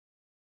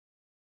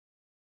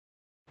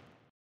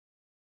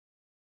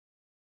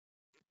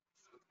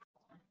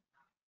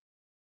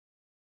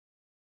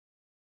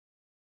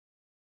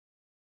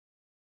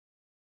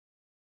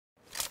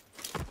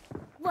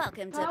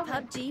Welcome to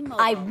PUBG Mobile.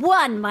 I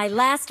won my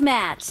last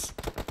match.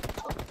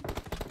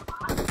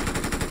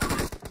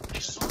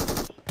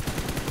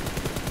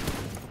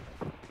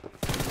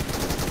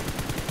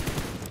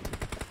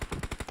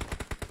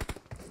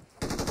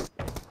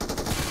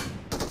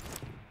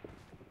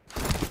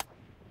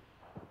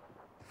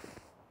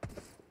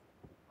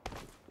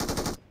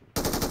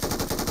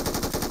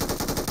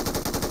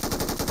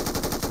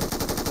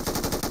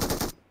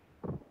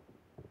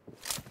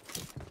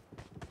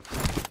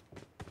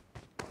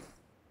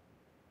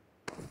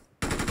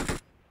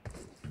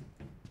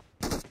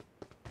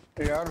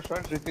 यार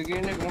sir जिंदगी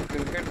ने कौन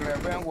क्रिकेट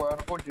रहे हैं वो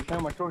यार को जिसने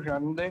मचो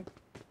जान दे.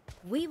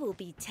 We will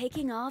be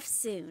taking off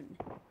soon.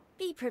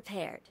 Be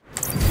prepared.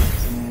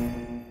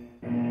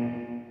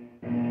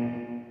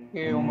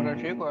 ये उम्र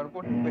से को यार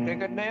को पता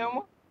करने हैं हम.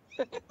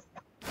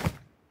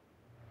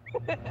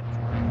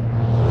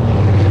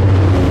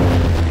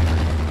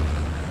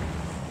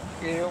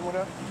 ये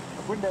उम्र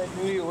अपन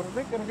डायरी और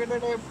भी क्रिकेट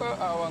टाइप का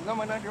आवाज़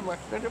मना के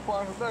मस्त से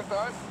पास था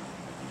साथ.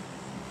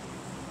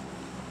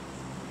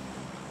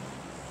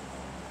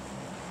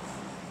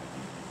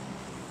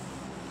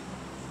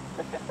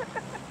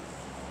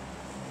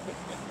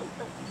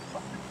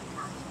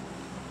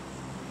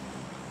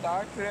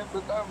 स्टार्ट रैप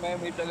का मैं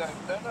भी तो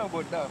लगता ना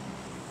बोटा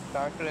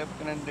स्टार्ट रैप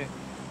करने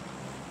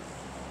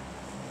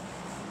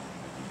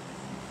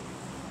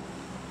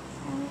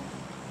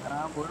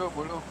हाँ बोलो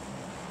बोलो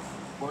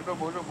बोलो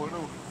बोलो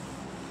बोलो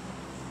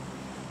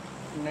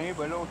नहीं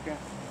बोलो क्या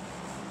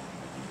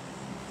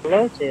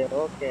बोलो चे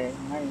ओके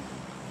नाइस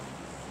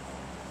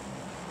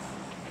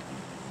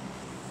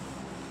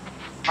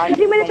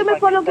जी मैंने तुम्हें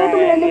फॉलो किया तुम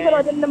लैंडिंग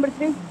करवा दो नंबर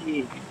 3 जी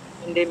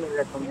इंडी मिल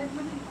रहा तुम्हें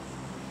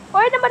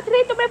ओए नंबर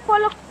 3 तुम्हें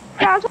फॉलो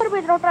ट्रांसफर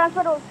भेज रहा हूं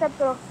ट्रांसफर एक्सेप्ट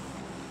करो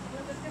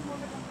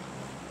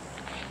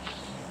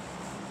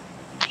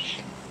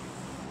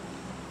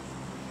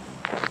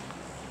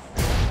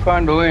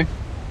कौन होए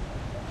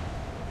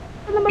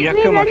नंबर या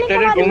 3 के मास्टर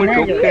है तुम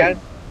चुप यार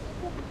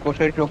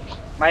कोसे चुप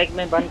माइक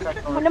में बंद कर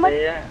दो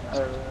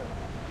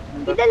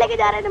किधर लेके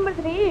जा रहे हैं नंबर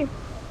 3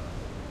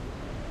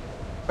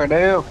 कड़े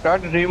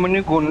स्टार्ट रीमनी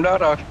गुंडा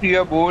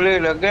राष्ट्रीय बोले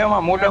लगे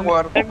मोटा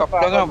वार को कब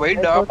तक भाई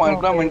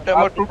 10-15 मिनट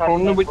में तू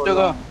फोन बिच तक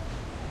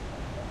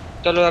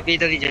चलो अभी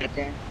इधर ही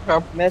जाते हैं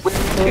अब मैं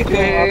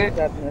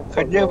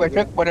खजे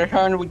बचक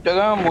परेशान बिच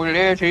तक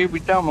मुले सही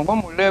बिचा मको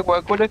मुले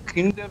कोई को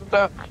खिन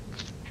देता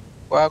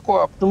को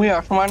अब तुम्ही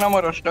आसमान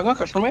में रास्ता का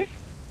कसम है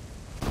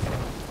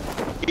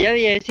यार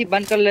ये ऐसी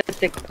बंद कर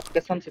लेते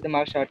कसम से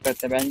दिमाग स्टार्ट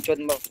करते हैं बेंचोद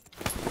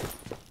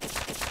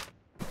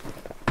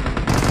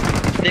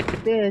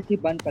देखते ऐसी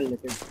बंद कर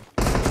लेते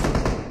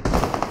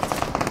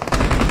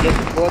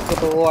बहुत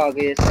तो वो आ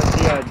गए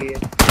सर्दी आ गई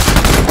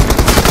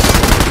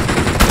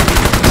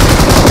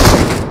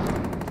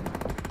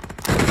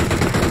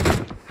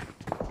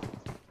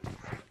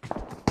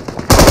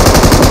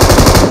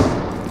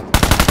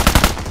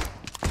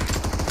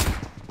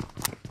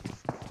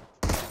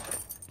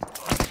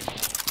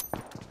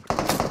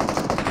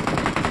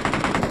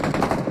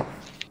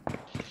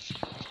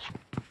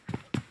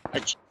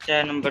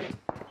अच्छा नंबर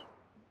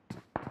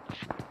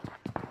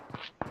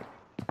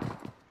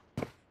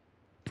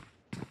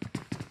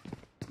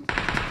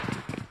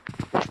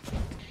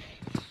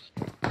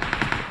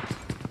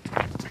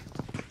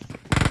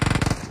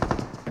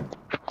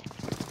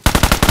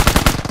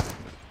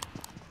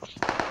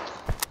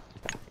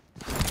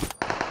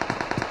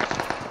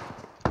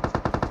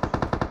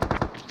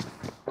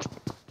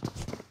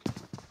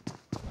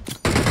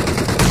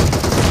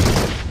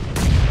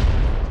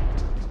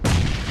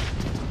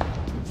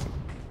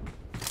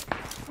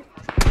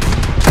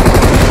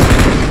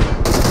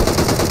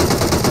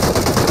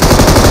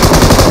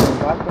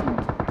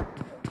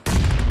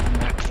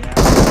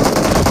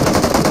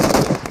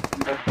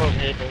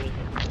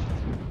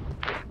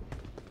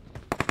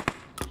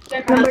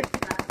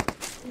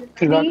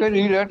खिलाके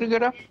नहीं रहती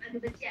जरा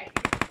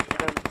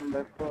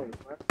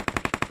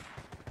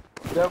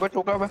जा बे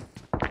टोका बे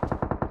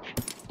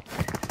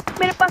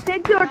मेरे पास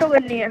एक भी ऑटो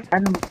गन नहीं है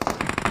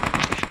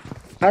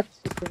हाथ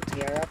से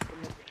यार आपको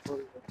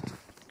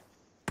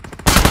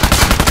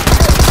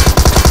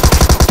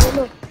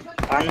बोलो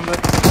नंबर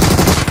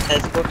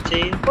साइज कोड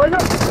चाहिए बोलो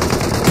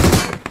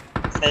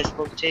साइज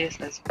कोड चाहिए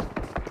साइज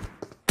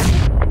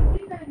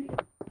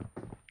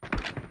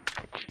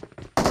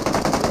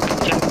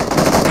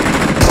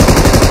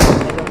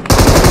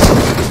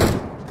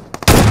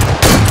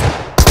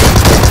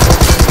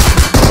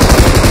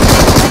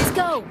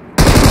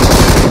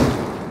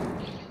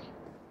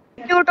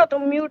म्यूट हो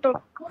तुम म्यूट हो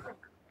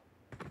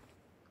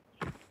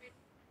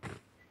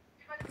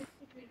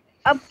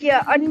अब क्या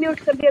अनम्यूट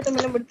कर दिया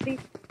तुमने नंबर 3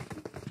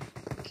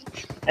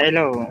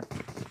 हेलो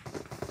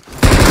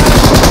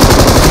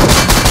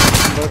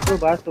दोस्तों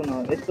बात सुनो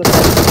इसको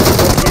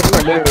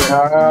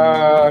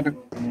यार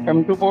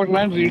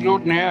M249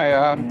 रीलोड नहीं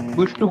आया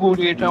बुस्ट हो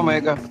गया था मैं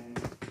का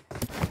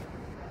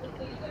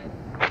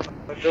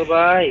तो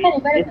भाई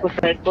इसको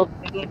साइड को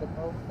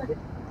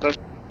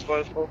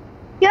बताओ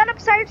यार अब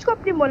साइड स्कोप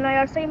नहीं बोलना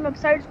यार सही में अब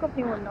साइड स्कोप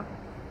नहीं बोलना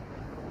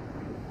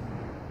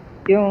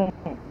क्यों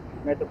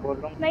मैं तो बोल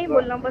रहा हूँ नहीं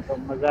बोलना बस। तो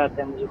मजा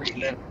आता है मुझे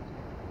बोलने में।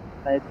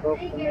 शायद तो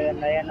मेरा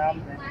नया नाम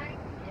है,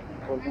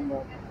 बोलूंगा।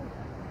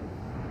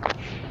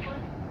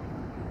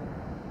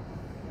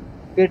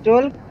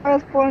 पेट्रोल के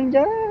पास पहुंच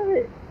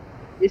जाए,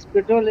 इस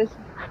पेट्रोल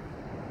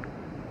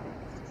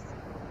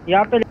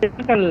यहाँ पे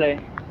निकल रहे,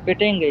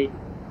 पिटेंगे ही।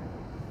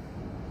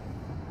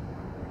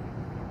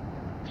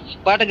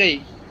 पट गई।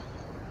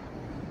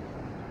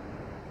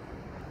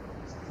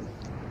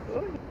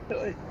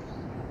 ओए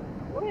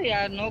ओए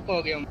यार, नॉक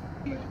हो गया मैं।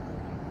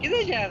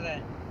 किधर जा रहा है?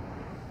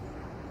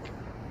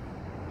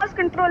 बस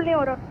कंट्रोल नहीं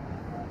हो रहा।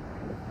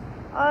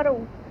 आ रहा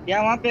हूँ।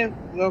 या वहाँ पे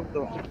रोक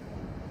दो,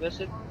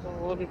 वैसे तो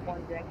वो भी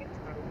पहुंच जाएंगे।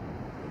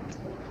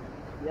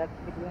 या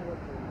निकलेंगे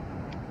तो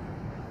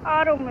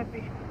आ रहा हूँ मैं भी।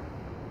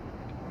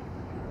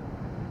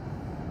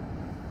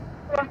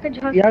 वहाँ के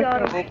झांक यार के आ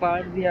रहा वो हूँ।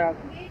 पार भी आप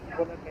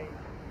बोला कहीं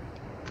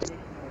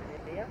हो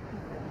गया यार।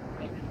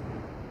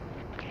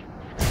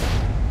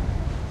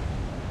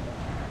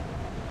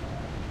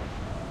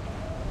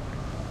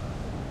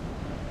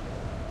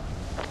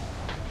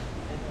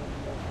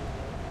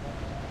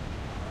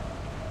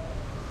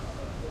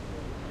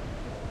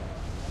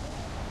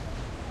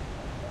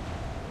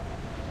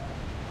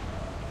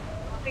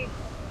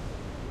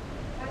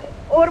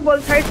 और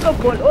बोल साइड स्कोप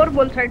बोल, और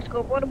बोल साइड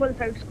स्कोप, और बोल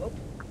साइड स्कोप।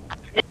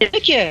 ये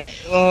क्या है?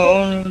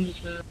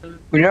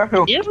 बिना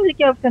तो ये मुझे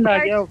क्या ऑप्शन आ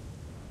गया?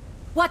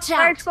 Watch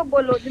side out! स्कोप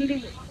बोलो जल्दी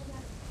में।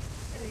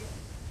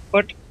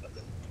 बट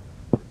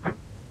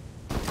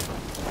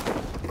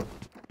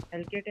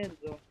एलकेटेल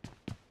जो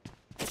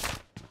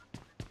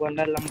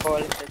वरना लंबा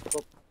वाले इसको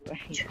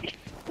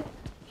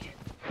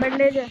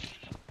बैंडेज है,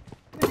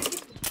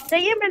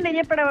 चाहिए बैंडेज?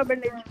 ये पड़ा हुआ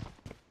बैंडेज।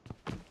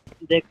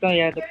 देखता हूँ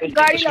यार, तो कुछ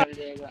गाड़ी ला। मिल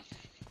जाएगा।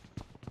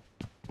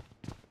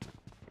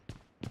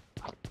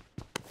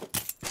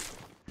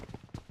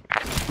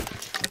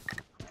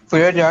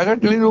 फिर जाएगा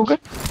जल्दी होकर।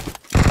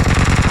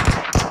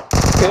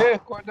 ए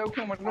कोई तो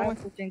उसको मतलब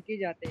आप कुछ चंकी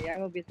जाते हैं यार,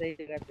 वो भी सही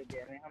जगह पे गए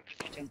हैं, हम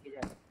कुछ चंकी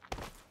जाते हैं।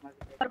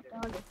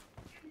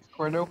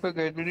 कोई तो उसको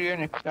कह दिया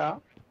निकला।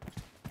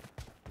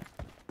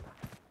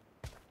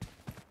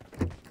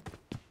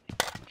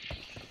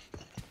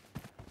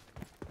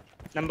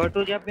 नंबर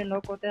 2 जब भी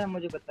नॉक होता है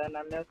मुझे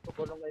बताना, मैं उसको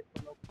बोलूंगा इसको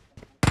नॉक।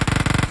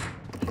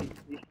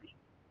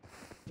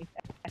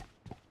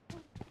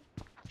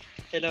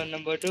 हेलो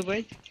नंबर 2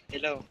 भाई,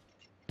 हेलो।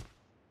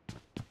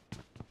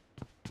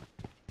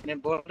 मैं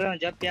बोल रहा हूँ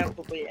जब भी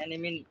आपको कोई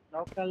एनिमी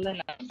नॉक कर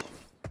लेना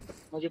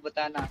मुझे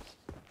बताना,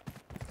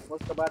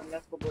 उसके बाद मैं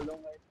उसको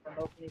बोलूंगा इसको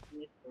नॉक नहीं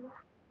फिनिश करो।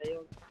 सही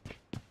हो?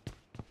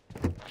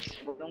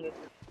 बोलूंगा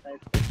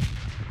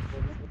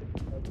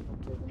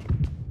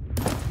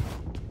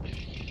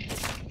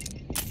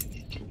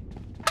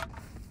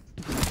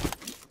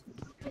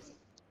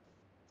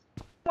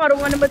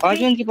मारूंगा नंबर 3।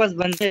 आज उनके पास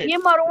बंदे ये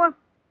मारूंगा।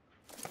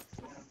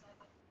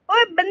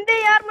 ओए बंदे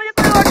यार, मुझे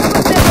कोई और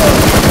बंदे दे दो।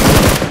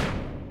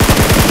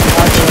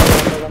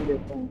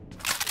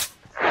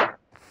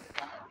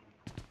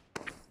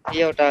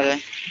 ये उठा रहे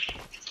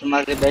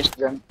तुम्हारे बेस्ट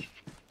गन।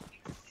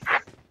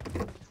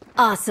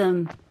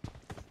 Awesome.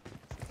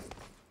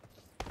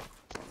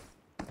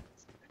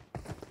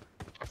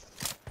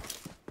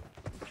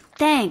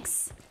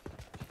 Thanks.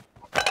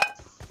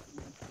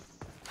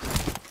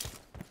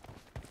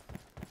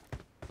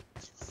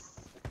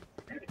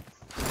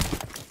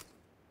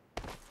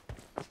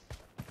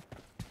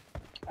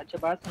 अच्छा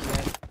बात सुन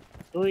यार,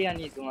 दो या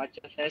नहीं दूं?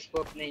 अच्छा फेस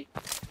स्कोप नहीं,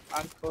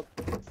 आर्म स्कोप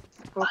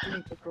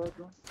नहीं तो छोड़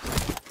दूं।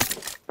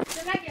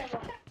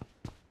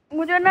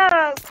 मुझे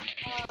ना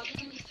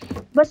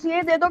बस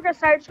ये दे दो कि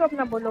साइड स्कोप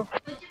ना बोलो।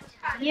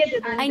 ये दे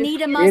दो I मुझे।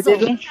 need a ये दे muzzle.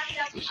 दूं?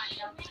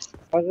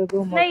 अगर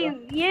दूं नहीं,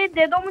 ये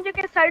दे दो मुझे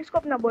कि साइड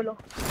स्कोप ना बोलो।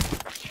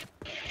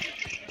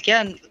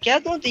 क्या क्या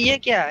दूं? तो ये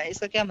क्या है,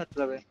 इसका क्या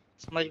मतलब है?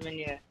 समझ में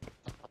नहीं आया।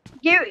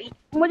 ये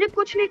मुझे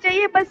कुछ नहीं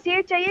चाहिए, बस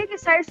ये चाहिए कि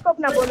साइड स्कोप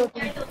ना बोलो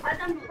तुम।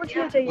 कुछ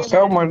नहीं चाहिए।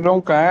 सब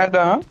मतलब कहा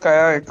था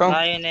कहा है कम।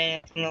 नहीं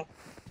नहीं,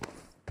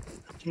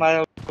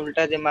 तुम्हारा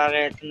उल्टा दिमाग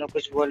है, तुमने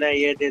कुछ बोला है,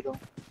 ये दे दो।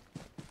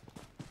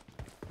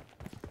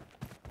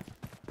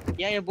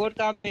 या ये बोट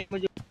कहाँ पे?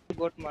 मुझे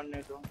बोट मारने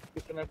दो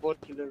क्योंकि मैं बोट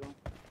किलर हूँ।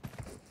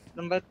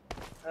 नंबर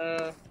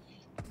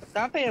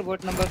कहाँ पे है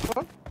बोट? नंबर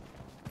 4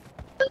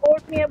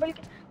 बोट नहीं है,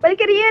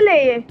 बल्कि रियल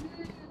है ये।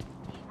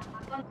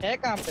 है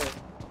कहाँ पे?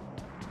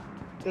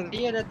 तो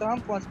रियल है तो हम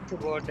कौन से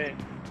बोट है?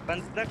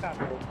 बंदा कहाँ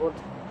पे? बोट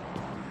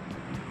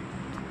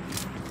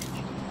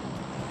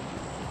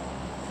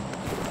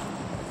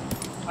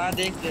हाँ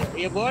देख ले,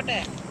 ये बोट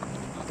है।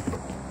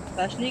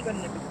 टच नहीं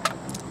करने पे।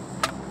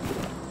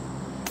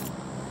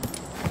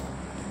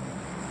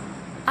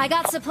 I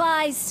got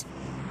supplies.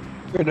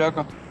 इधर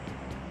का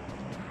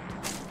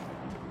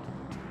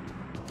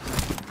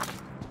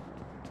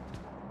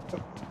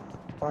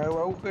भाई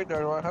बाबू के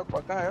दरवाजा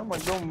पता है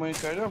मतलब मैं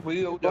कह रहा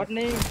भाई उधर बोट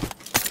नहीं,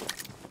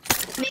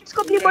 साइड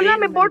स्कोप नहीं बोलना,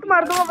 मैं बोट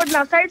मार दूंगा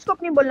वरना। साइड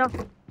स्कोप नहीं बोलना,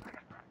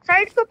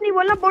 साइड स्कोप नहीं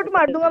बोलना, बोट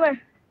मार दूंगा मैं।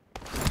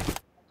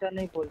 अच्छा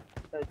नहीं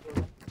बोलता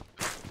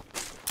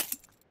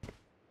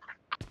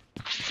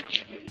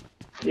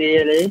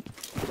ये ले।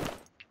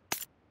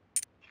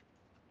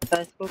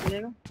 इसको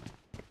लेगा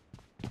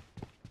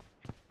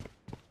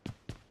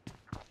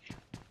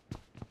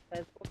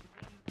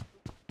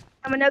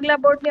मैंने अगला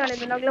बोट नहीं आने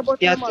देना, अगला बोट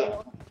क्या मैं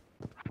मारूंगा।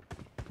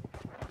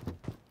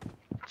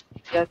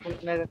 क्या तुम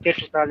मेरा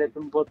केट उठा ले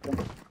तुम बहुत तुम।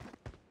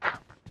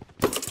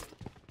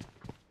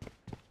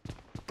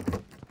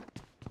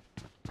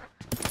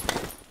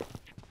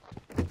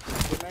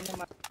 मैंने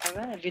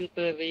मारा है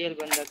बिल्कुल रियल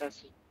बंदा था,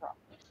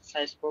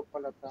 साइज स्कोप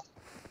वाला था।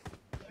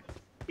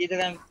 इधर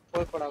हम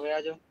कोई पड़ा हुआ है, आ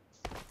जाओ।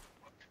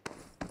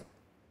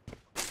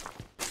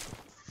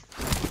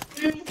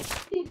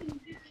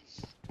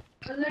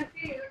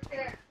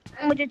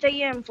 मुझे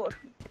चाहिए M4,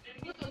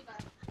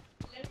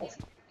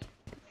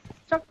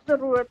 सख्त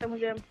जरूरत है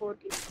मुझे M4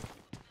 की।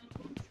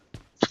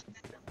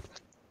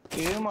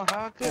 ये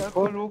महा के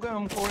अकल होगा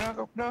हमको ना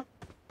कपड़ा।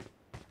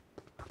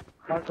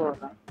 कौन सा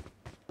वाला?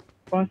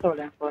 कौन सा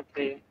वाला M4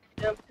 चाहिए?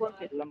 M4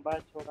 के लंबा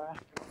चौड़ा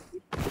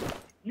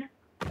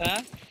हाँ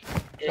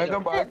काका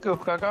बाइक के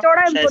उसका का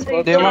चौड़ा साइज M4 स्कोप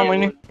चाहिए, देमा चौड़ा।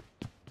 मनी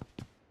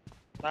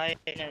नहीं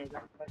नहीं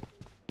लंबा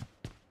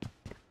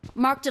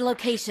Marked a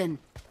location.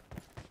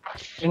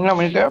 इन्ना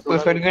मनी का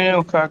पकड़ के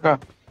उसका का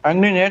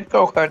अन्य नेट का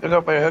उसका का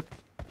पर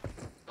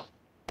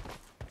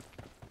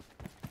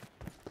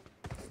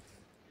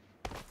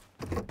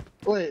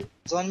ओए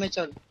जोन में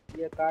चल,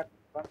 ये काट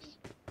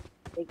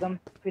एकदम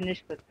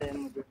फिनिश करते हैं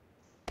मुझे।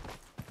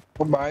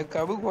 वो बाइक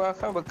का भी हुआ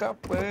था बका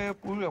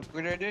पूरी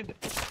अपग्रेडेड।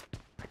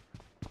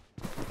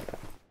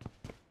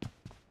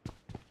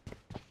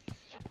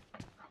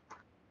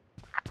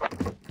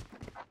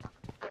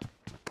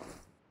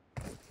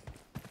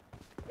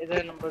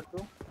 इधर नंबर 2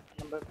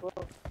 नंबर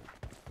 4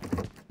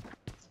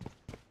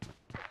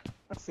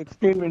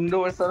 16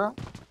 विंडो है सर।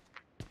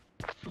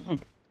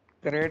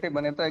 क्रेट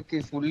बने था कि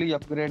फुल्ली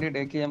अपग्रेडेड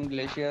AKM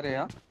ग्लेशियर है।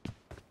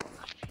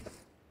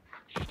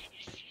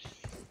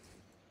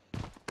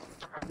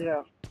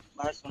 इधर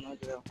बाहर सुनो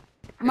इधर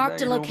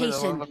Marked a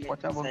location.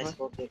 पहुंचा बोल साइज रहा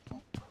स्कोप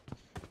देखो।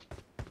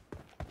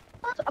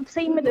 अब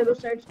सही में दे दो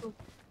साइड स्कोप,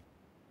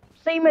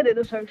 सही में दे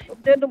दो साइड स्कोप,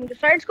 दे दो मुझे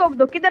साइड स्कोप।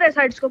 दो, किधर है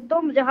साइड स्कोप?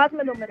 दो मुझे, हाथ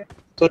में दो मेरे।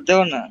 तो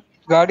दो ना,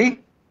 गाड़ी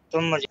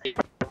तुम मुझे।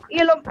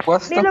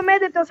 बस ये लो, मैं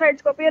देता हूँ साइड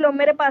स्कोप। ये लो,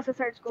 मेरे पास है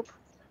साइड स्कोप,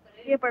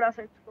 ये पड़ा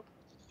साइड स्कोप।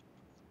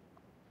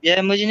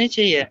 ये मुझे नहीं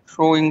चाहिए।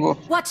 शोइंग गो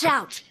Watch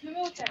out!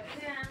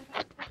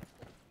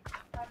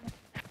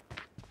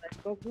 साइज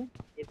स्कोप दो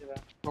इधर।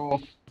 तो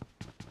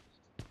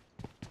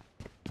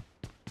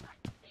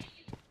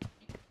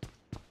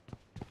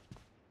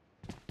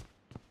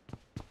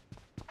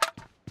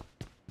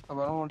अब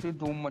मोटी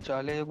धूम मचा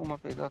ले को मैं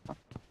पैदा था।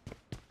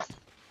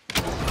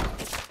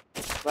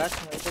 बस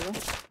मैं इधर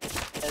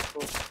साइज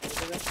स्कोप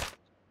इधर,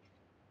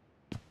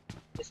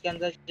 इसके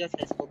अंदर जो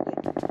साइज स्कोप दे।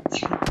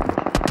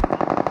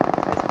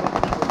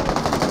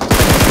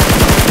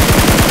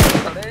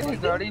 अरे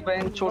गाड़ी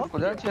बैंक छोड़ को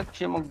जा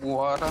अच्छे में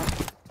गुआरा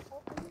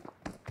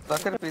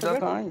जाकर पैदा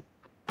कहाँ है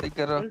सही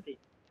कर रहा जल्दी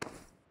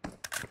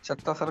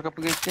 70 कप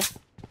के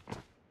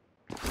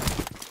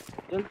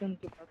जल्दी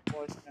उनके पास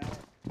पहुंचना है।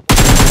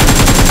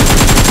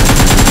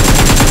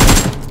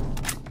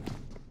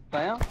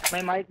 पाया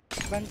मैं माइक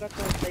बंद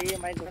करता हूँ, सही है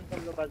माइक बंद कर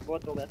लो, बस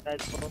बहुत हो गया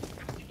साइज स्कोप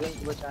ड्रिंक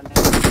बचाना।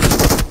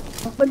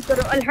 बंद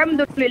करो।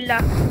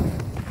 अल्हम्दुलिल्लाह।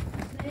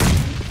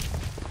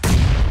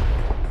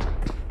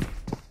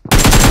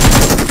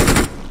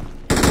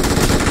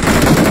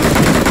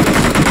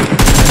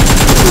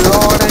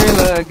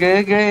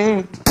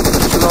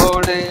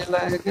 लोड़े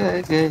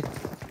लगे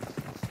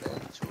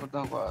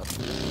 14 बार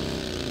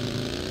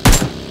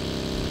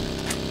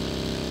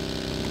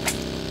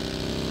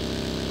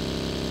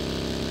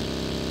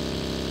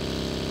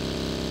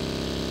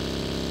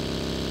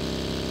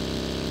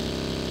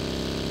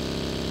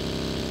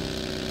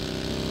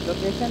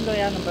लोकेशन दो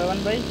यार नंबर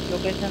 1 भाई,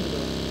 लोकेशन दो।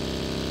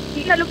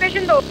 ठीक है,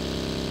 लोकेशन दो।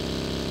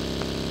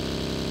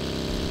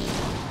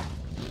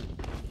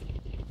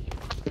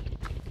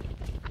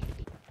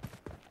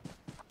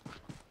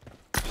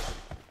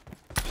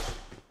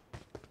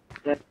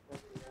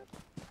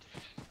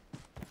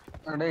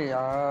 अरे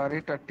यार ये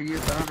टट्टी है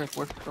तरह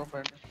रिक्वेस्ट तो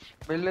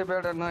पहले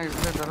बैठ ना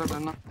इसलिए डर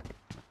ना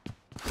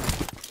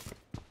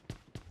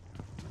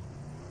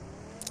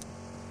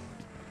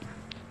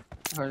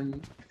भाई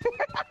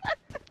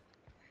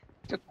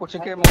कुछ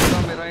के मौका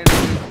मेरा ही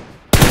नहीं।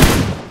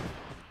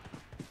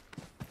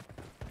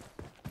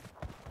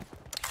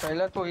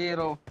 पहला तो ये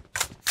रहो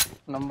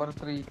नंबर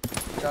 3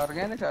 चार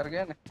गए ना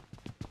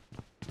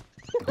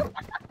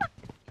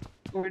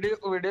वीडियो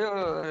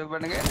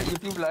बन गए ना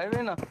यूट्यूब लाइव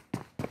है ना।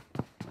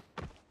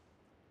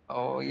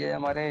 और ये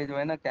हमारे जो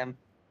है ना कैंप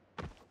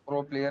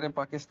प्रो प्लेयर है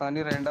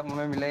पाकिस्तानी रैंडम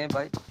हमें मिले हैं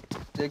भाई,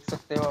 देख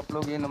सकते हो आप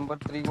लोग। ये नंबर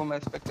 3 को मैं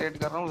एक्सपेक्टेड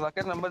कर रहा हूँ।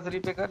 जाकिर नंबर 3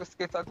 पे कर,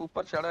 इसके साथ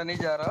ऊपर चढ़ा नहीं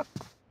जा रहा,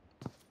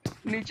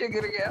 नीचे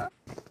गिर गया।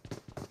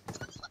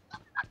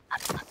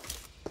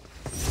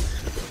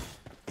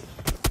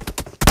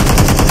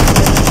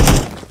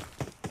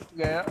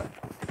 गया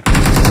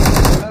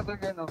तो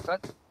क्या नौका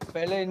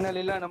पहले इन्ना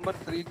लीला नंबर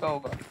 3 का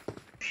होगा।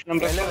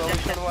 पहले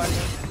चढ़वा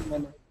लिया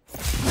मैंने।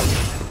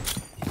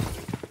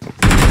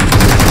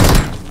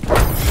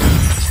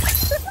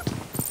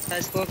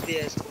 स्कोप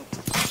दिया इसको।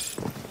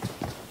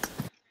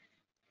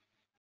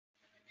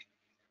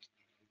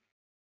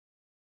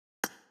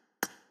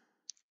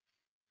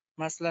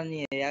 मसला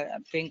नहीं है यार,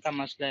 पिंग का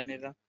मसला है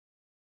मेरा।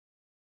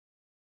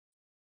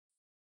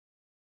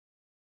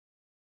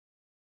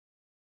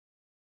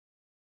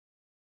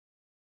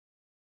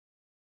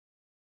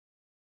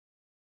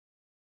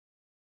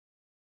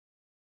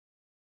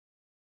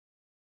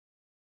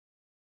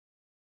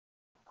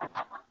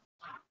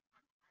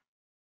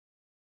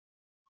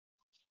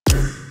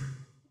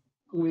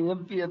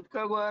 UMP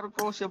ಎತ್ಕಾಗ ವಾರ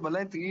ಕೋಶ ಬಲ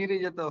ತೀರಿ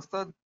ಜತ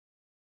ಉಸ್ತಾದ್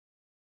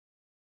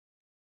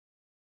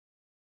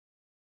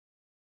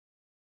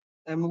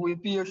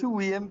MVP यशु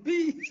UMP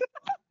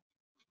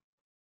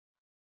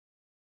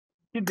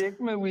कि देख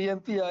मैं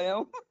UMP आया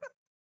हूँ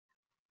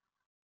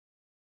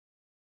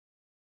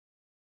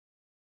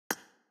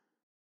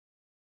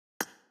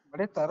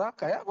बड़े तरह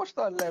कया कुछ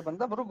तो अल्लाह है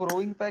बंदा ब्रो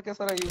ग्रोइंग पैक है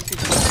सारा यूसी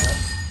करना यार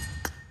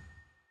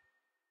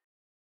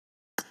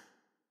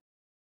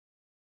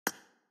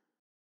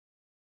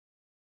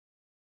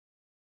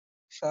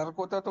शर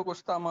को तो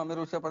कुछ था मां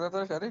मेरे उसे पता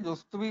था शरी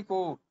दोस्त भी को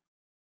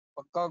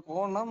पक्का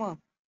को ना मां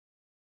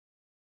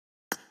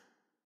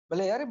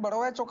भले यार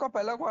बड़वा चौका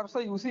पहला को अरसा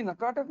यूसी न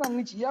काटे था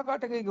हमने चिया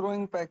काटे गई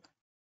ग्रोइंग पैक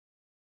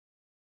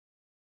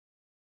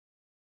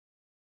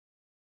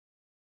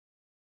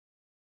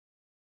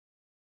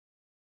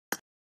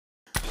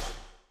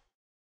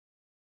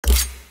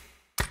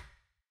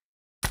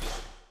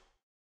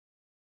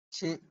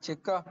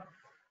चिक्का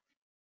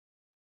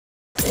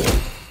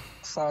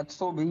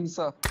 720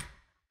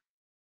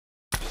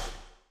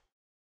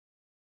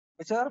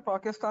 बेचार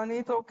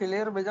पाकिस्तानी तो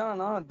क्लियर भेजा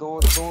ना दो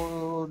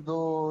दो दो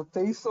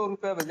 2300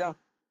 रुपया भेजा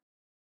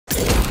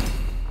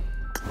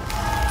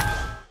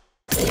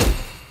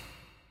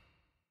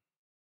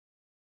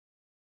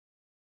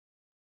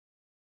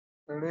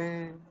अरे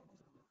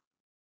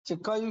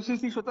चिक्का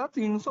यूसीसी होता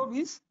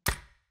 320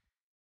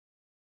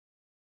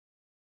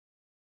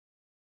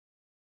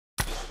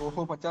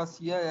 250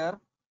 किया यार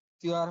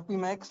सीआरपी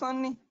मैक्स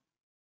नहीं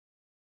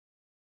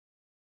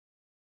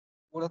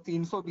पूरा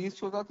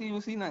 320 होता थी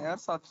यूसी ना यार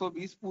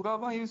 720 पूरा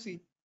वहां यूसी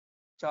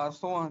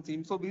 400 वहां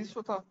 320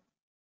 होता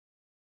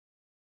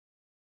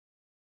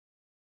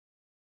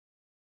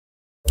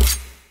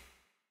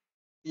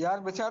यार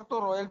बेचार तो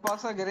रॉयल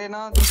पास गिरे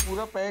ना तो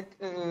पूरा पैक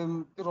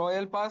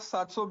रॉयल पास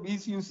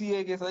 720 यूसी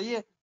है के सही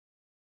है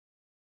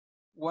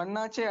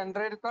वरना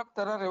 100 तक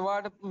तेरा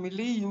रिवार्ड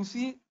मिली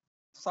यूसी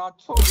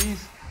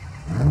 720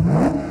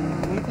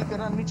 नीति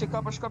तेरा नीचे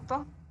का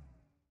पशकप्ता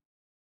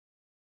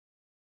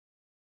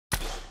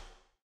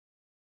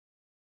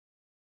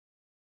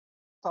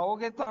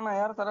ताओगे तो ना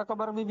यार तेरा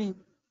खबर भी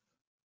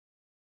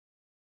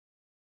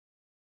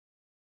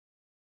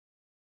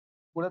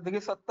पूरा दिखे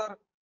 70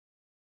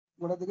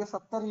 पूरा दिखे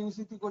 70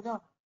 यूसी थी को जा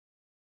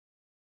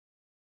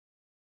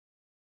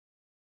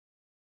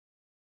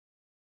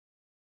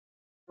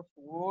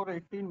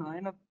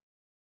 489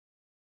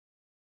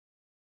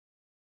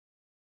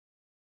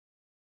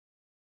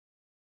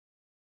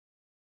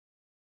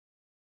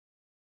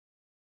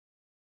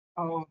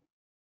 आओ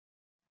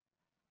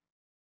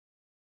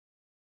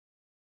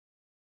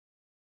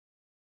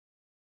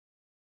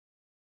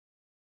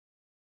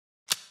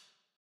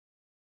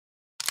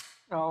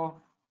आओ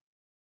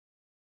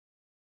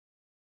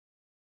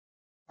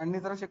अन्य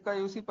तरह चक्का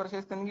यूसी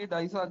परचेस करेंगे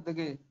 250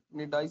 दगे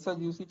नहीं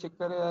 250 यूसी चेक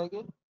करे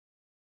आएंगे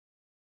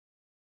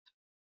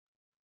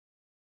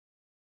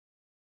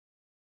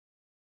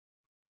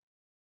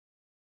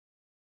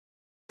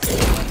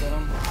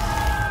गरम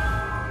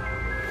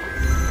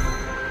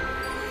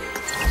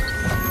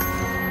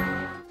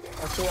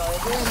अच्छे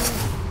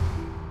आएंगे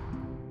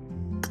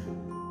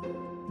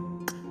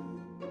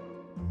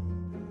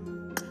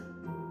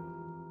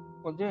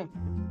ओके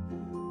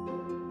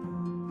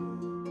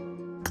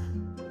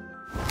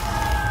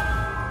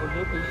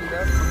ओके पीछे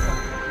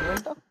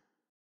इवेंट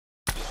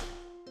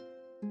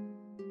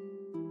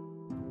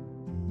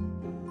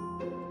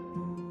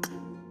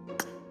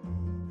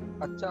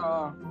अच्छा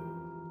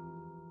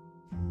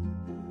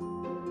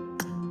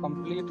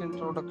कंप्लीट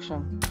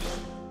इंट्रोडक्शन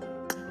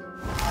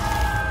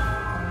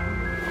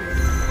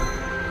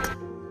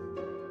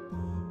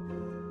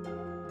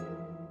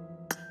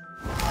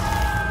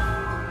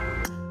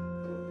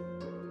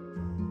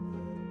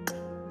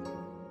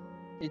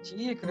ये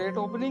चाहिए क्रेट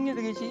ओपनिंग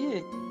है ये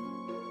चाहिए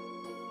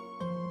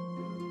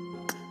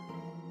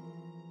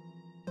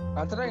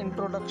अतरा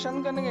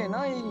इंट्रोडक्शन करने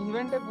ना ये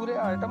इवेंट है पूरे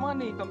आइटम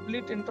नहीं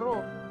कंप्लीट इंट्रो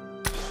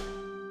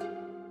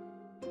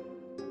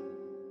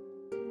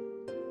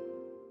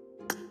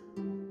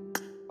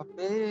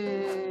अबे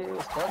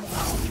उस्ताद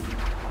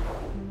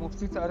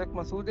मुफ्ती तारिक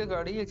मसूद है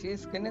गाड़ी ये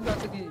चीज कितने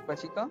जाते की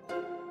बची का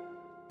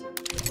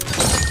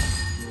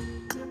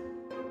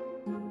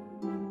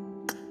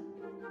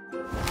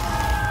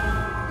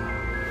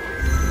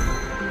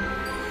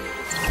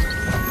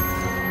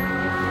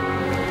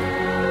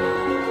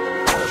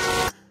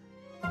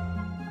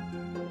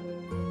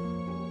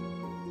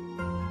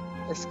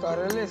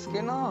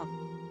इसके ना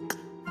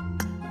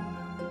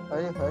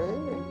हाय हाय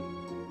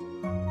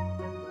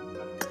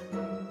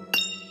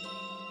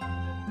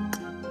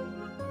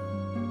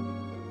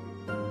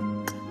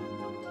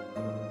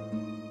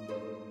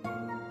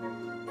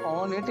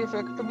ऑन इट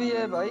इफेक्ट भी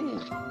है भाई।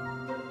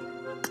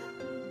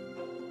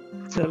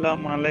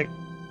 सलाम अलैकुम।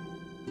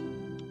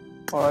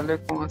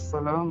 वालेकुम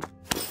अस्सलाम।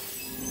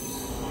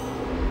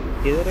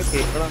 इधर एक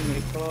केकड़ा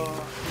मेकड़ा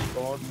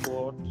डॉट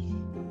बॉट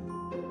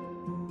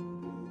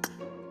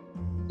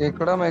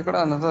केकड़ा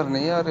मेकड़ा नजर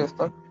नहीं आ रहे इस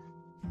तक।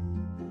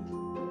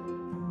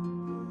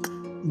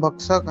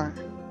 बक्सा कहाँ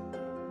है?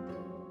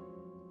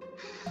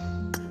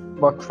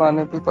 बक्सा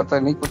ने भी पता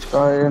नहीं कुछ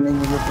कहा है या नहीं,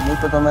 मुझे तो नहीं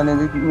पता, मैंने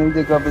नहीं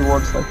देखा अभी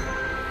व्हाट्सएप।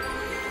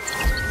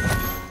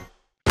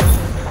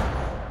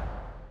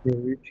 ये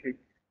भी ठीक।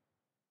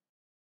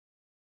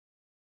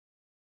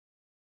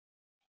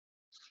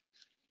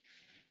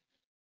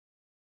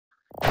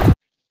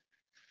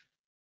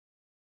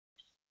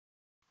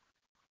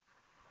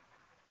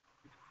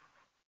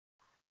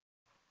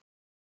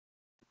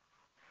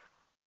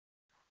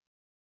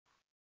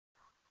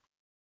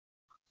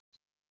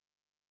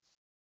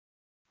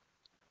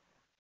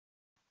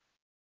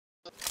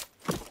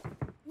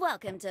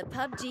 Welcome to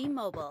PUBG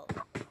Mobile.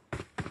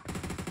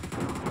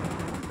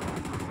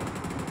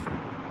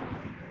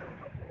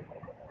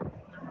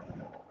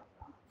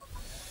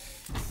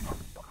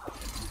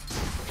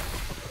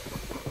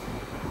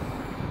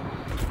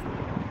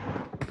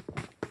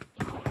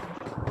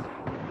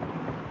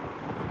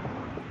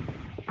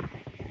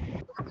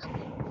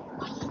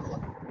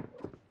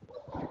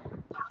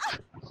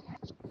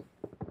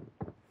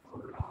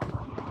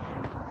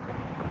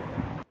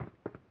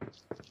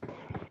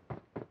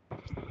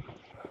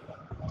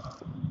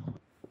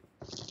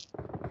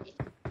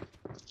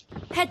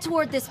 Head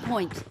toward this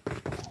point.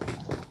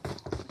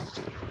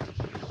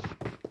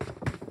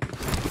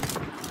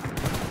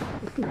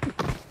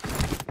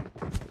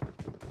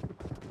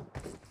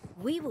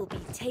 We will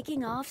be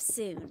taking off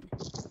soon.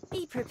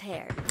 Be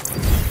prepared.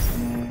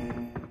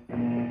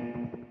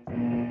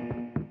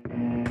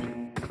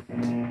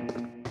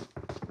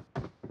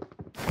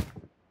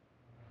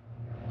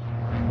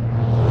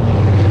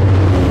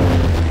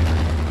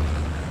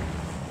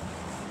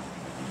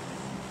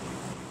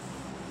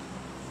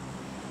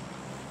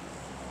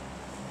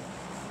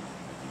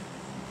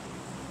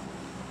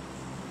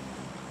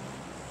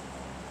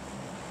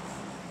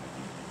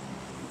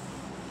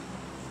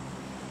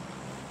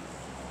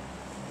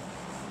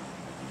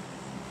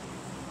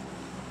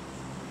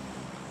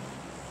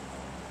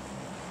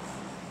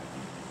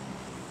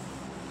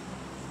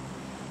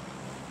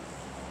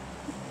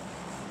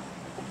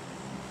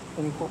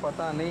 उनको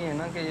पता नहीं है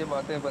ना कि ये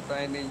बातें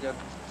बताएं नहीं जब।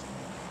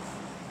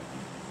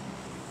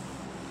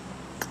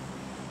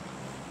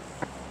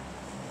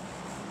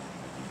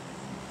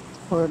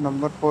 और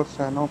नंबर 4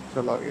 सैनो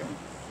चला गया।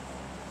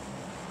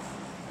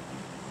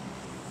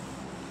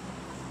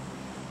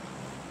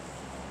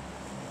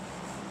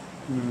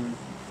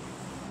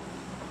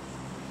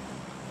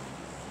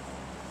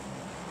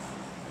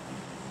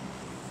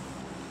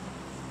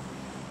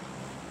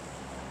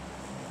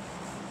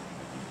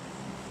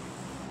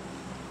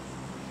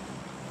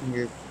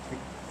 ये ठीक।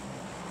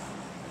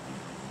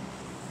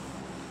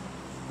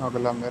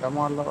 अगला मेरा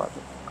माल लगा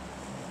दो।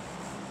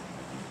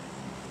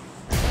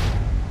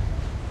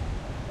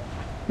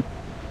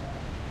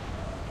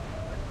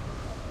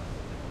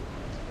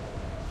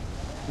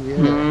 ये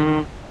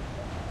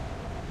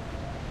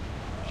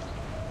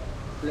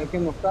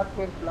लेकिन उसका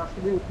फिर प्लस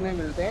भी उतने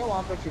मिलते हैं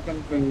वहाँ पे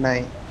चिकन पे।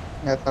 नहीं,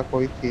 ऐसा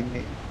कोई चीज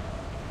नहीं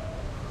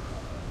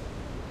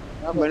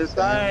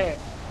मिलता है।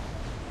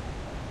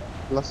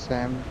 Plus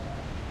same.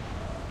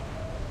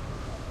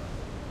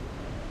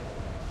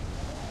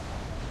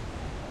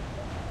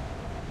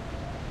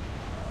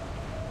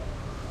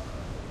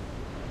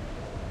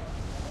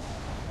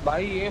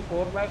 भाई ये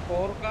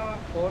 4x4 का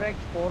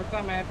 4x4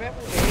 का मैप है,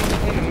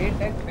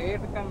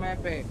 8x8 का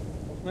मैप है,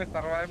 उसमें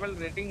सर्वाइवल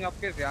रेटिंग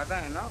आपके ज्यादा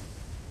है ना।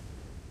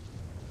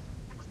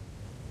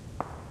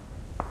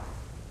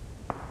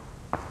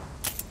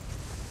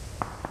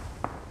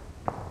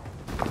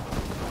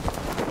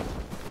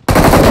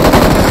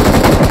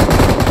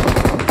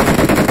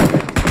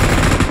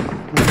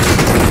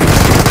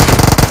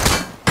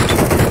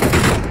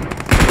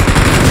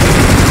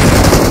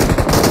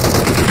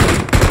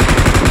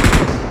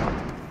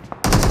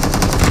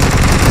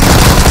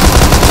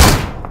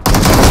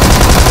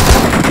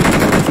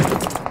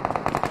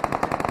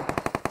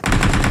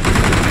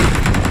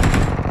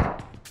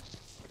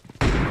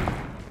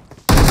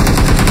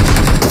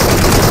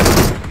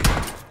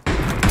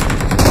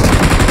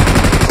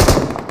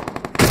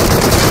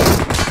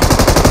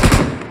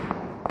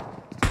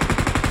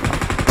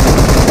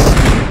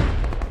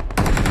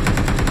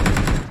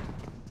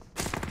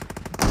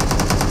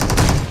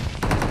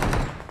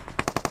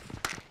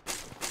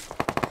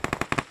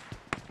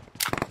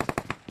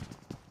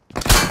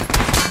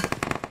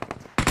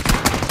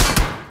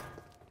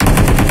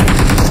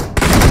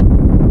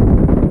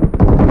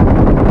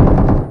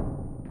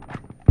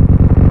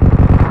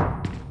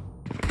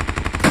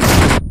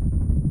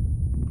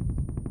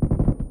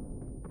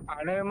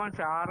 अरे मैं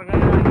 4 गया।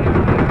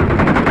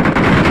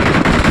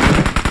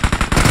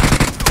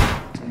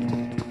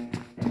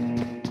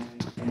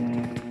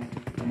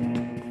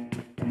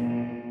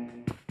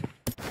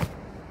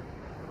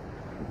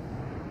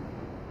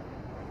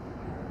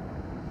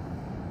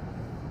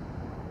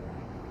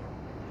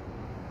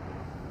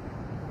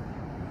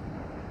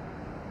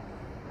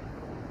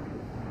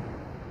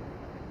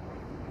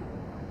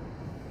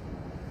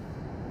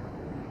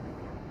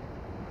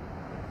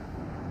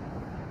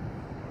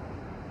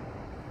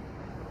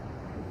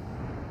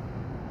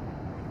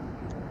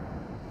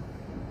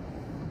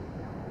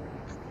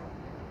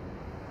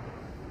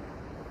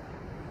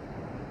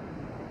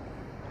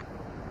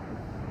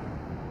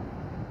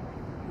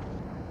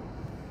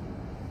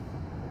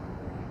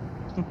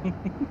 Hello,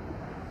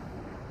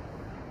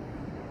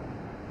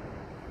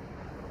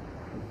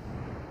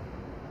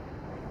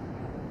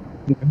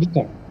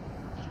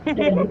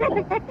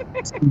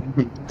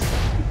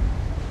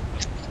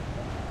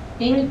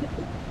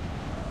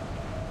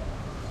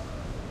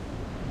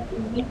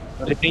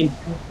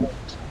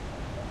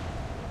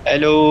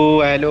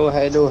 hello,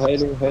 hello,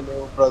 hello,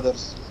 hello,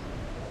 brothers.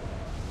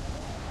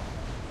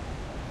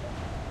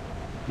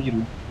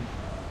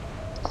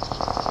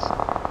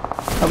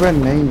 अबे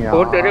नहीं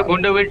वो तेरे यार,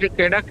 गुंडे में से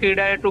केड़ा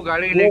कीड़ा है, तू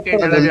गाड़ी लेके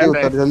चला जल्दी जाता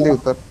है। उतर, जल्दी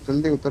उतर,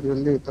 जल्दी उतर,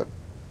 जल्दी उतर।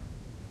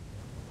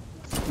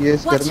 ये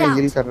इस घर Watch में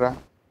हील out! कर रहा है।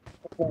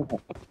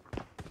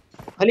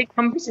 अबे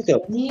पीछे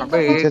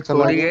एक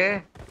चला थोड़ी जा।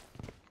 है।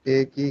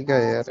 एक ही का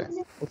है यार,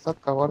 उसका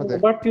कवर दे।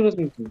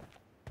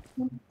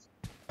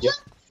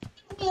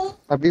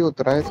 अभी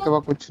उतरा है, इसके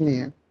बाद कुछ नहीं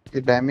है,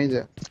 ये डैमेज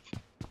है।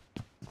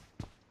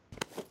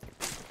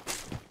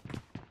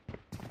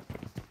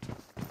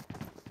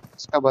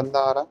 इसका बंदा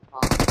आ रहा है।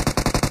 हाँ,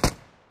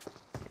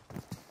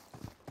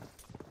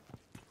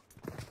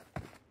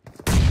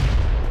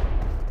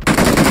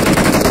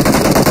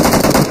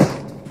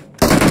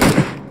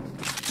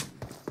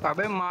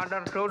 अबे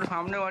मादर चोद,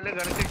 सामने वाले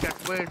घर के छत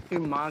पे इसकी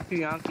माँ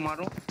की आंख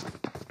मारो।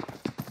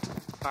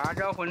 आ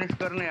जाओ, फिनिश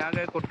करने आ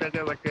गए कुत्ते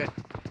के बच्चे।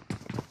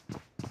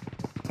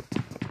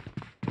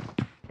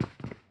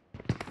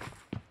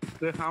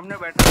 ये सामने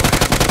बैठा हुआ है।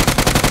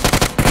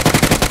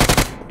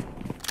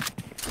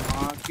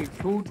 माँ की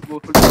छूट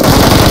गोसड़ी।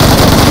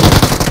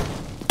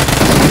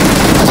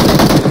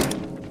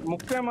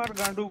 मुक्के मार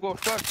गांडू को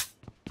सर।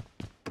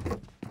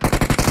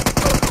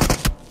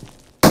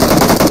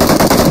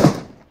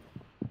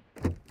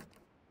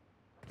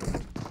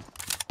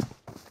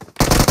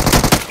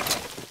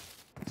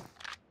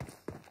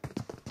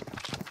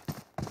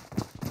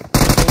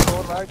 एक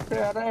और राइट से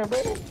आ रहे हैं बे।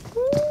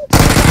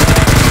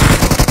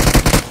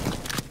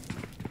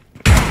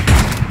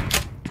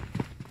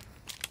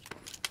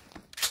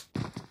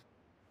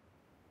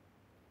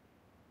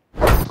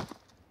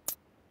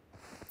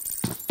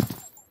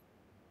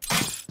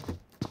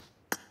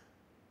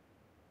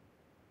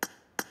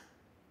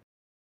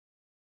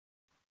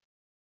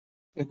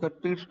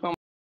 इकतीस का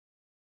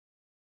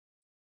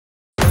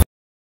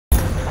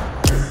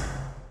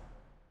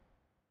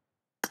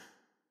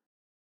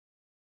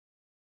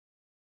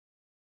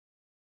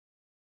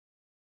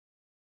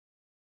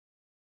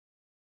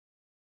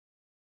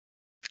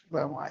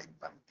माइक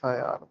बंद था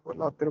यार,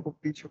 बोला तेरे को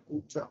पीछे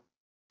पूछा।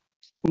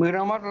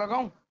 मेरा मत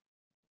लगाऊं।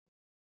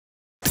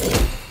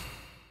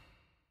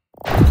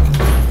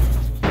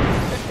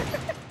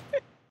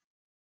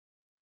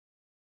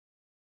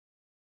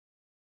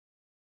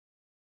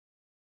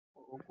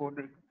 खुद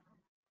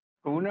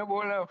तूने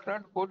बोला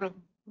उस्ताद, खुद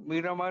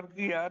मेरा मार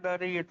की याद आ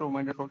रही है तो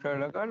मैंने सोचा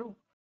लगा लूं।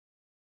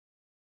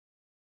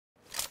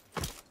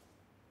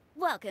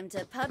 Welcome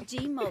to PUBG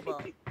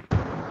Mobile.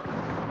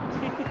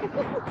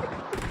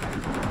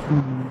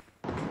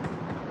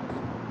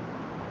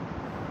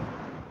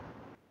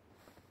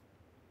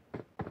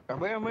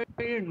 अबे हमें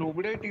ये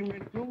नुबड़े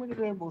टीममेट क्यों मिल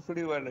रहे हैं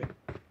भोसड़ी वाले।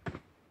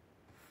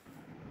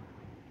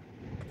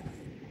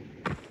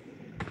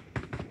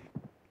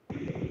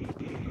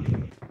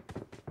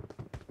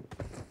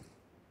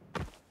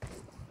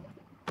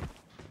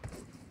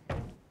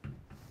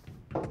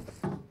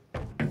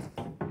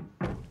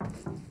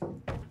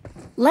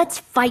 Let's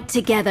fight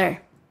together.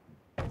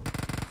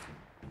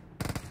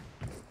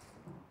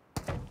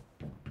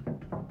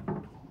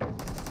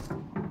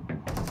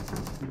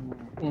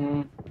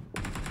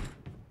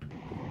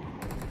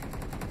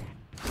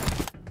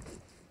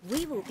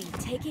 We will be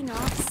taking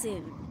off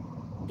soon.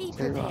 Be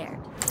सही बात।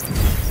 prepared.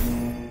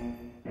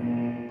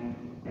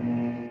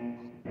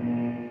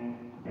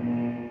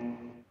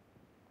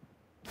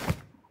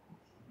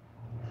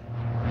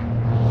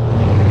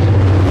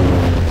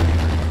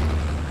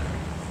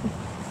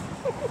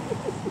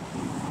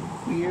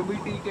 ये भी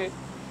ठीक है।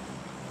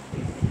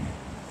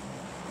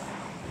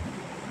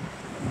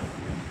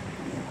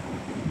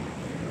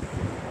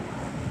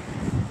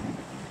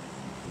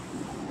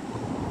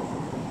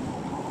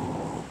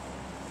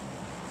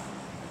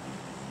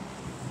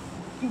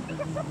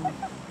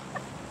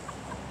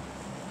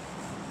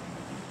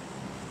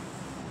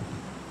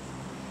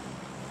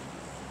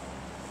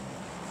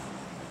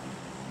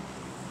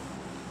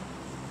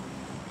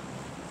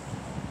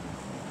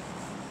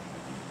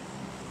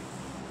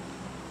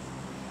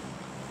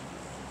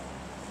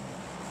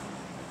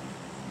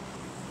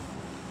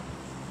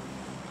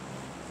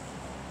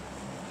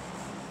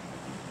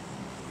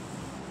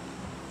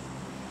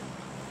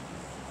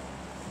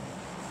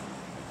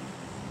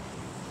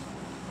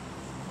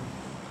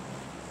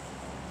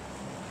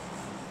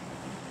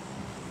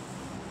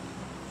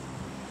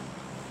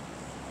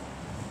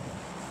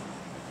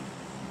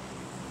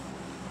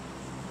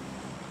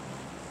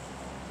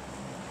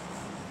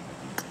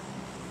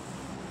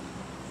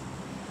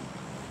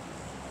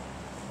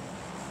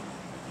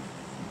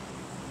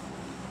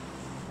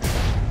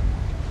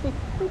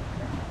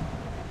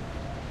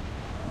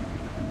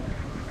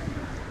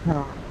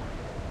 हाँ,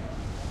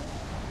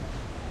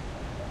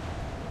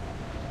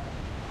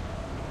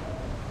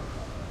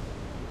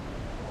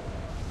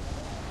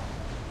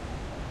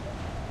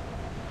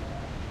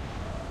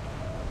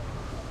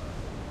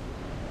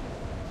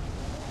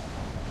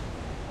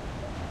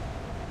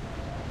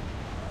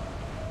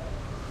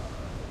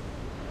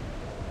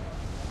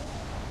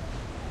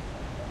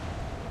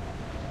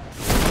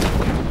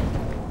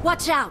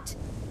 Watch out!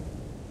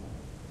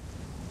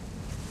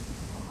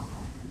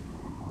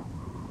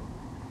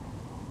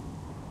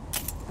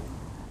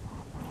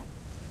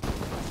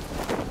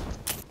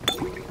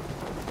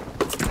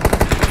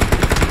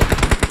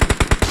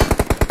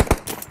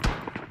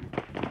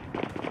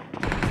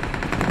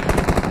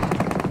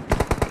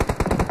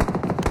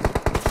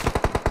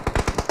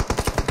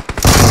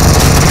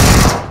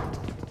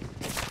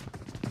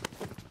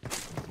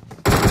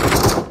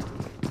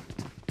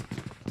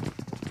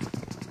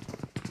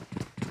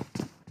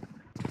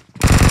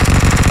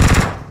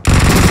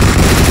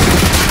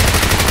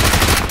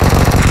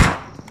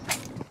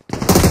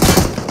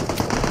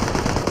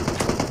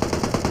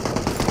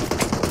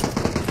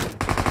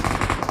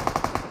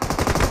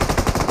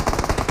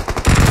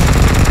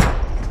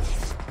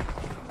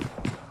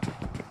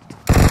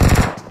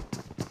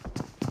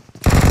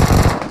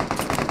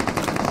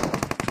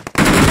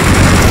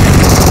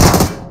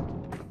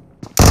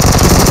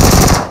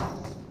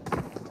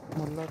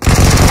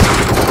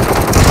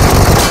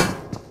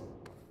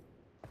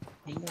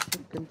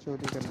 किल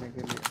चोरी करने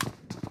के लिए।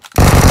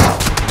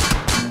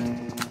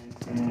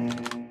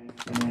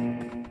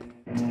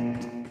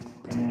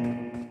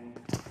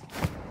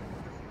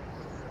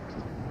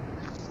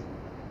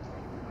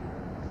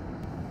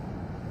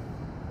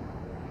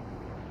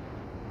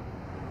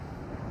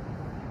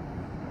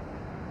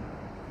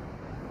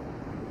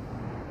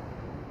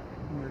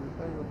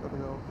 मिलता ही उतर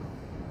जाओ।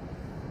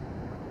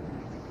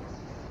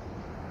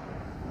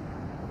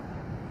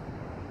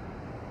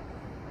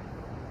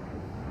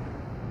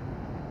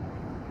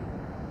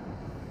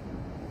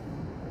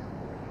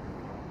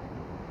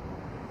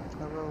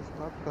 अगर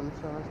उस्ताद कल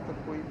से आज तक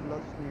कोई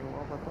प्लस नहीं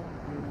हुआ, पता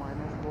ये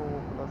माइनस वो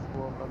प्लस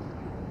हुआ कल,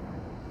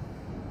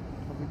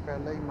 अभी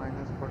पहला ही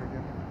माइनस पड़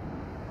गया।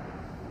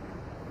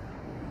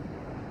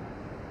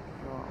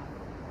 हाँ।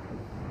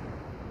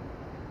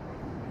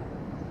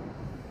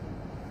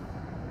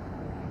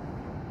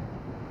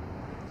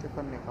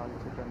 चिकन निकाल,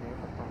 चिकन ये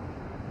पता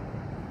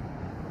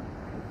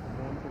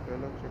फोन से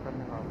पहले चिकन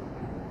निकाल।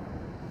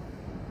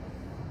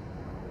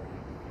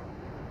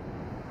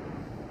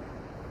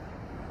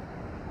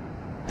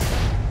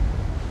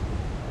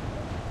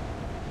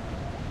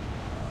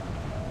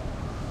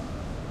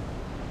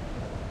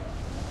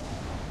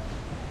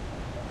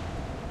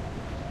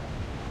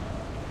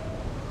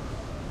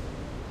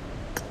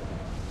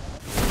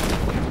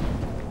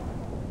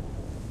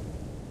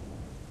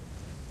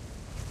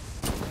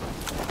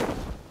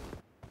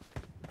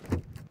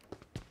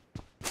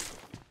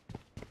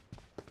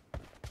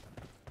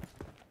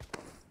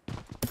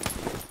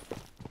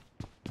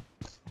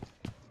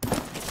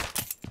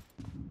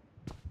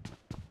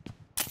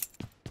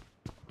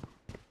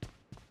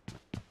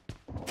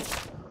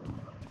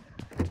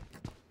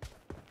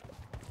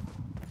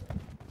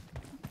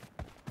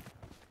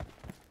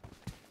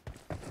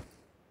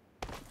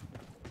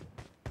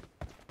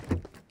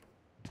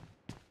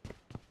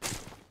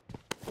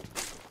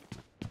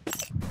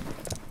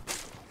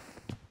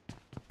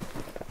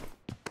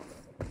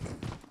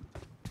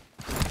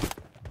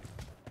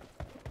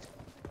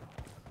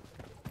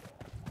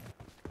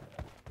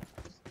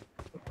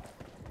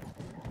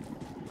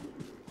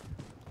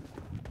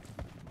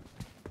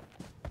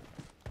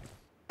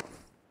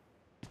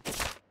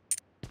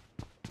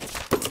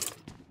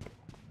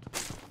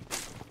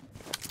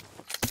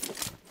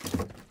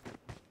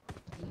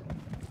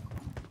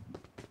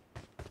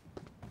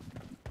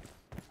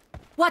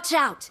 Watch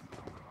out!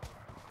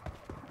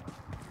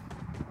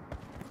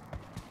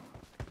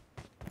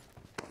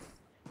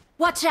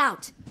 Watch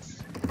out!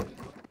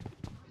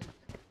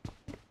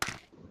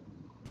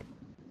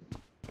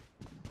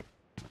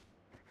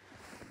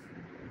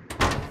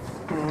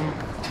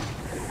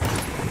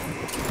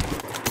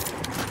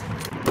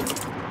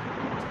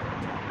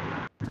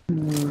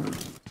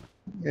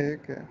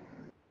 एक है।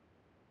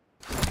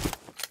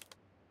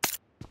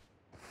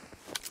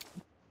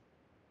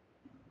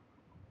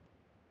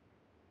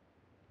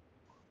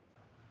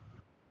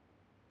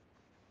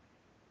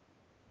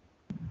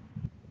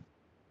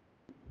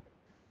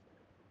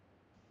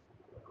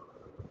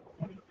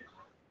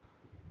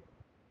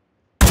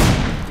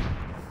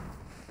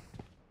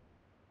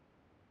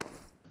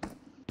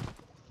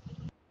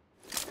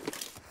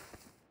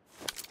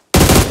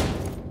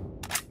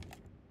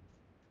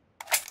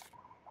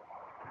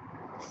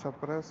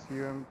 सप्रेस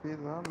यूएमपी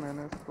था,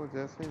 मैंने इसको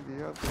जैसे ही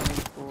दिया तो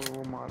इसको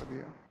वो मार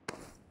दिया।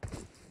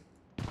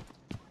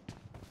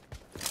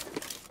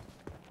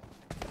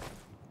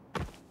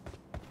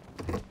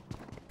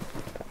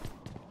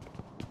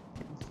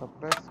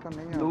 सप्रेस का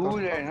नहीं आता,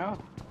 दूर है ना,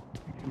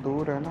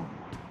 दूर है ना,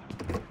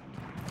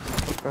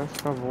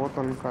 सप्रेस का बहुत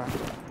हल्का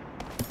है।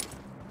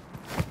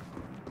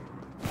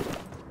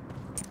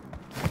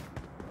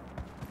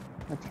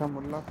 अच्छा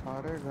मुल्ला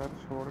सारे घर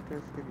छोड़ के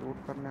इसकी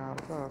लूट करने आ रहा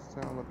था,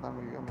 रास्ते में बता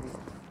मिल गया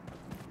मुल्ला।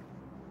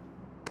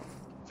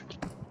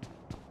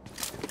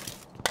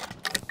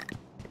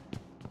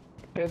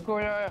 देखो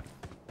यार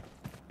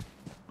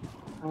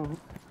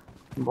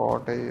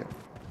बॉट है ये।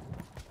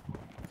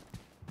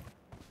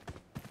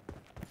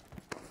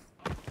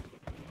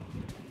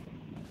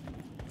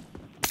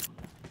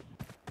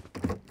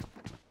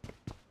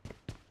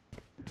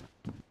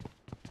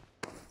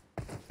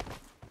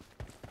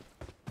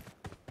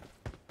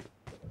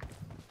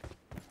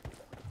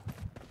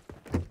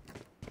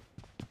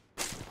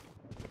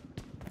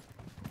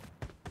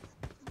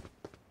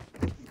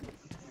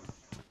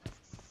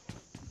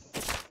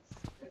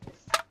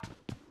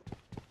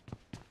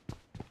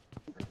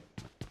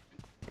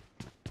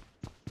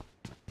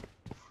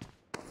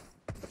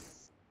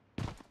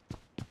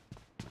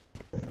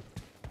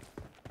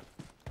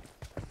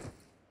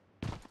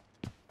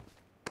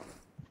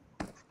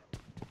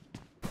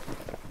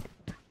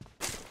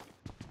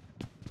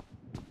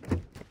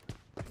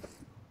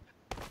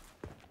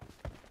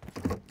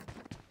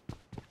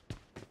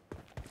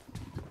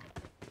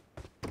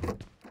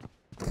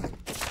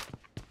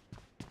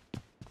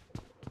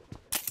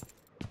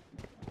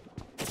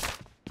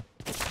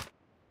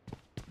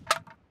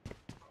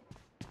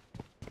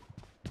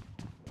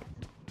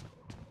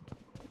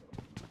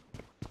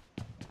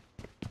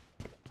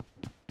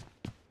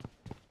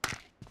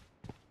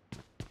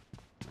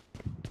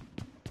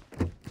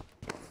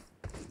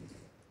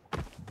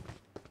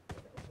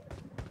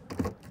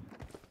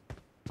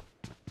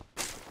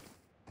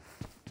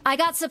 I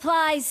got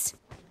supplies.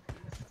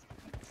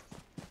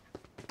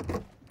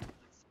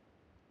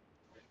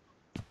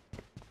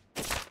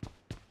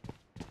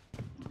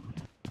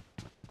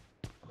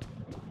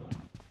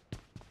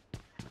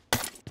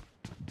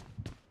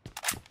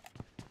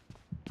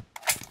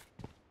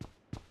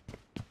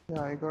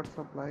 क्या आई गॉट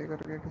सप्लाई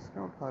करके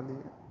किसने उठा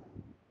लिया?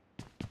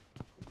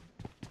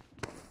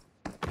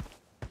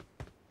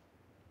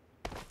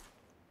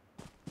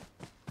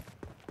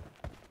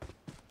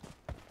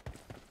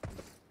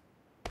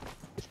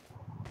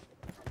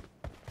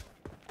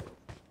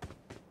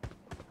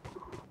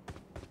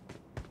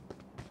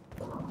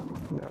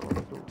 लेवल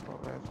 2 का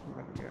वेस्ट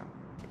मिल गया।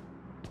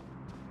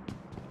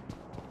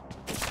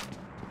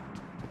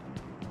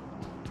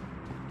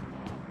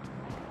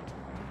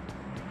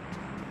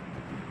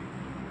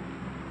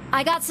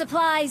 I got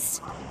supplies.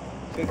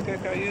 क्या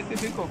चाहिए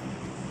किसी को?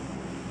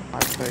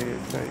 अच्छा ये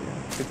चाहिए।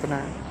 कितना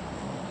है?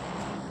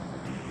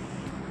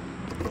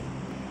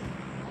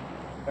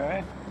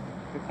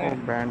 कितने? वो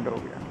बैंड हो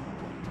गया।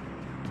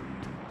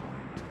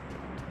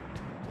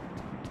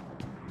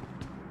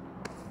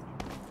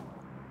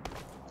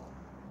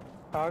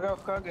 आगा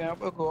उसका यहाँ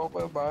पे गो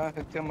पे बाहर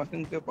सच्चे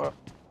मशीन के पास।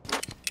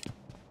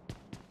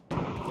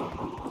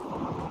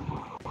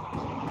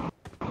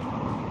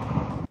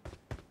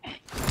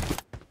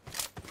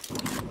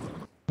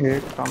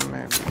 एक कम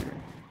में भी।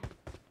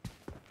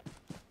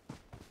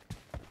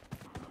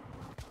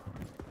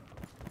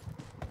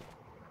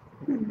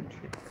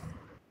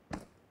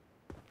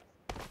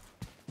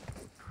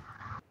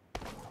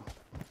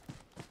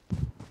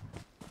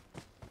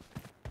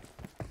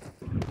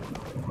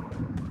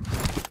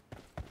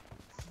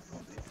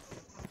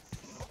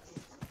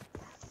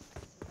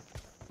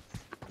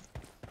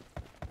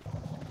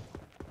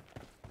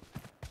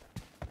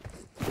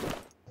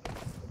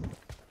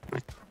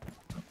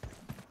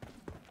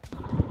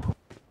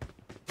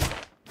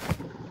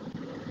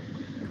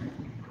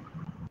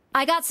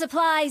 I got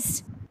supplies.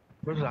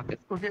 तो राकेश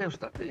तुझे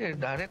उस्ताद ये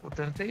डायरेक्ट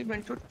उतरते ही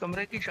बेंचो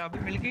कमरे की चाबी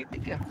मिल गई थी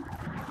क्या?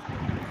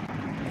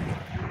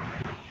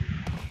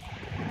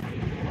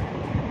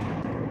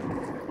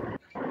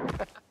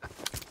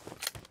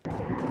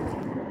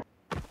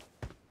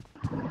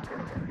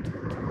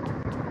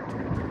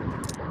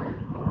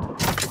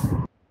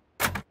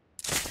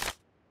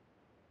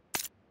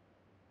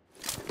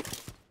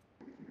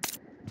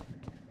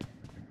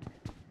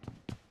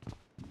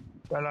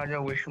 चल आ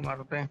जाओ विश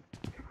मारते हैं।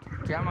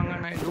 क्या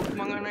मंगाना है? लूट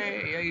मंगाना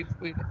है या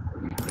स्पीड?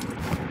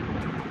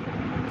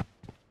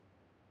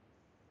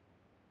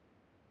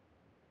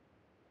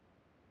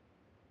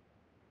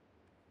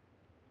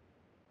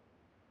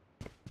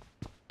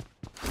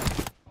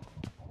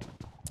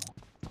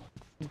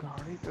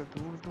 गाड़ी तो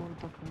दूर दूर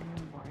तक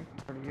नहीं, बाइक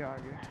खड़ी है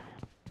आगे।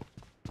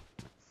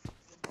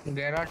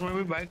 गैराज में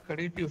भी बाइक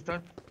खड़ी थी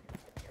उस्ताद,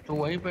 तो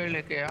वहीं पे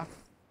लेके आ।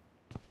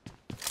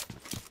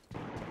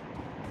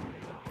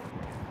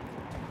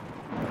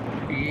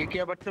 ये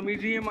क्या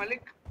बदतमीजी है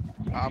मालिक?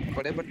 आप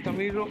बड़े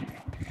बदतमीज हो।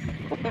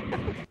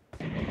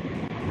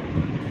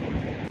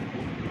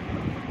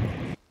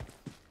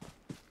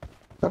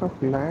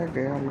 तरफ ले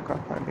गया हल्का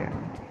सा गया।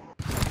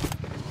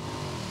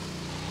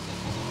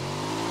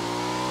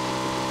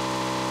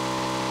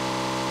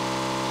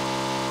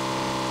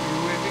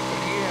 यूएवी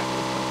खड़ी है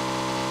उस्ताद।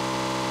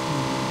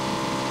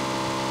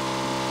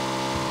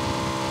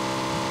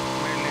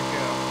 मैं लेके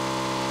आ।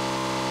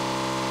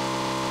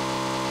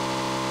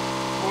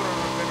 पूरा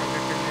रखे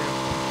रखे के लिए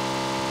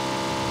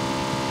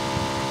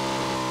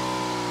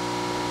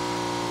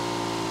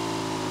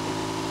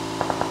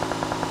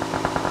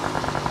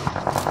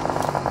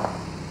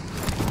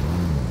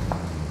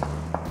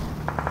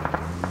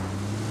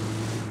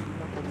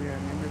कभी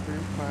एनिमी पे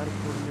फायर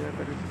खोल लिया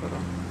कर इस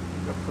तरह,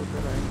 जब तो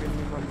तेरा इंजन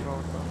नहीं बन रहा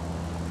होता।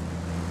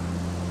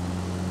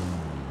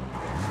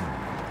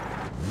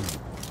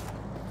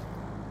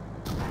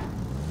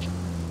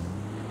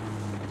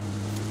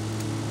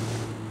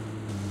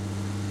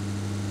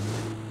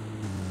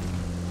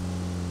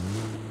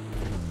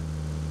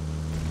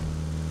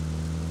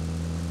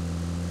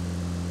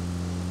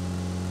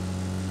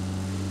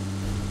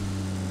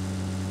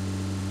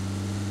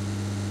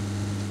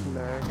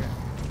 ले गया।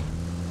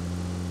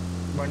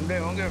 बंदे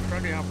होंगे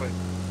उस्ताद यहाँ पे।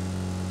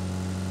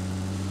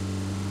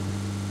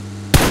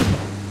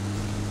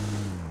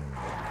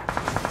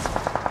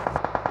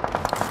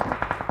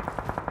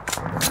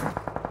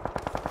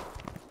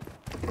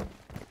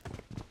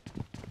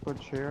 तो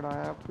छेड़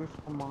आया, अब तो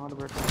इसको मार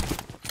बेटा।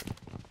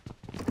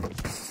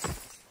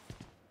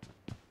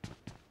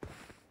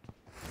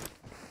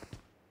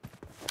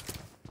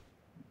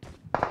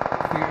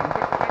 ये हम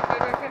पे फाइट कर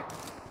रहे थे।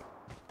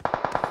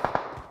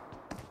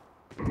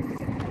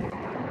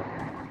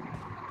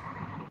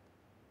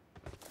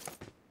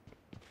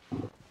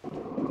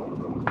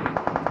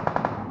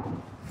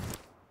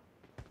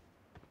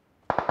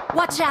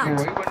 Watch ये out.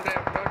 वही बंदे हैं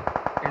उस्ताद,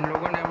 इन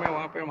लोगों ने हमें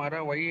वहाँ पे मारा,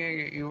 वही है,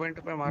 ये इवेंट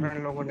पे मारा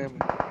इन लोगों ने हमें।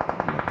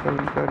 मतलब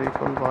इनका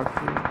रिकॉल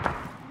बाकी है।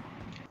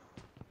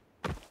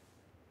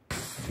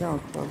 क्या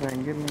उसका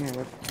एंगल नहीं है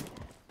बस।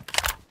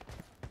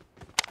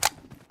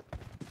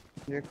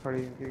 ये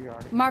खड़ी इनकी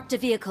गाड़ी। Marked a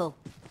vehicle.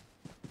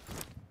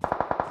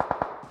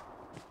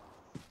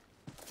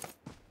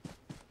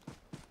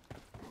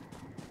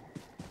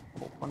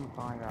 ओपन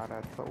कहाँ यार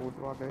है, तो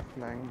उठवा के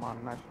फ्लैंग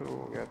मारना शुरू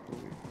हो गया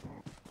तू भी।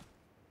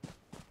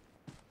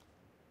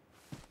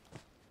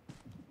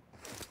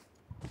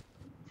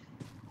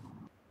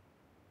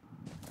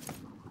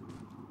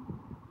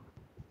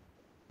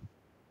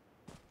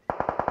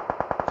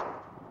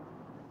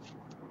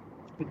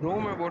 दो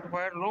मैं बोट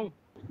फायर लूं?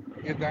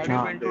 ये गाड़ी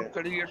हाँ दे। बेंचोट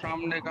खड़ी है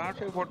सामने, कहाँ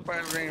से बोट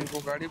फायर रहे हैं? इनको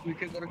गाड़ी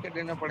पीछे करके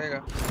देना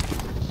पड़ेगा।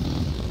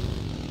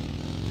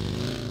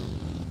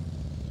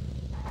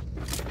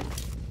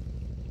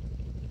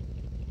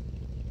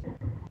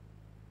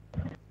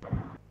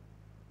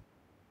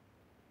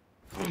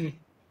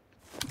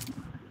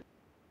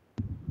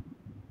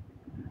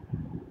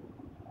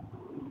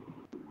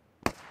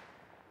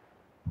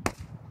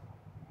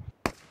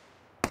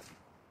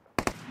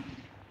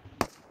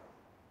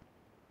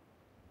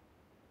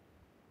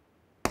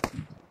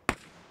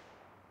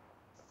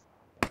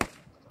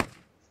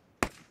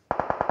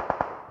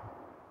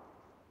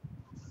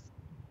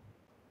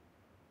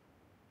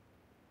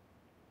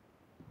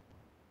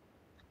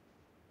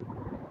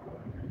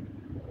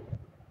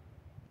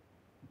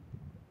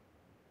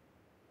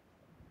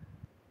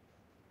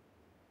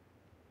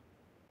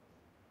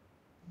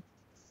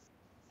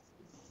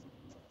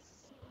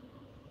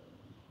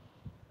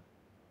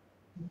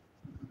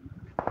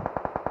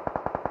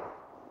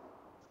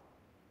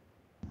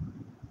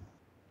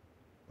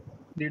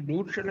 ये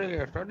दूर चले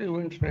गया सर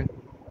इवेंट से।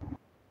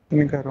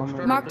 इन घरों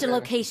में Marked a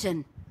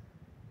location.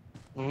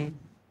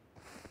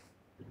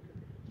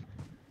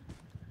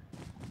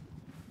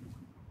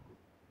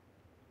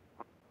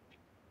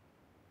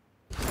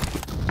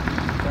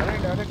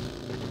 डायरेक्ट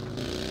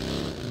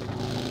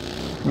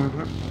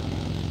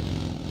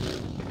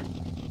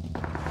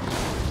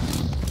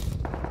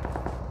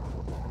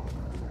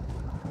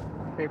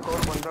एक और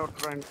बंदा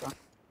उठ रहा है इनका।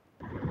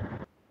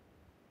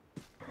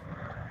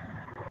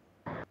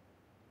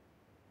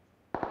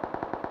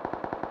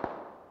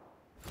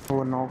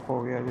 वो नॉक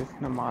हो गया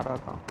जिसने मारा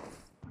था।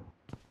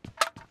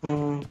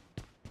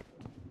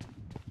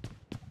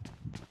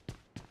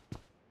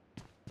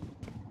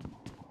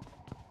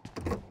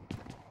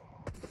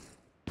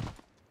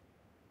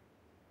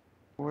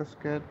 वो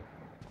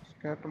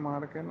स्केट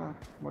मार के ना,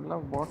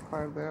 मतलब बहुत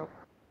फायदा है।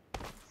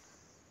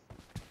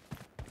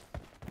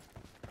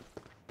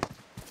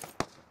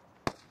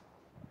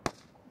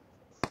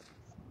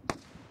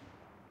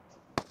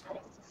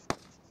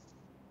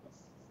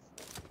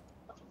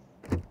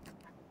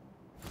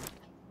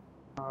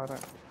 आ रहा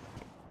है।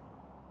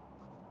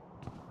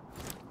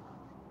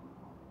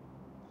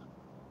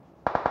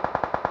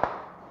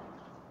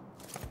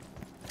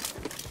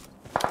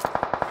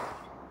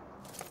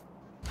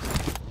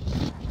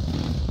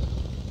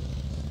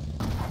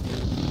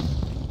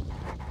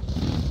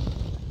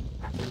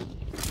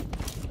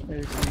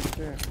 एक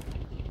नीचे,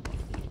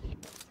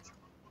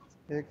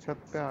 एक छत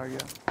पे आ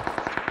गया।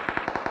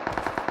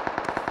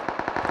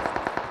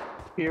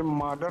 ये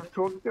मादर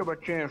चोट के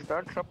बच्चे हैं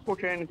स्टार्ट, सब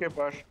कुछ है इनके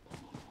पास।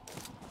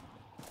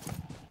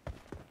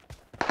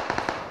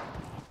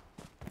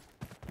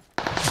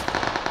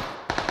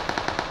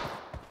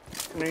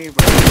 नहीं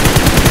भाई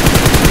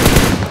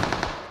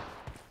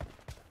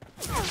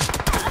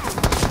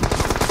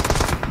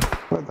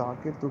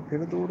जाके तू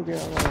फिर दूर गया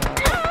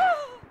यार।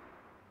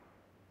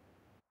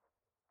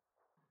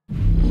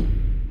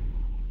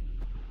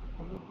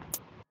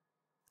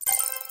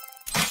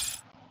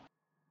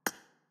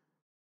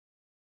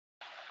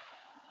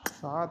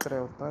 साथ रहे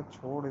होता,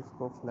 छोड़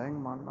इसको, फ्लैंग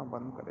मारना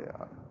बंद करे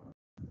यार।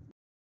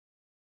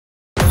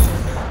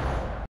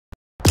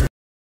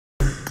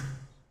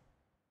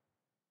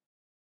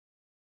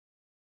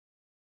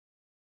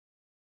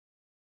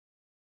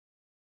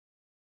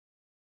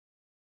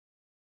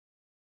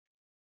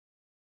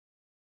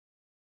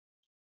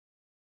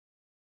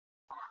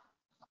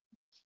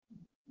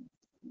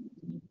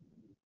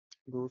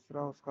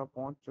 दूसरा उसका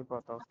पहुंच चुका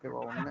था, उसके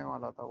बाद उड़ने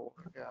वाला था, वो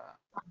उड़ गया।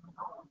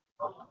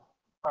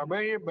 अबे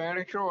ये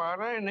बैंड शो आ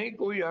रहा है नहीं,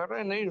 कोई आ रहा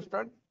है नहीं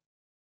स्टार्ट?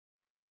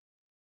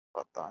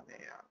 पता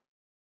नहीं यार।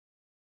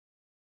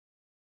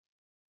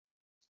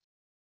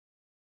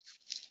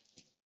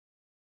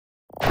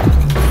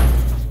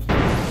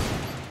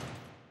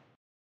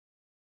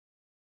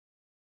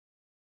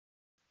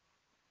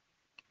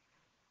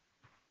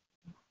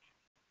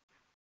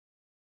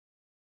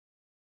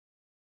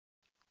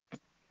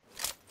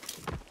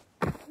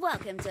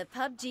 Welcome to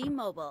PUBG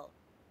Mobile.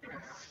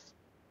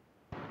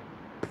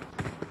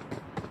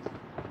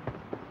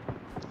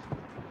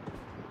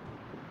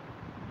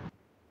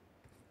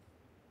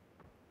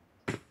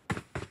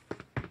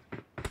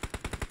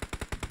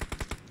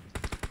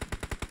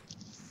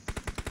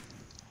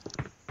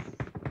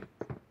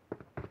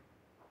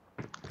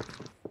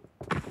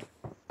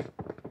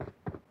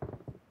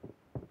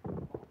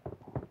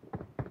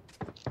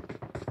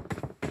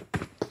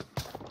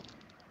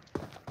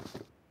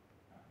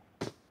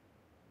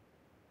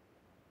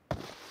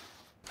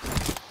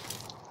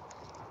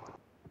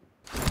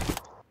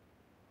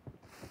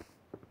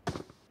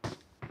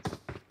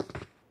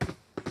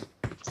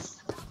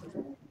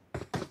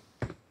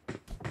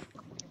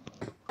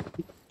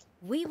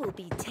 We will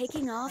be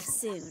taking off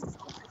soon.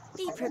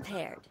 Be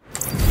prepared.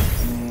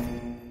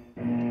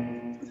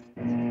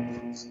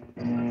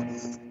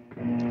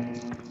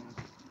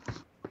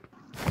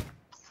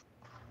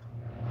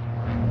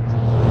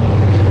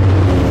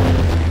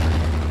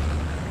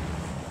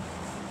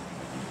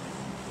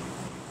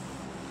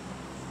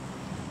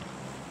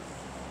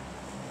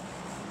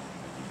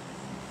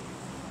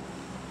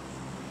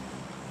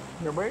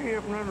 भाई ये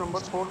अपना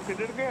नंबर 4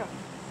 किधर गया?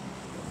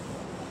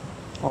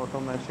 ऑटो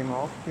मैचिंग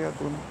ऑफ किया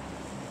तूने?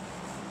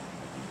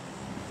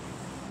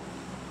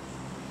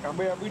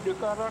 अबे अभी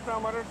दिखा रहा था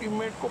हमारे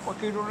टीममेट को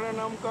पकीडोरा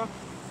नाम का।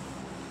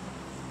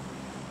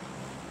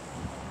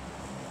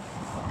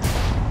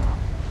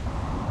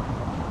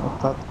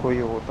 अर्थात कोई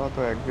होता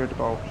तो एग्जिट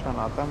का ऑप्शन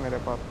आता, मेरे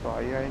पास तो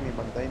आया ही नहीं,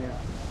 बंदा ही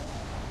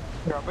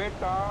नहीं। अबे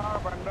था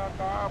बंदा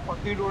था,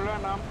 पकीडोरा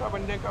नाम था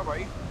बंदे का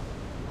भाई।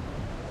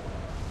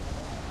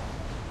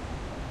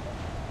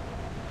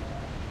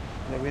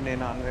 भी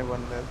 99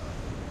 बंदे,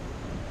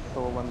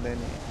 100 बंदे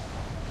नहीं।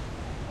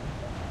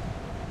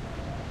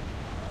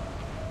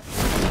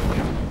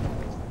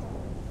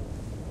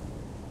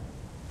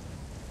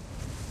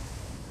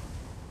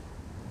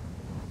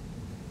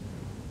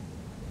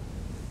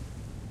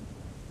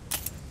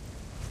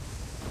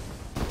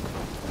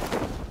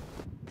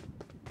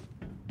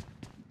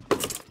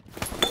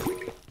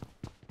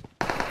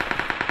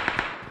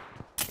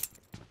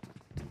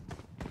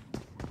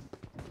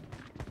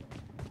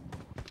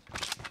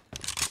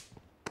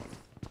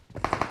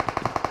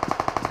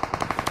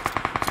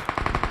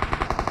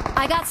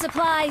 I got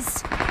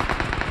supplies.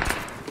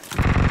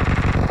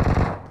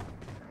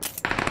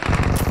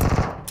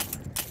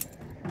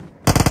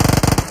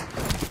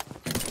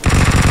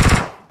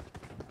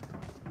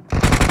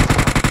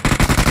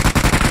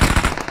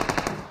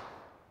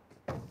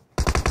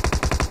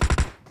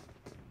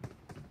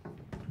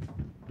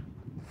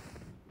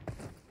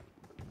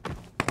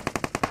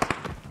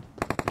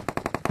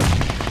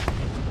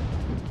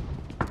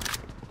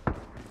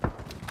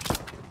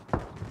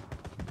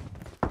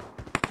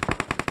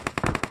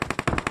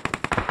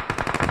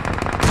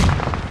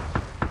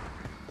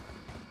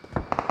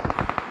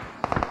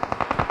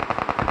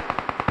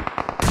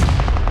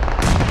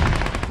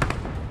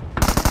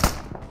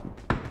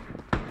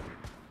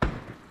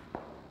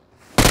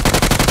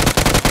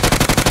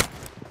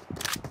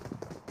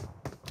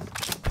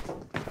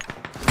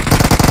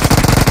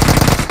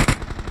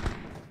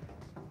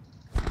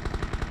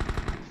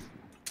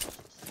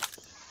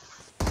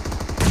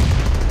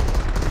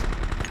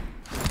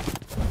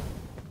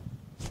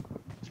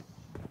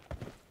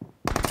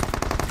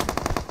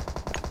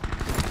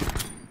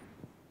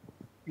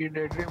 ये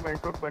डेडली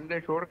मेंटोर बंदे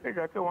छोड़ के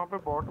जाके वहाँ पे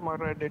बॉट मार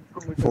रहा है। डेड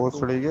टू मीटर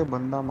भोसड़ी के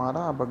बंदा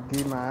मारा,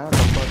 बग्गी में आया,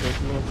 डब्बा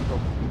देख लो उसको,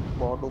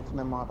 बॉट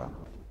उसने मारा।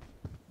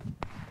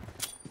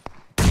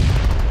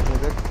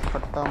 मुझे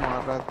फट्टा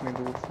मार रहा है इतनी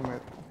दूर से मेरे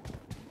को।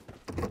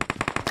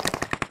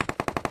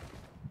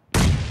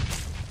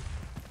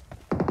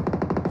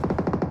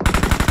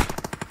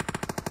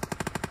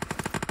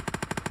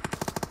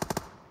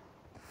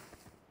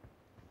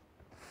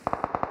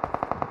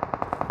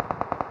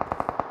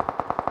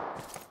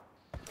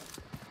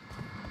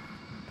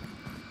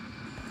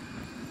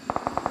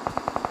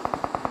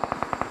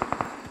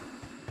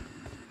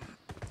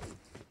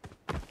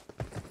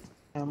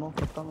 एमो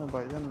खत्म है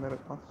भाईजान मेरे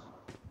पास।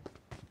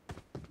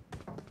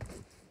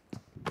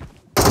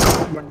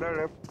 बंदा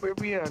लेफ्ट पे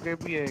भी है, आगे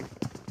भी है।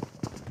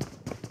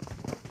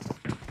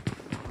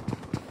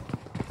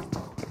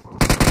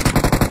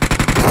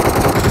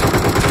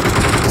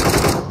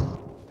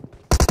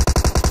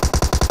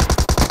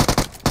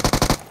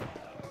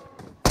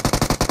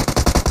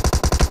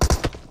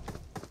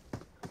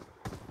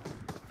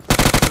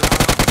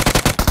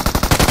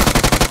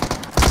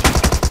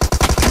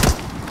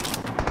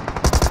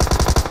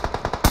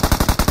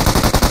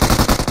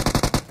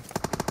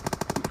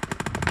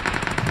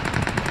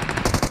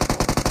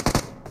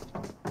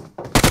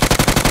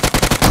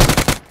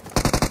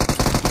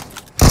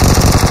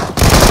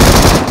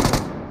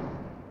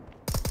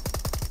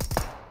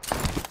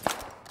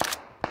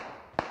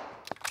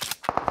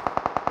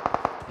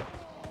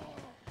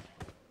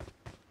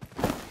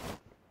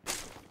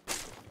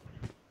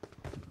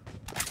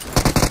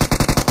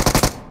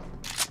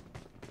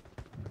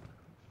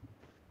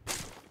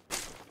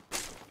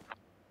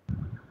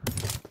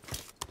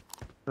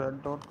 रेड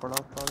डॉट पड़ा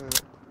था।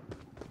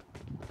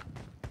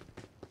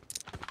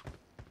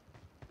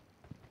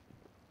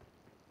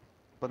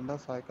 बंदा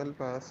साइकिल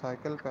पे आया,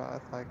 साइकिल पे आया,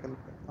 साइकिल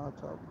पे।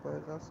 अच्छा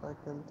पैसा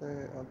साइकिल पे।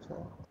 अच्छा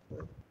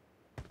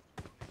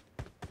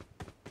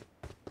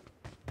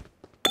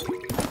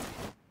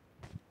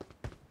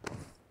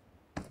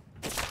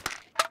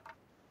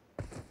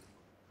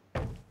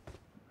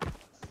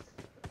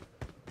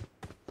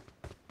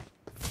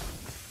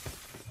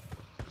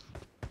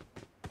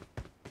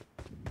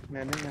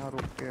मैंने यहाँ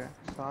रुक के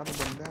 7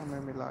 बंदे हमें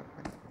मिला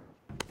के।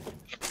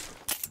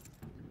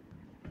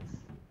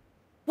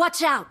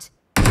 Watch out!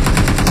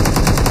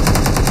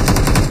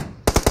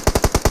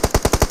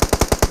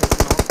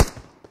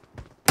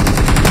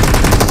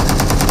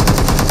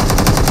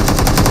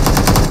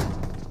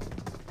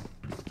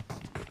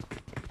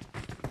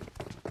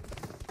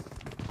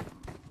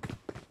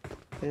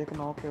 एक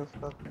नॉक है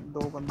उसका,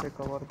 दो बंदे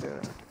कवर दे रहे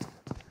हैं।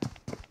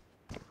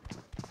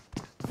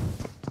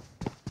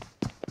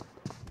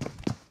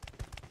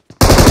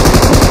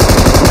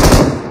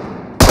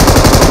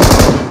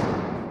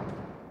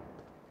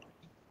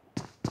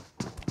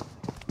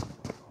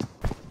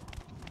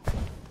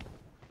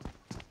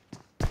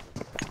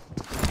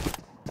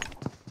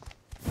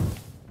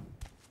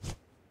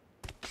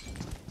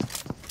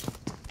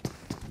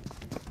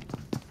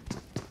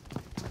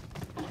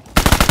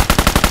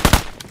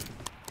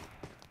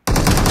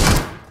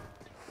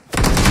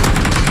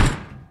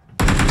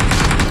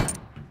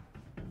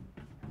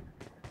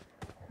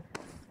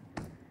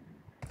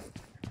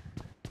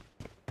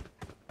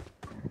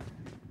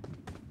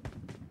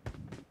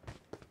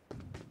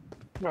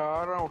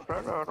 आ रहा हूँ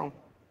सर, आ रहा हूँ।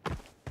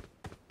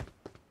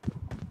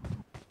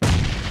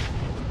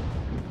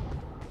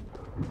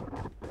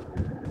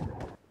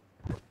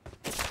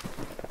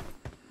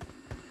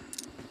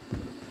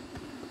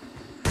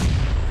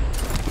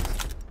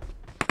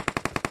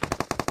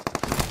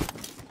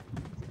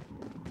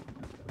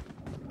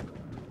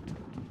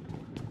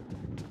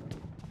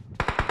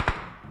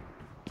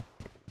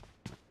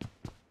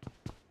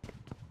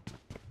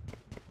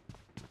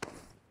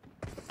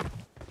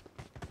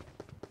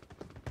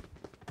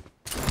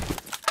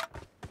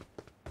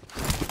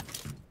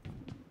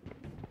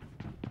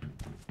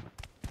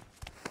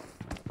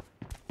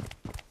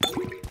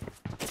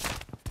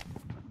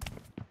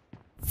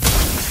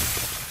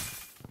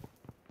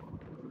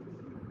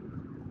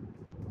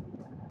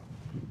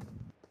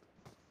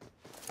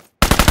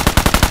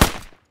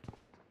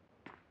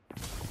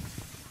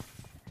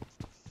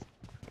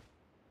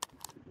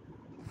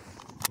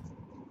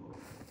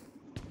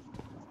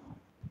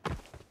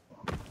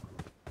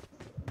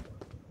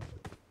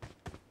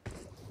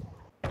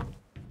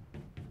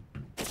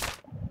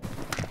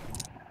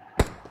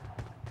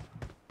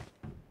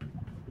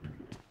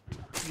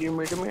 ये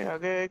मिड में आ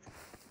गया एक।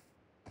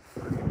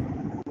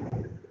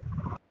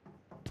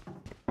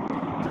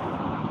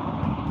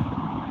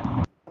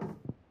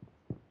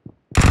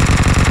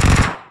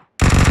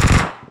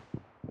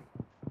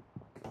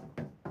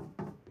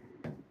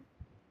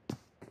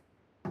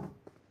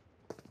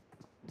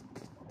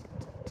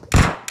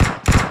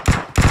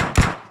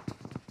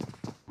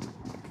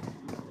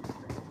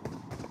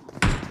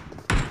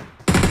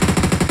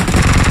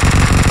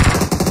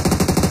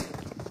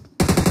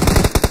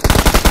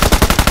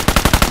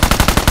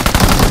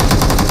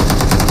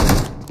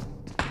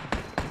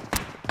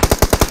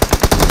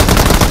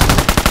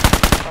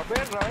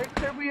 अबे राइट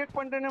से भी एक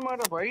बंदे ने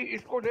मारा भाई,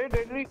 इसको दे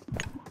डेडली।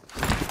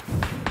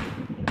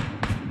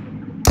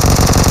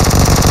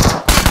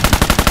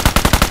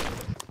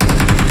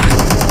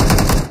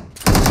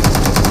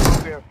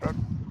 हो गया सर।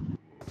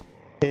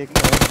 एक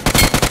है।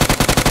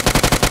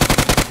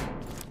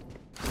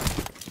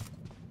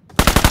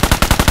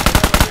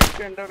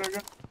 इसके अंदर आ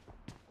जा,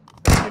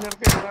 कंटेनर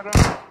के अंदर आ।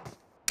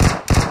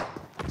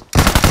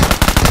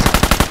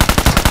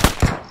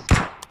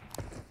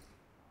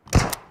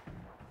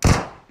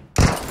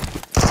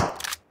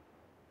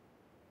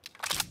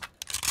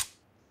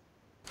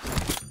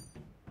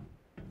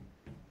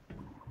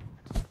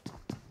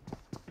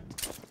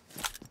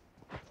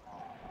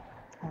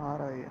 आ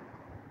रहा है।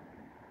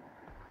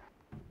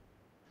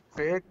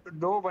 एक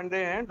दो बंदे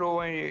हैं, दो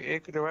हैं,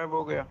 एक रिवाइव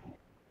हो गया।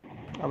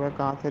 अबे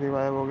कहाँ से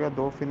रिवाइव हो गया?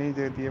 दो फिनिश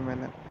दे दिए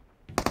मैंने।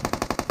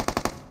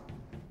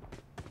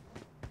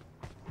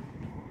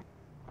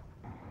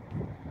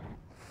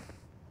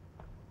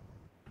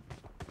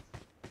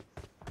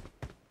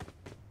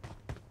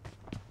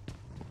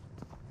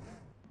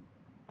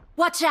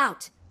 Watch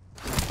out!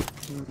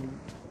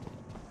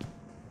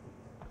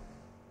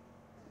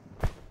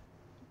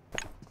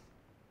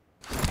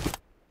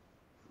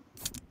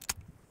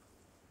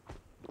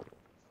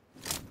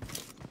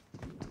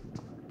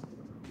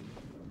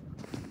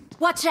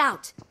 Watch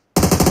out!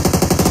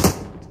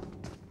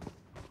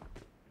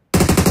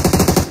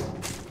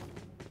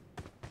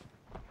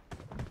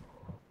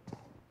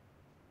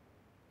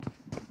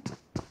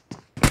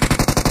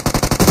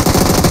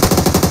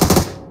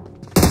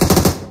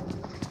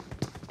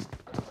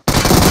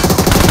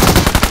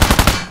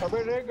 अबे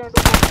रे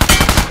गंडो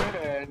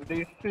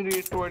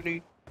DC-320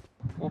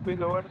 ओपी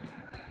कवर।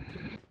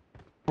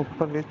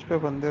 ऊपर रिच पे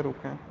बंदे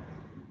रुके हैं।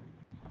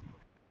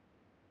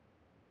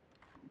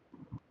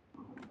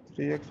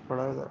 3x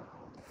पड़ा है इधर।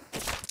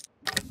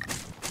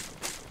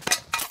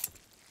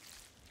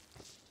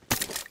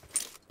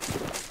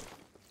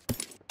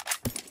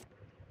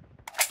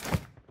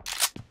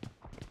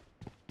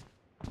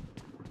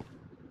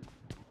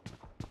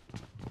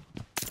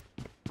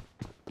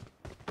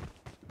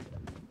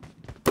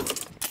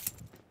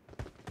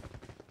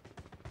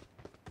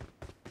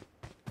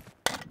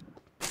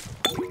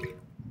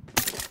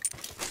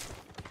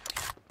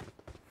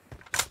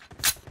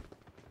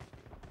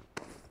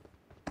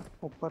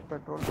 ऊपर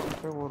पेट्रोल पंप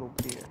पे वो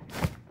रुकी है,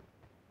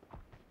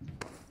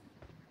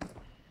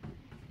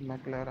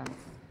 मैक्लेरन।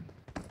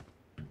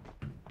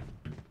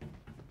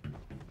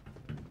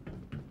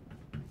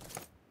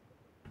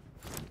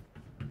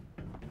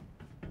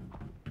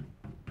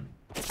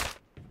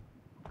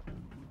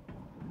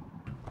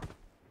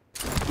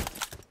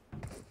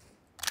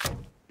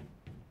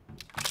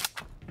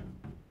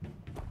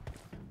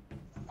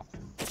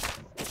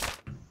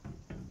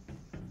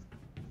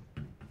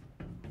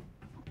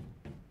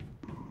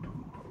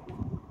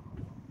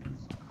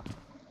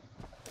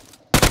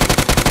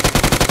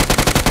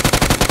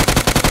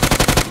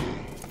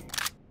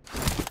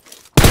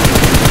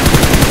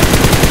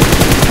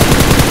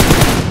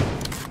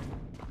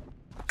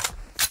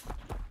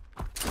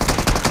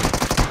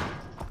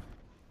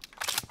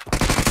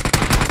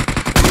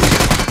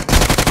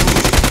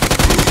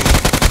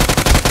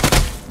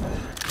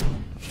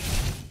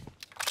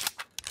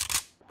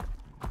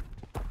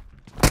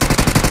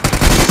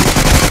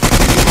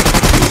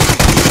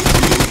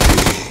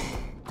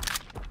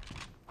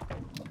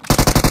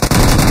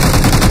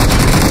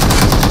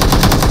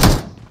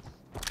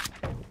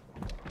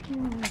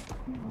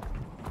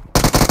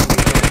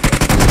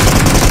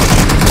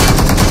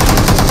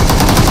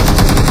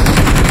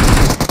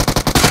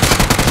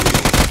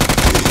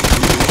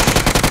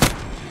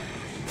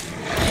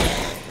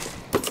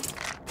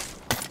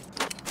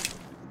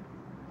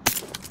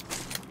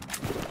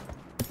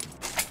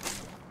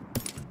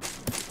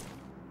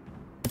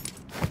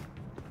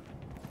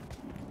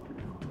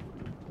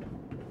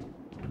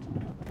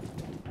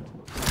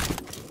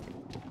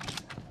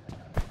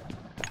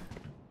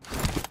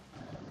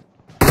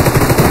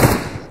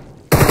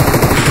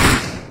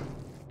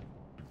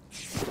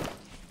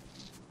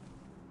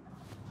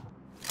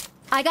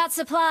 I got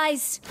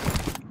supplies.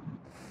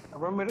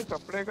 अब मेरे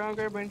कपड़े कहाँ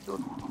गए बेंच?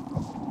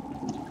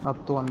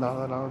 अब तो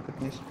अंदाजा लगा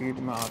कितनी स्पीड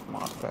में हाथ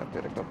मारता है,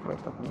 तेरे कपड़े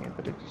तक नहीं है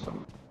तेरे जिस्म।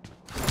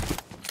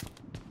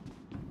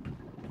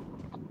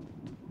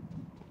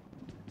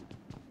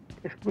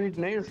 स्पीड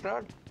नहीं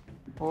उस्ताद,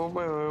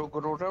 वो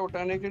रोटा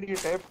उठाने के लिए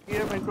टैप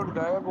किया, बेंच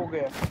गायब हो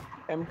गया।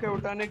 एमके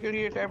उठाने के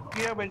लिए टैप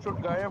किया, बेंच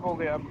गायब हो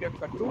गया। अब क्या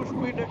कट्टू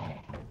स्पीड है?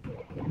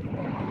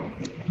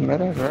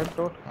 मेरा रेड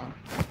डॉट कहाँ?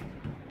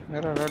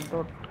 मेरा रेड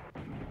डॉट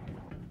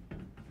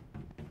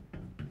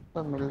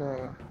सब मिल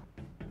जाएगा।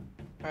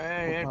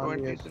 है ये उठा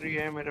लिया 23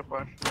 है मेरे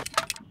पास में।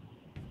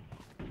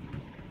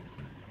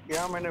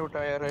 क्या मैंने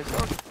उठाया? Red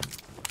dot?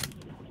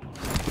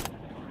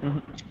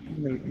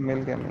 मिल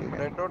गया मिल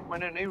गया। रेड डॉट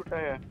मैंने नहीं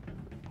उठाया।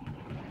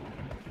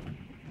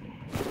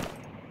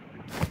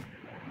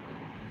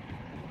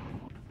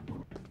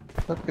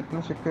 सर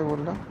कितने सिक्के बोल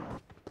रहा?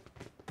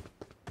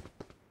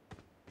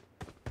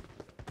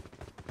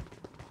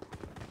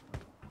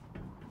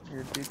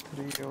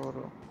 $83 और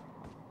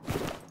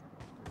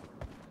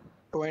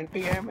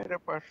 20 है मेरे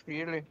पास,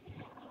 ये ले।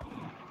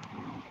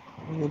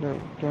 ये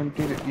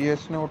 20, ये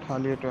इसने उठा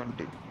लिया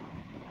 20।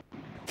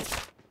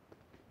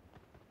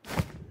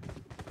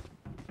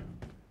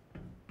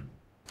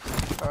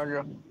 आ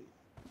जा।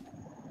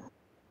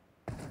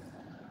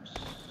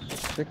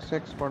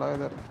 6x पड़ा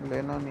इधर,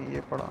 लेना नहीं,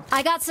 ये पड़ा।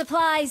 I got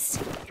supplies.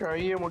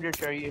 चाहिए, मुझे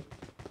चाहिए।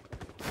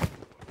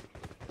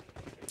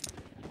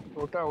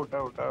 उठा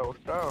उठा उठा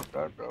उठा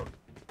उठा उठा।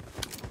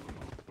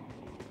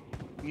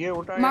 ये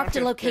उठा। Marked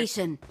a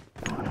location.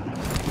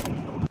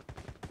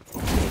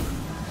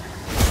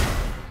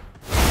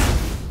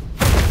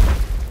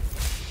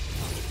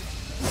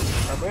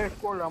 अबे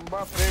इसको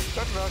लंबा प्रेस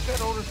कर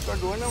रहा और उसका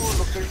जो है ना वो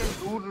लोकेशन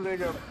दूर ले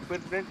जा, फिर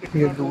देख ये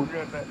कितना दूर दूर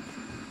जाता है।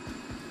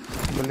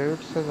 ब्लेड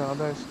से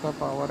ज्यादा इसका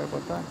पावर है,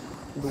 पता है,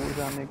 दूर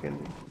जाने के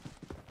लिए।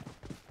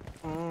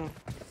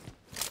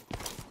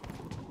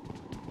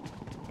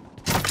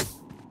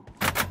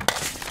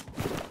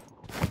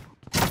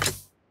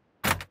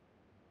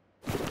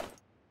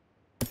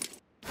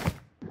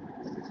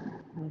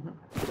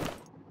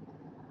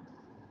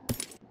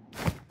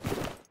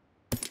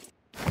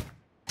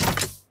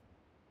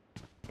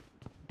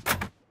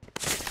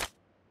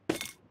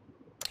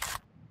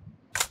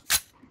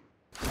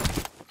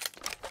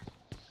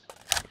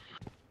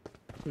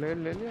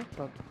 ले लिया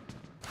सब।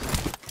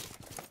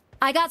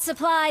 I got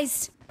supplies.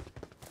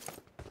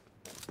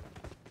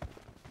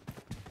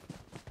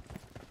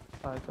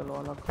 साइकिल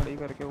वाला खड़ी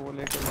करके वो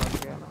लेके भाग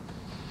गया ना।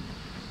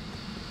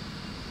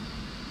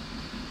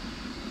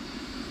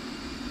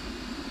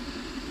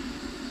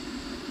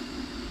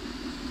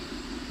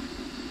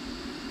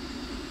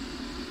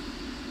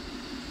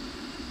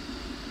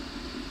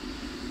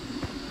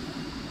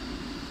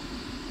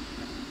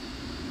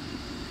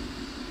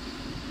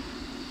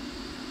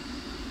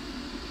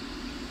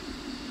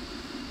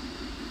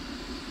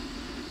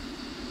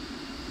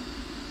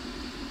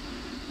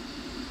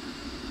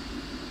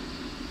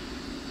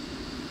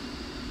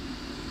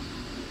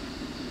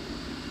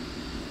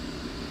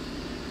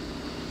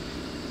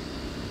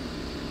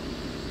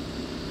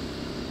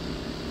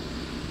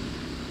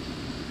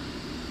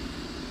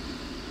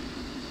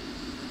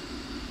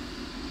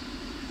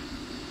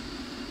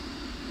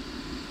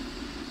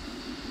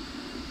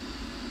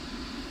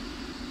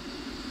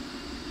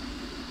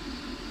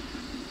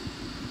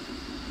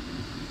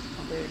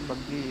 एक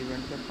बग्गी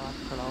इवेंट के पास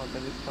खड़ा होता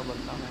है जिसका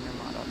बंदा मैंने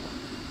मारा था।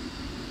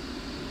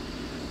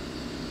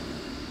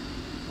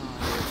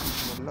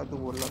 हाँ तू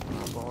बोल रहा था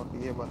ना, बहुत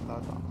ये बंदा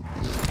था।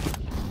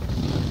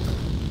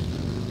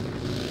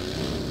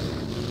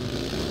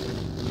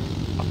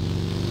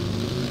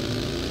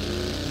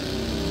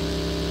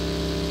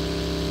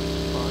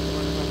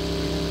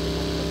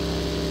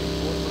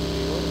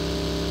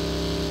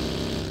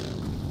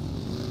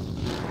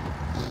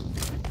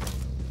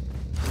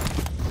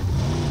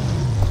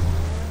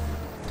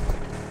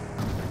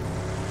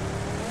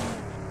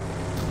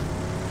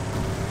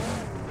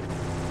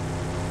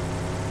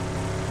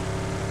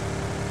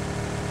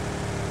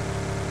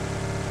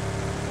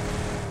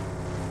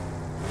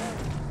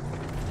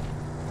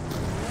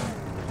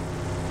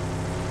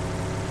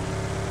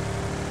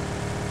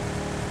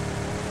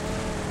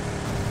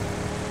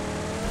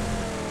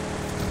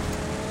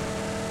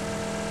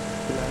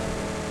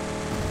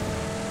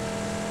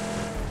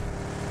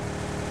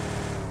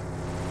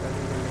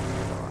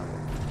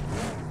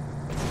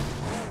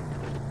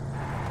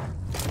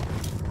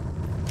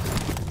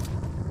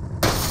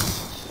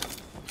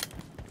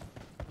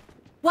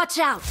 Watch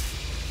out!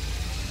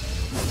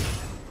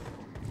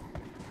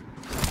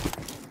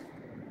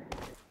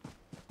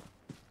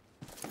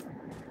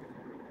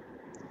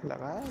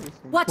 लगाया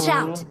किसी ने? Watch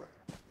out!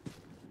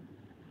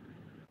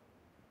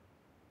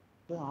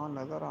 हाँ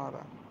नजर आ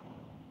रहा है,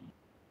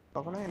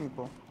 पकड़े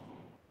इनको।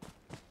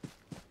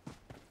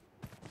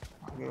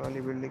 आगे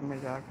वाली बिल्डिंग में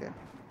जाके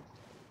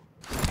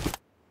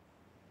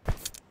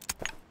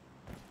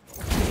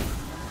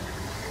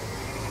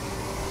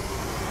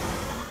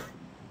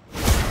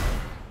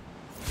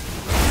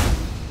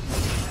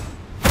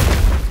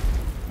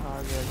आ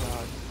गया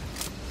जहाज।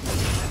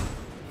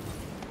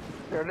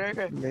 चले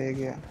गए। ले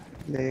गया,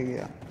 ले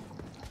गया।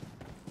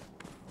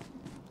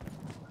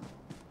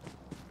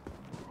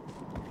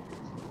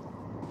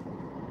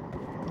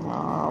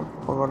 हाँ,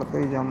 पकड़ते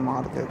ही जम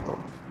मारते तो।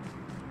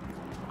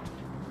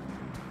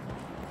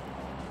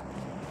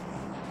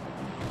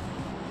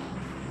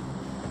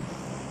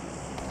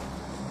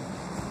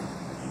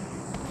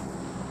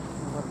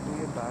 अगर तू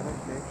ये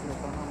डायरेक्ट देख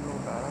लेता ना, हम लोग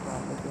डायरेक्ट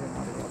आते थे,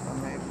 मर जाता।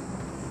 मैं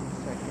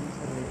सेकंड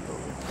से लेट हो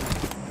गया।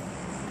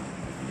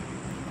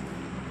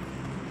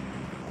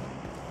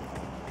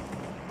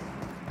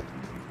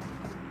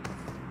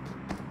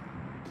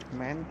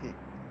 मैन की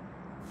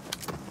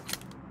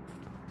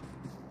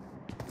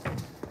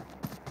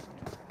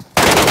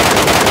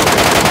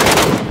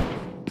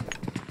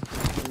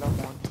अल्लाह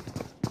पहुंच।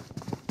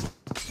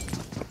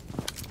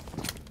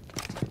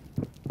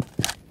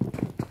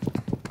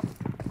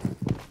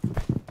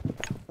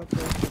 तो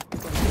फिर सबको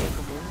कंट्रोल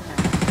को बोलना।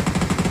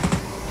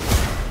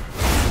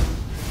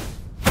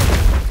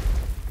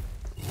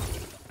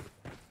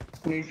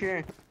 नीचे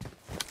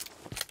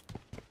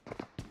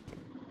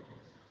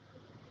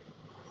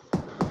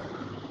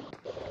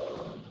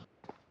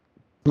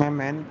मैं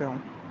मैन पे हूँ।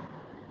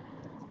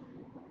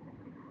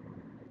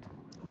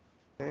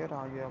 देर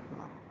आ गया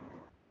अपना।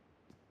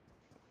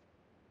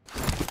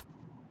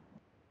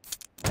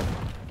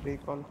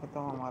 रिकॉल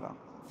खत्म हमारा।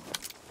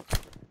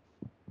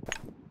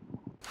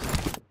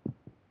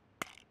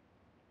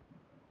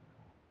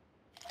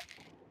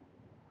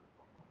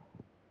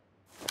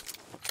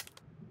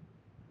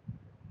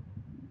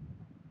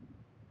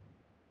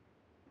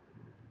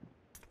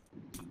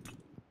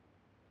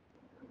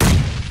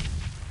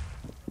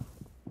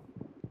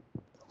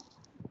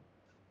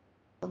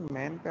 तो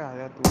मैन पे आ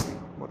जा तू भी,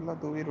 बोला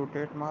तू भी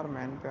रोटेट मार,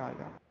 मैन पे आ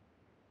जा।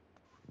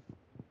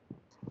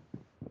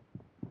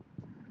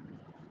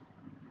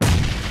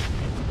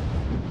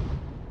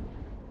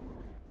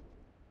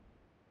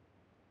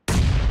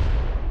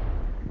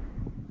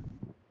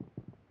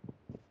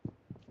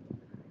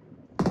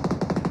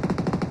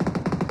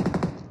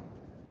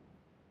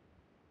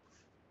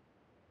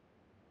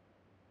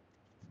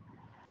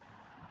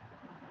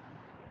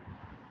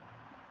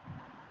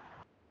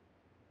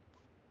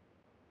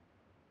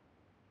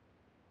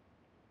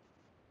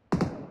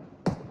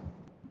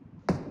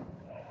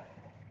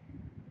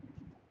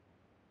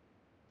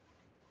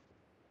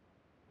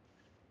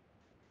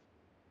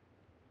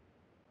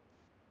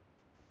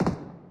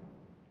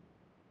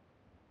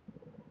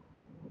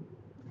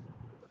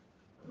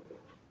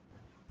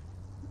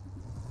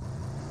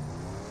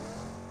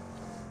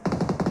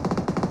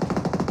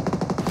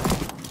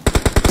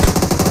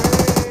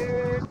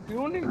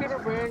 क्यों नहीं गिरा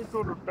बहन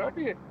तो लुटा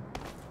दिए।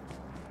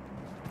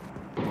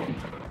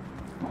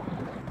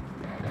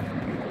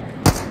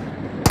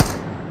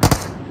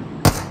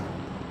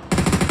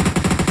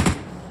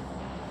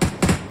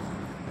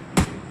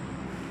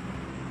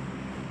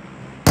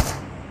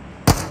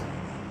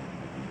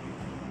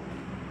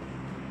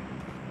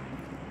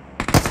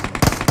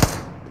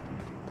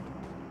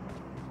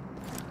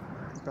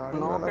 गाड़ी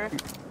नौ वाला पे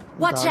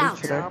Watch गाड़ी out!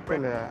 श्रैक पे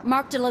ले आया।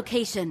 Marked a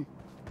location.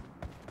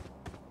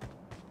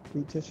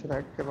 पीछे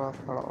श्रैक के पास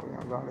खड़ा हो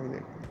गया गाड़ी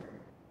लेके।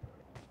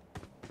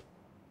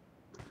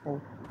 ओ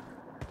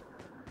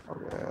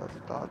अबे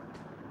उस्ताद,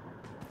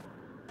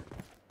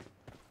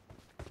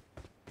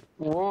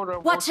 वो रहा,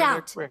 वो Watch ट्रैक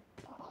out! पे।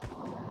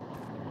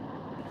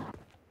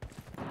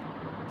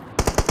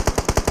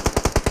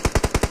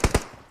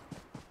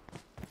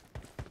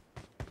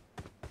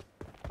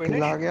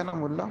 खिला फिनिश। गया ना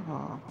मुल्ला।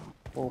 हाँ,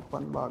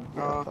 ओपन भाग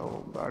गया हाँ था वो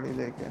गाड़ी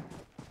लेके।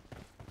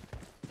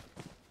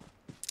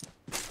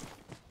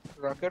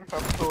 रॉकेट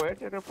सब तो है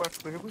तेरे पास,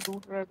 फिर भी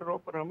दूसरा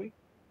ड्रॉप पर हमें।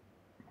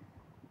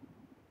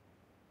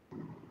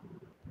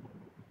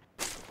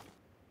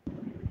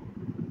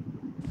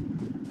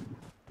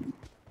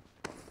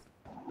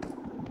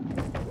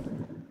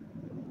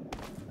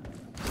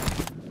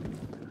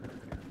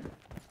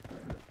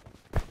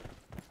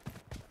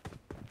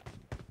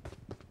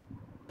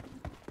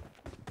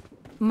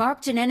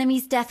 Marked an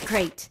enemy's death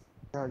crate.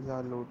 जा जा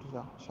लूट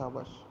जा,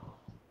 शाबाश।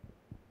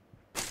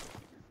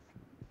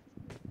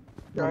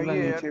 मुल्ला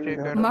चाहिए यार, नीचे भी चेक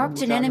रह कर।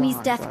 Marked an जा enemy's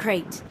हाँ, death जा।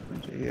 crate.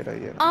 ये रहा,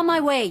 ये रहा। On my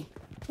way.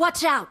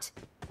 Watch out!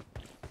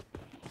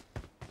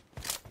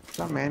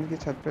 क्या मैन की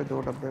छत पे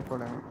 2 डब्बे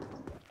पड़े हैं।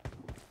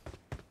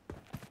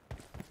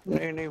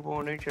 नहीं नहीं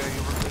वो नहीं चाहिए,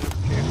 वो सिर्फ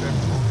चेक कर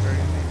वो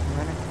चाहिए।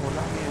 मैंने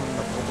खोला नहीं है उन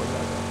डब्बों को,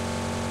 जा जा।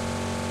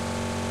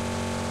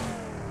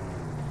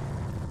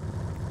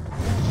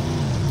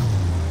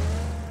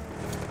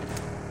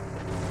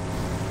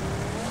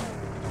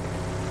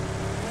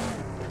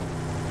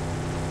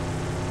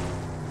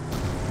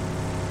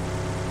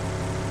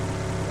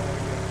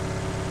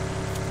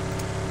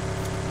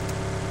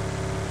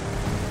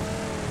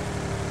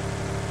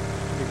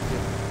 दिख गया।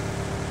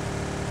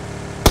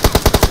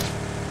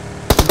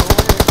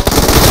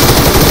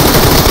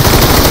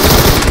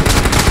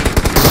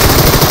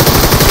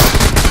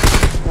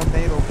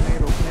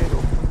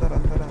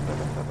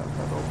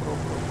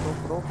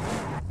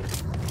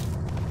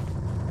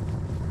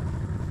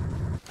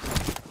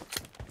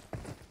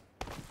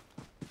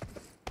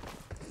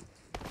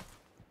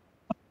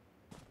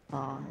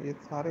 हाँ ये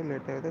सारे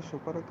लेटे हुए थे,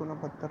 शुक्र है तूने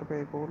पत्थर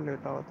पे एक और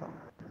लेटा हुआ था।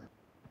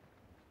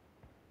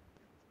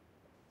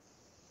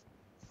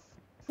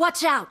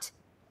 Watch out!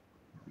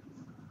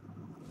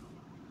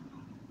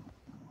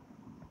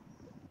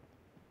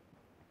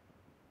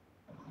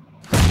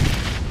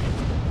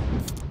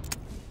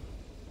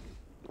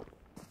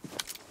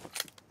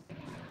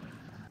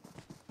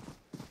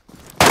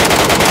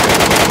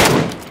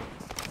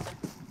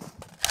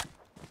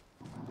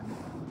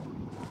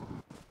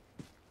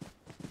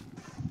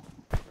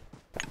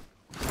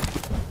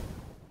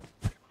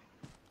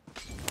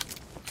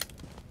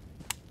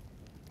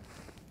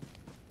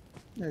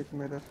 एक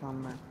मेरे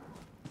सामने।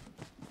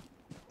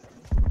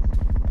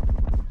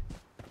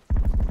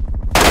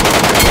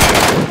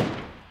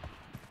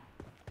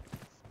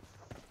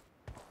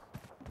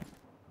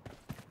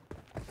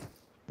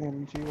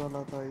 एमजी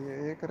वाला था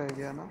ये, एक रह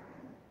गया ना।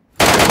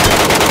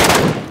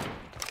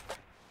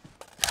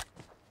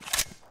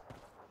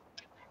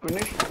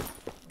 फिनिश।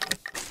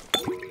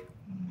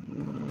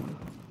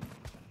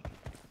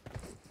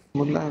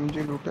 मुल्ला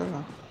एमजी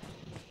लूटेगा।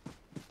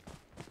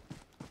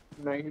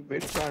 नहीं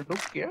बेच चाटू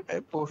किया है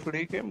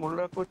पोसड़ी के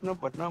मुल्ला को इतना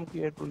बदनाम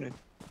किया है तूने।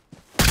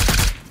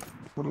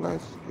 मुल्ला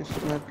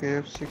इसमें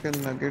केएफसी के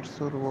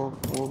नगेट्स और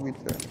वो भी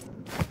थे।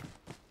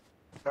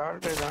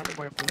 डांट है डांट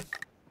भाई अपने।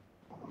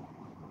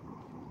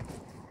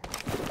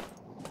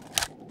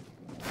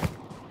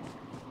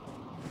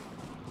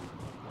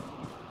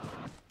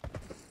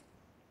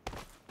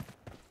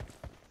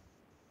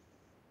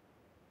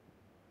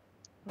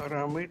 और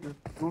अमित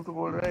झूठ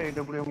बोल रहा है।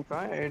 एडब्ल्यूएम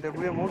कहाँ है?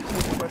 एडब्ल्यूएम हो तो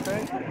मुझे पता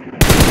है।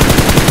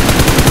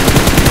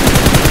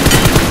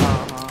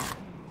 हाँ हाँ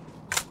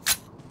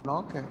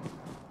नॉक है।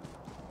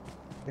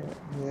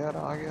 यार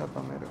आ गया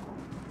था मेरे को,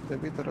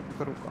 जब भी तरफ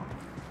का रुका।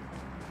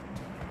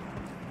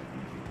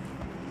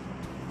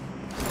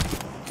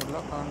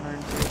 मुल्ला कहाँ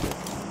 98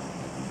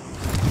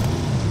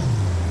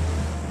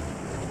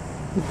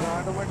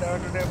 डांट में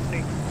डांट है अपनी।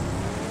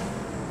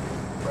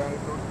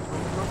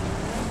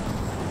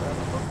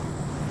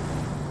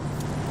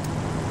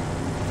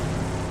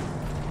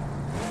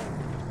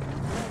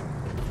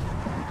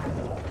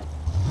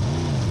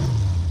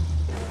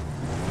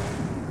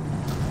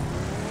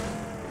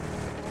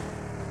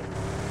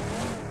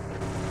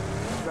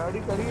 गाड़ी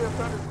करी है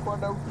सर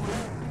स्क्वाड आउट में।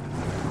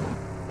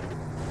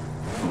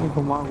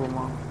 घुमा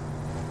घुमा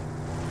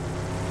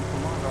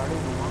घुमा गाड़ी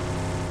घुमा।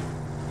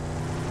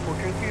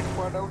 कोचिंग की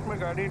स्क्वाड आउट में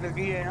गाड़ी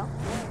लगी है यहाँ।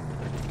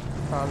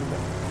 डाल दे।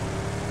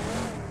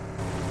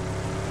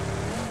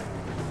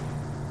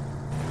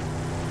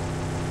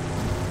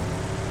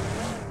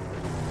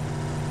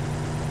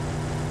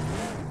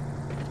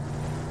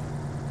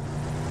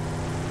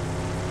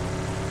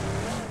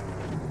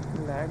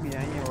 लैब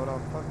यहीं हो रहा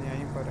था,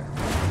 यहीं पर है।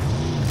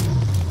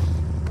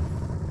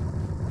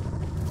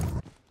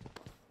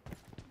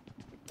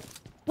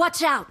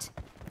 Watch out!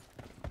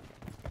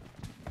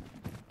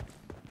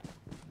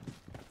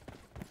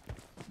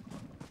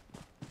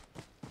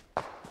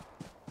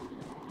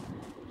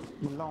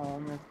 मुल्ला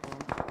ओम है तो।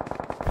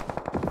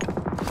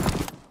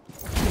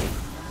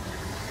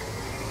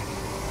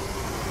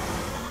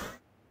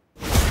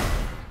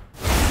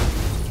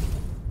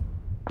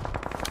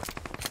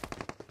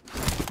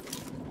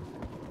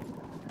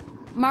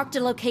 Marked a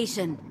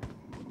location.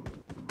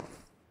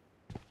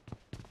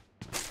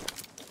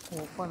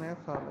 ओपन है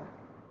साला।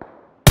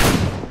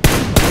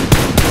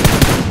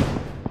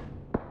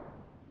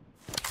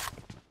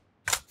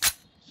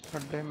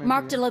 खड्डे में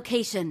Marked भी a है।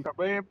 location.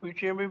 अबे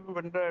पीछे में भी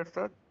बंदा है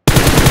सर।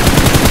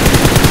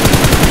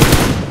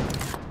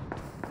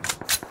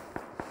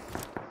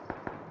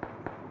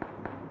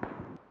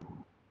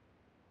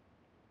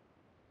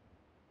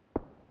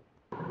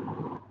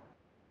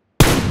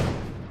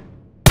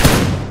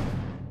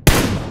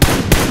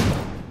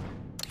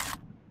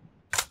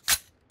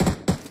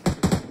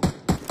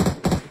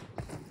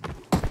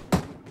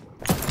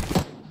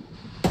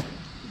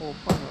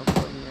 ओपन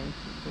ओपन नहीं,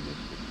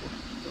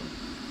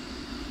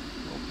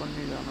 ओपन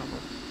नहीं जाना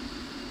बस।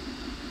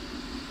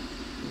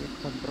 ये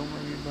खड्डों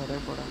में भी भरे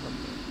पड़ा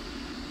बंदे।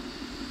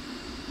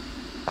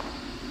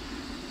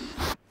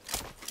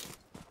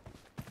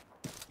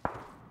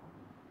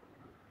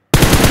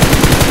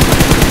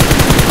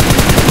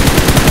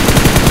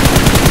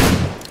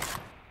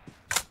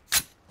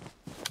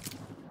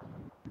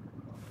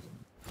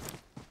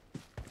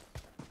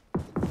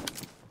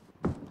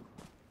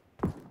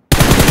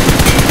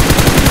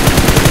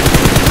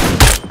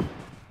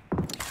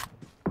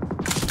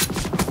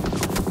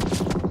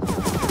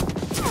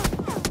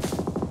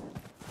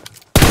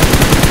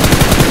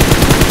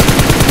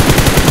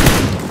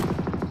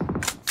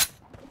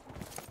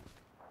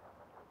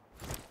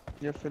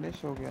 ये फिनिश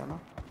हो गया ना।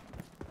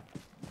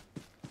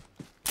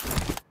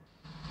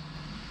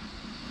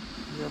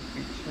 ये अब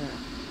पीछे है।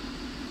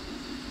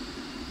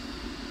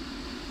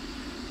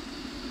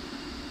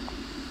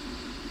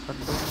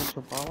 खड्डों में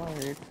छुपा हुआ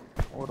है एक,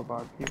 और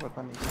बाकी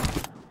पता नहीं कहाँ।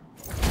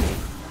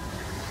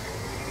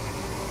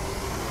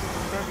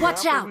 सर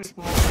Watch यहाँ पे भी out!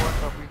 स्मोक हुआ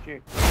था पीछे।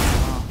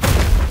 हाँ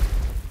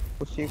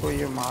उसी को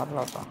ये मार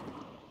रहा था।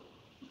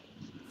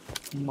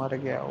 मर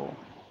गया वो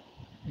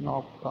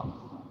नॉक का।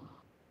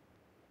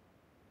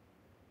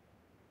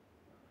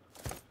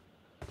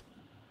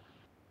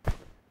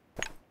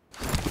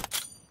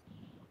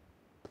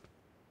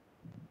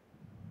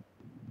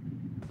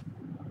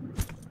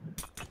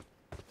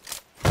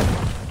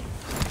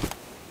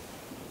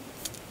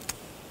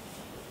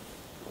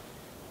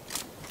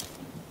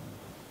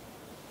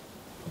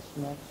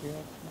 स्मोक किया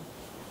उसने।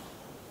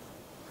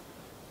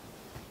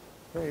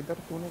 तो इधर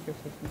तूने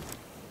कैसे स्मोक?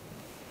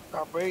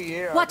 अबे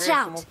ये Watch आगे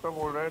out! स्मोक का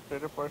बोल रहा है,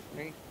 तेरे पास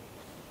नहीं।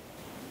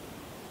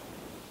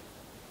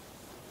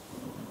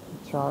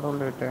 चारों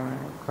लेटे हुए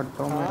हैं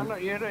खड्डों हाँ में। ना,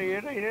 ये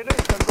रहे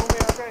खड्डों में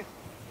आ गए,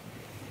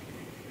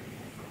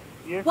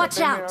 ये Watch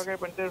खड्डे में आ out! गए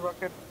बंदे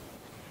वाके।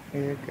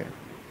 एक है।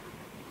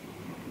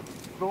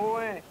 दो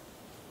हैं।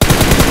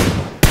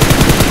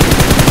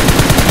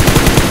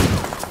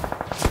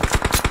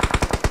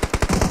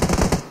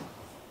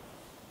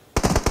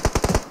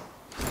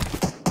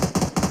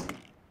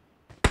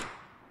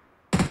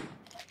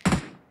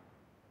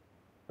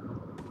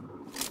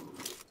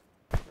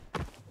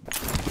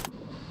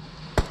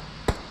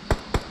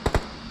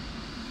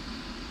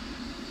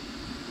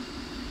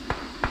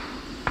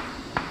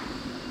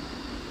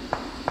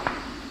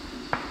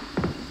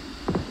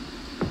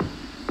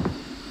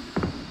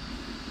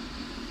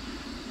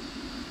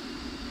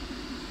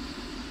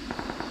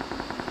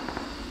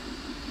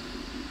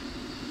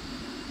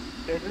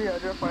 डेडली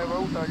आजा, 5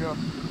 आउट आजा।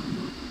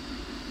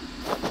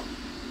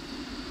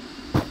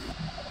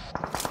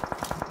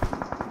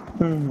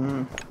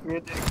 ये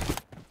देख,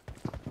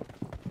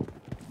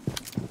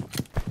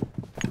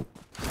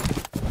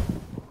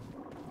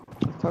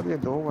 सर ये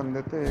दो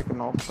बंदे थे, एक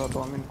नॉक था, तो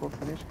हम इनको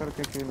फिनिश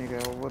करके क्यों नहीं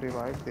गए? वो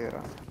रिवाइव दे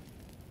रहा है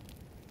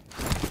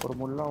और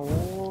मुल्ला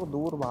वो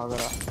दूर भाग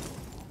रहा,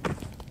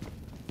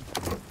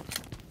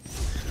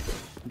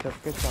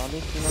 जबकि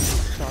 40 मिनट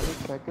 40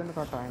 सेकंड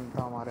का टाइम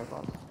था हमारे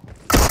पास।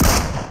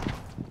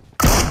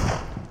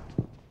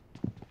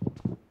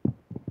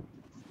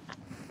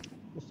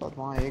 उस वक्त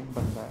वहाँ एक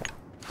बंदा है,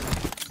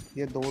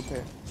 ये दो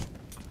थे।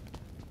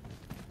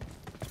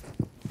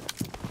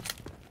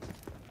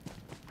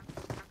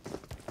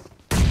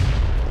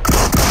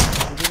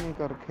 नहीं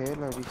कर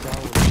खेल अभी क्या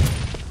हो रहा है?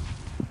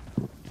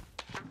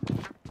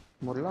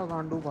 मुल्ला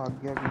गांडू भाग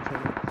गया पीछे।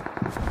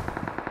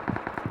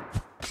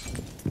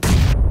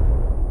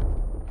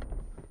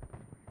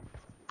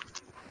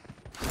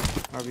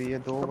 अभी ये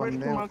दो अबे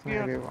बंदे हैं, इसको उसने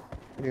किया।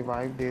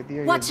 रिवाइव दे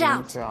दिया, ये Watch जून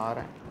out! से आ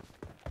रहे हैं।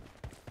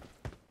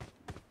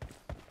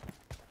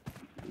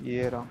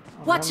 ये रहा,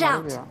 Watch मैं मर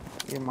out! गया।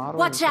 ये मारो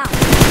Watch इनको। out!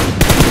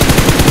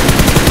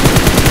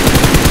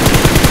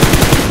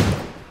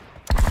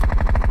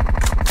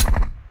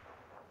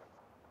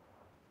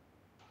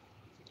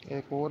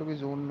 एक और भी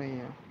जोन में ही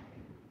है।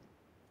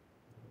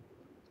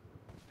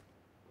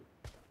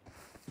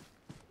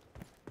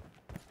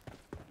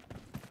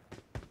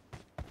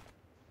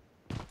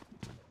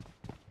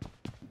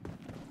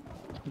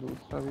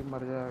 दूसरा भी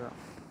मर जाएगा।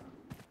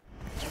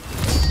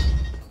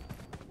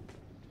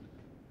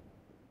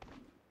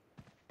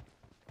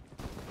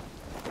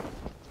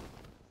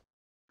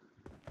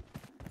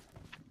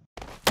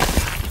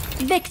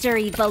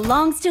 Victory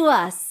belongs to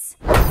us.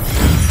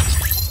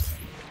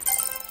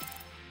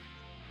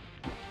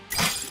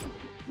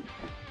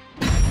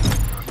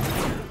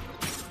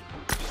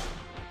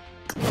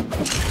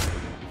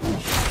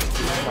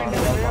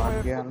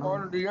 भाग गया मैंने ना।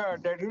 कॉल दिया,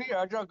 डेडली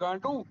आजा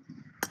गांडू,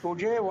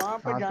 तुझे वहां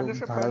पे हाँ तू जाने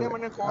से पहले धड़।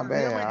 मैंने कॉल अबे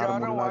दिया, मैं यार जा रहा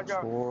हूँ, मुल्ला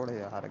आजा। छोड़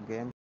यार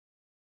गेम।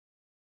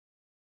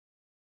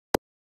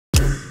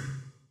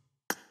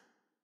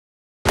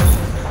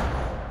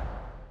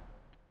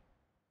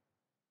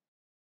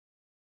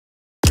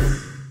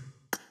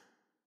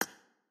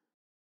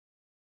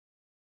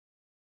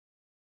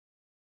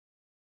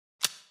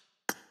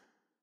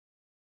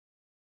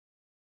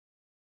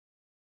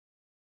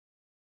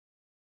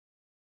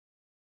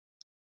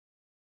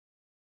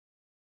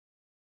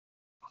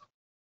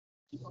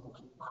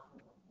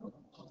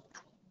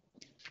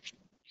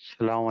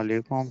 अस्सलाम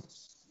वालेकुम।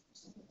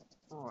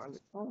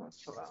 वालेकुम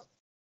अस्सलाम।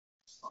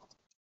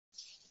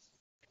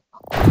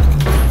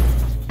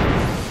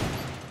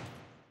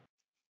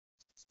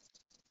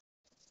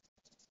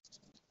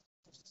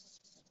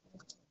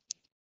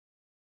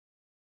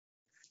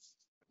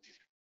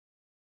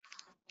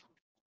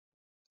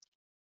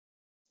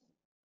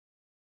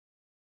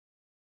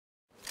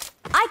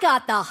 I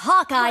got the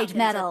Hawk-Eyed Welcome to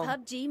medal.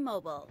 PUBG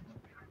Mobile.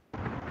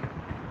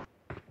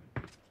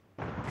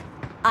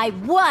 I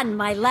won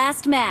my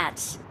last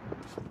match.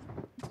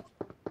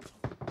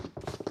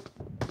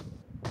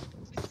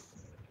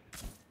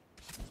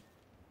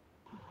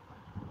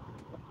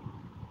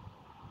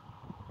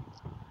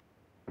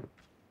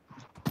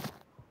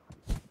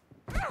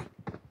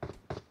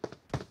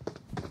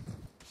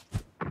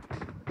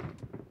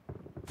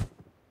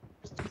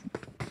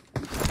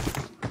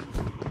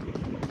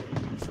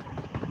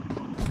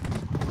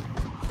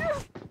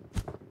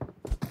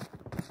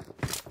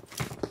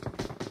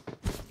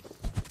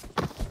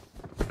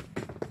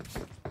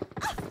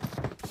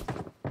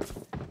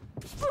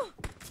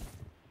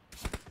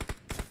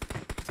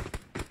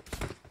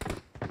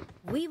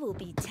 We will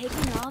be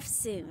taking off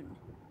soon.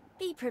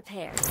 Be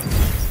prepared.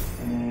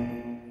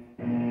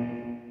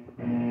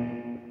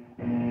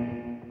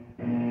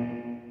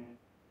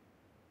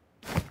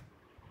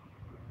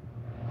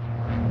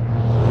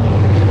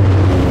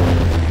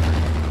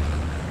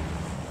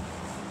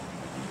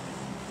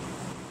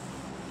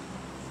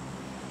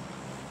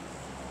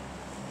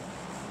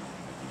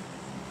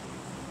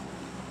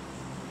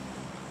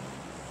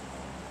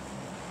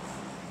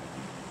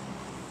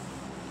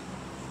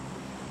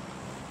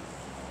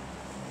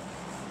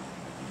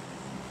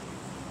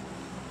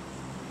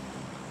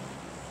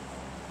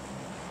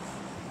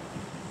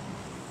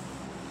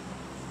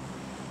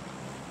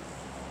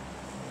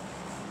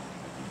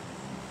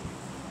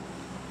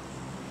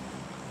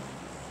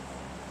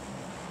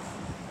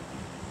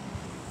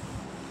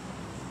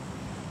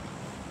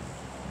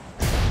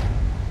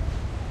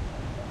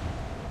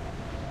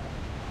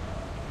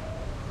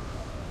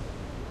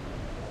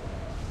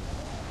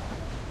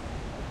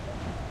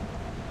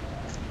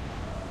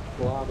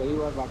 वाह भाई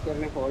वाह, बाकर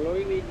ने फॉलो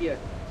ही नहीं किया।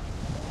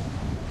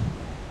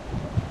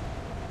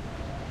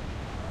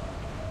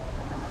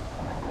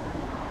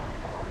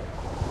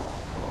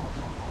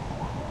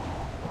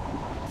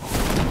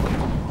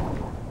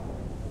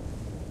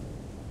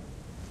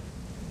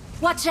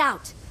 Watch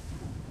out!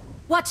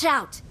 Watch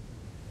out!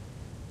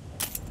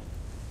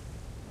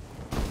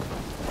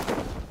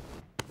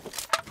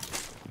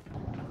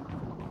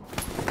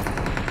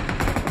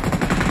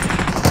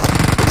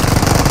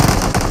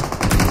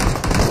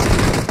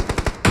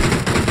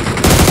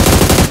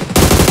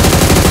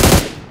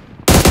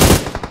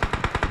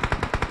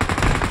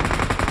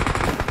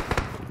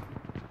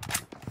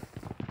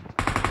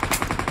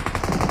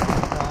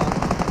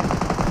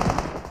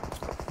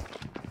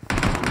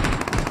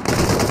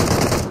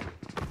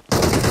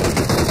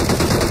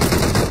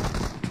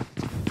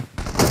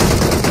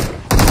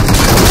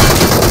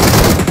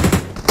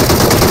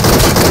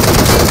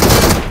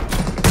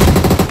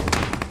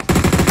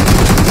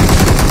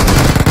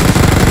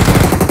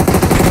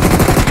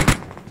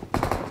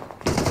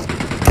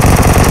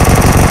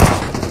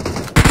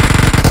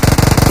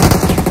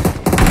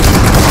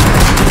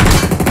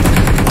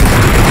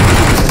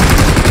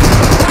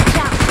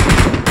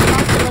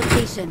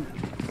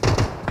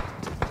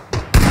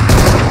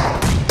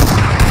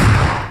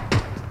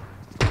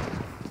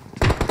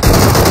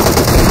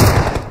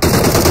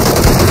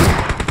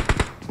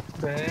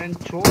 बहन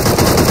छोड़।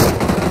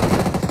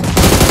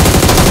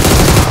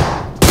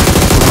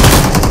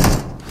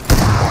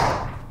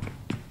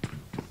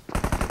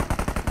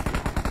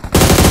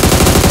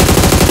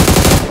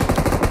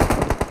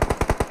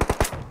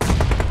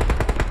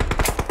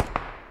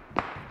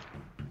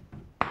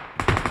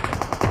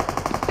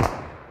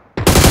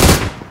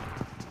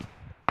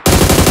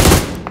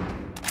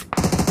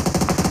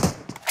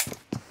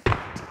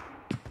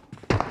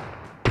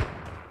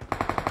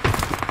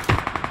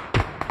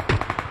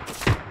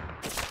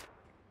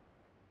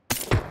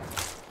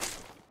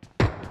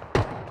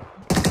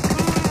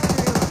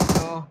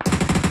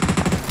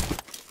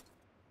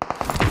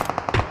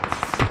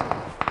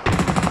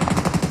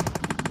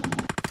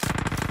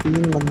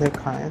 तीन बंदे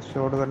खाए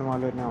शॉटगन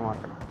वाले ने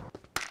हमारे।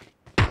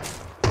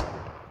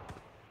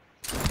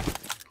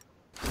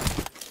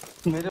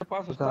 मेरे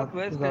पास उसका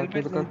वेस्ट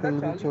हेलमेट का नहीं था, किल भी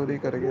 40 चोरी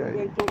कर गया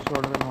ये तो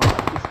शॉटगन वाला।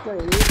 इसका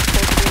एक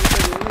शॉट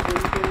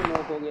में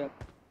नॉक हो गया।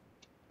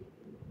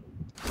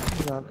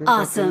 जाकिर का किल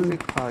Awesome. भी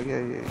खा गया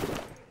ये।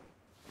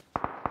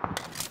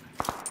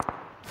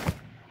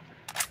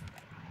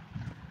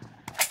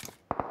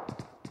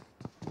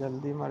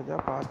 जल्दी मर जा,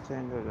 पाथ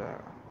चेंज हो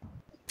जाएगा।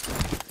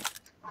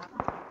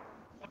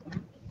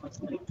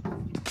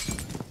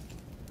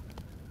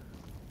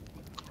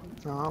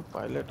 हाँ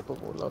पायलट को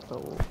बोला था,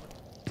 वो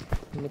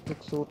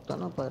मिथिक सूट था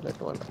ना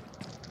पायलट वाला,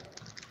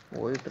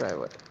 वही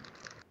ड्राइवर।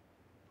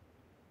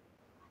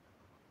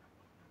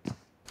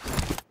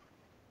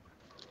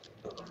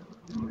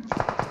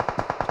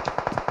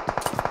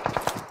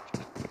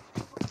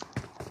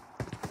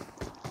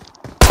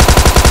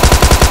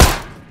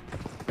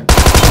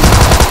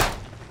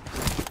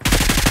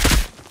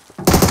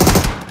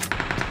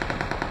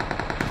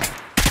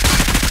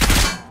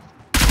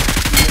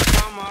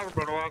 मार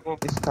बड़वा को।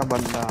 इसका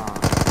बंदा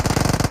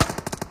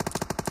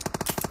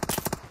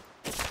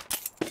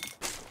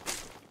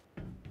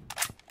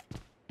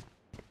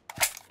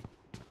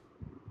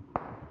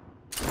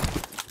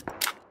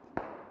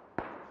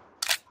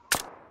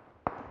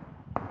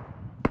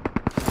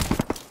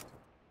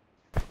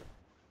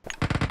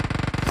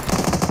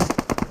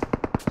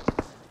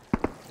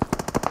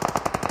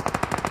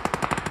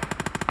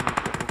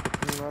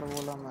कितनी बार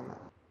बोला मैंने,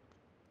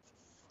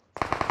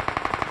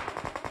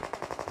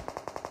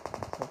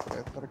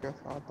 प्रेशर के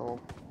साथ हो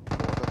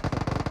बहुत अच्छा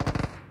चलता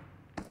है।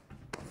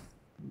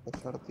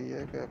 बशर्ते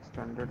ये कि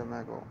एक्सटेंडेड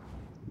मैग हो।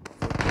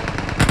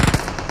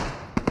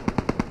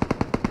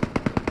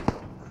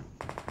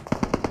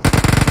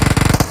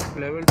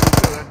 लेवल 2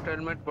 के वेस्ट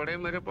हेलमेट पड़े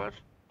मेरे पास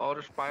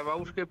और स्पाई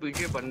हाउस के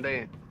पीछे बंदे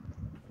हैं।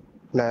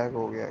 लैग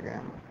हो गया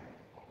गेम।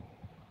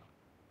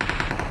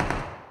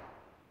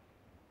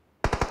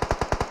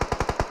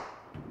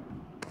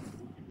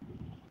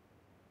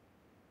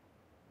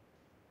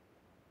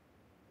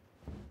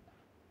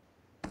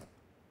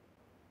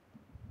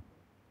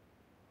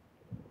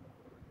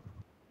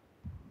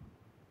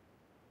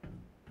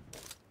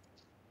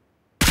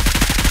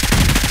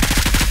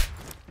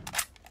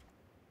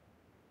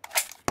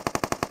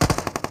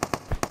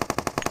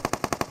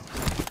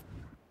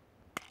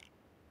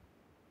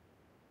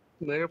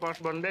 मेरे पास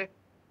बंदे।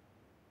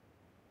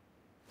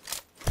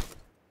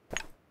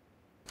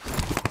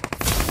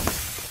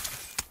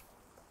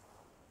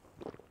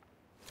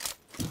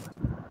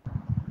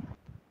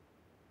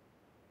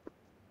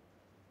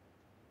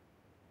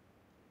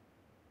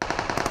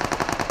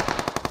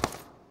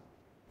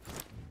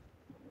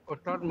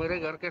 उस्ताद मेरे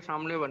घर के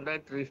सामने बंदा है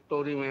 3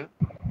 स्टोरी में।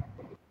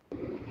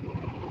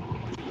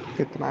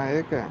 कितना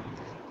एक है?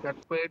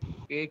 छत पे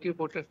एक ही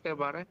पोस्ट है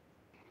 12।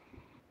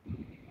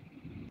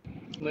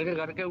 मेरे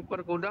घर के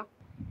ऊपर कूदा।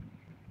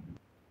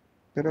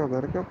 तेरे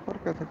घर के ऊपर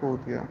कैसे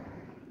कूद गया?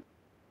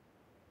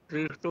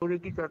 3 स्टोरी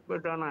की छत पे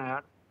जाना है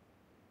यार।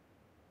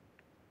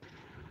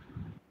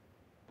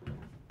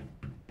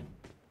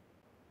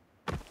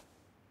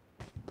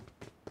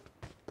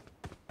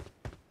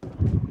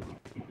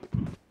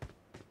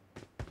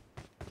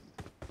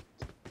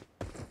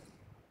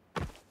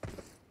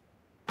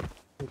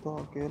 तू तो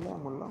अकेला है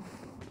मुल्ला।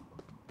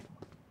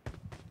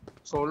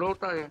 सोलो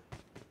होता है।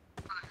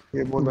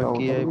 ये बोलता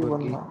बग्गी उधर आई भी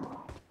बग्गी बंदा।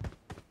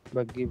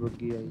 बग्गी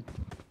बग्गी आई।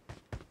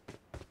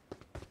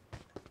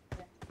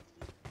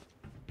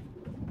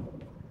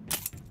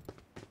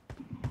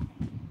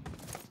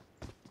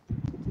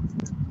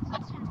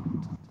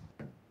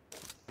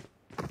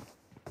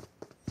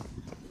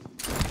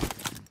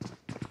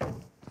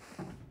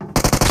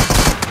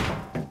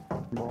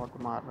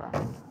 बॉट मार रहा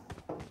है।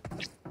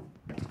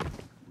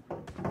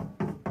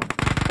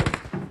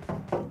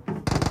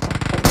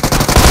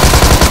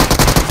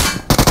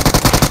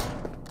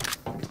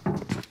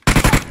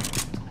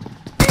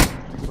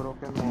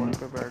 ब्रोकन वॉल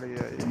पे बैठ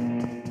गया ये।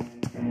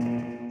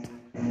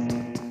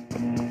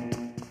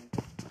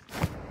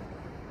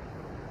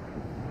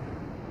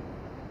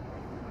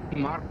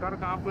 मार्कर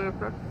कहाँ पे है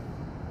सर?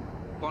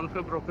 कौन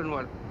से ब्रोकन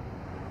वाल?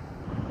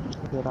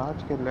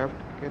 गैराज के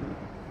लेफ्ट के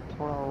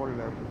थोड़ा और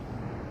लेफ्ट।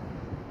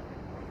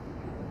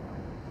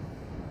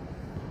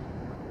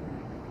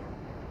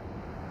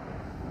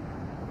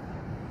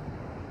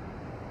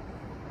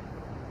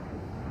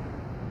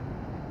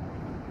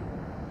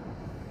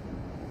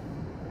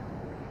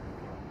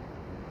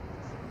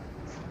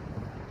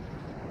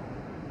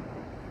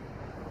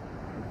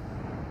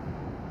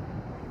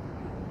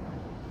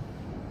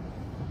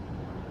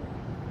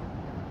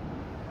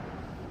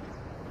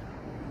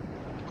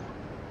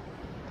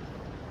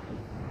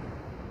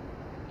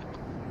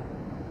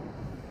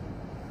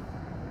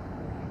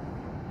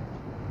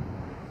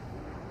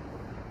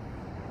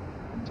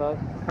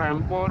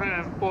 एम्पोर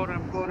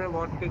है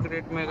बहुत के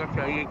ग्रेट में अगर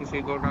चाहिए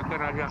किसी को उठाकर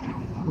राजा।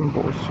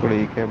 बहुत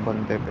सड़ी के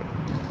बंदे पे।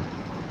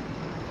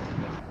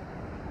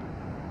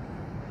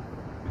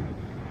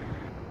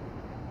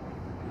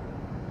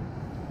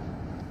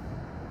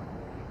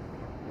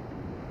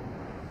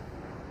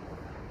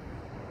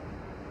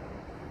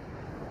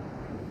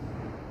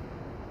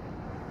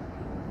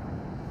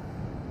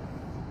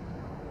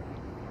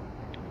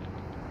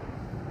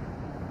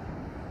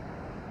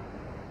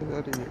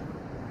 इधर ही है।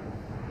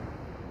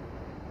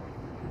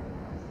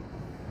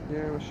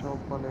 ये वो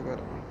शॉप वाले घर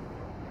में।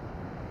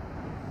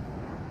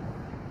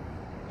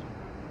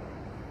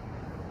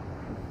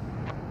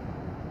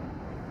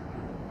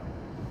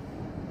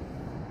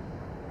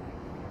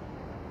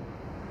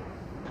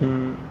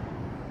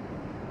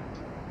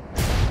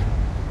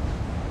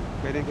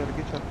 मेरे घर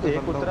की छत पे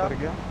एक बंदा उतरा। उतर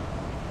गया।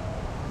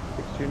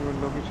 16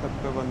 विंडो की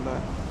छत पे बंदा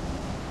है।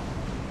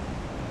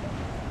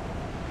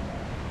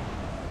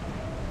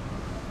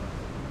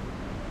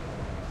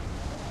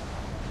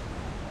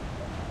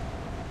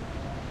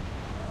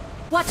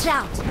 Watch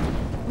out!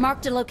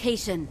 Marked a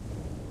location.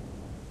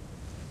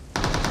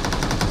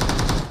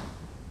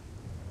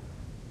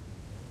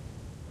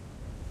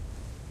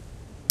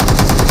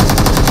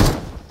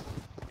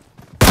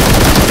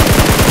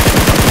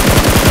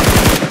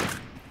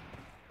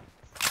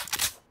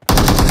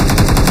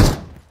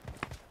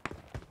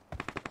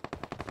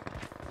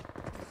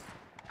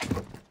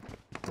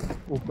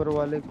 ऊपर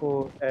वाले को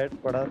ऐड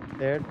पड़ा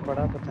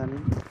पता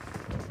नहीं।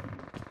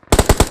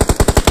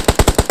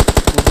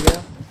 टूट गया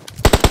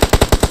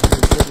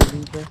ऊपर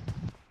बिल्डिंग पे।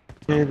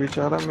 ये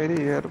बेचारा मेरी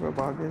एयर पे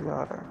भागे जा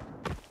रहा है।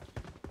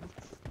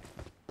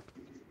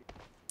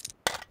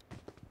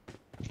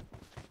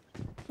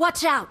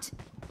 Watch out!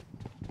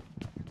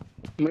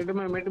 मिड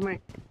में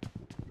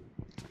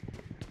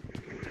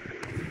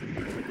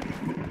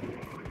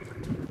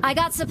I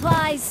got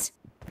supplies.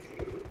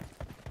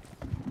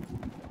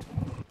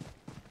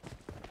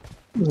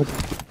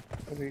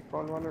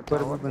 रिकॉल वाले ऊपर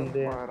भी टावर से बंदे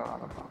हैं। फायर आ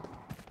रहा था।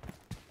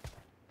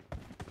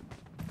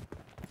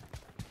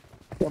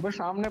 अबे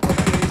सामने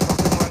पता नहीं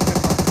शॉपिंग मॉल के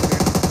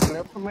पास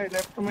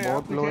लेफ्ट में यार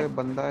बहुत लो पीछे। है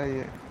बंदा है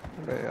ये।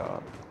 अरे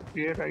यार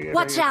ये रही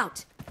Watch out!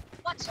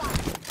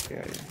 क्या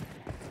ये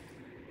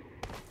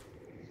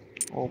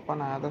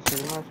ओपन आया था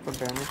सिग्नल। उसको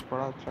डैमेज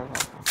पड़ा अच्छा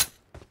खासा।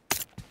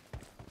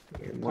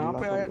 ये कहाँ मुल्ला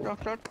पे को आया दो। था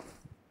सर?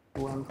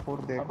 2 and 4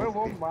 देखो अबे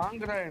वो उसकी। मांग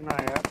रहे हैं ना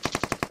यार।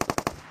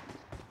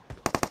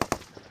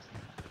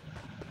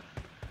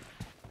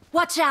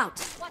 Watch out!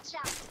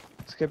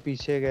 इसके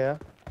पीछे गया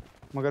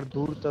मगर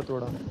दूर था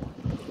थोड़ा।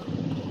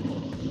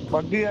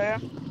 बग्गी आया।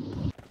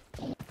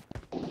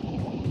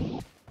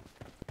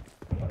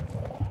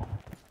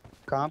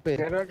 कहाँ पे?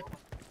 गैराज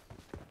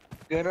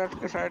गैराज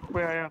के साइड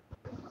पे आया।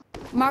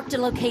 Marked a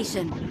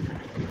location.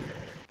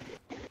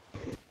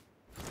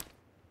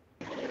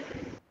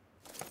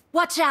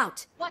 Watch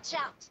out! Watch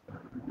out!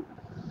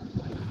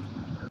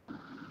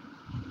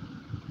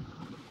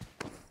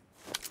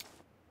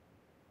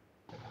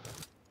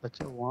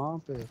 अच्छा वहाँ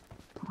पे।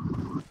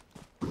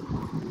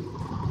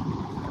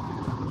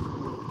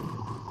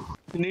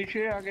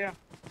 नीचे आ गया,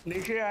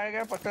 नीचे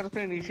आएगा पत्थर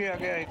से नीचे आ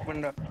गया एक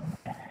बंदा।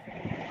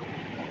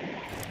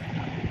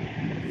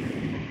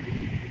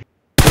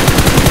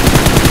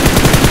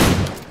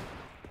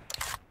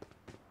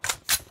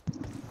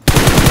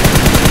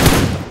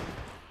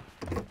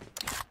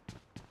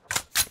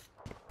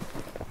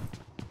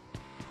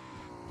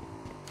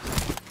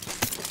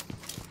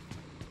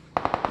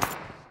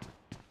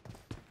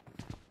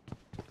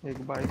 एक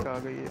बाइक आ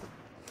गई है।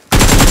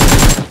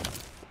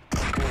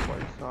 ओ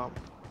भाई साहब।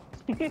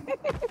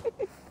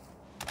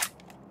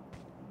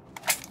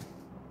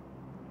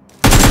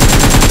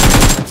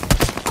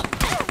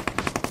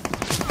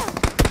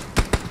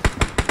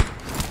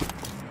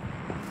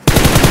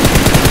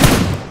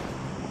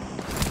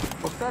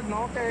 उस्ताद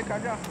नॉक है एक,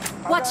 आजा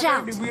Watch आजा,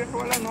 out! डीबीएस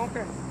वाला नॉक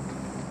है।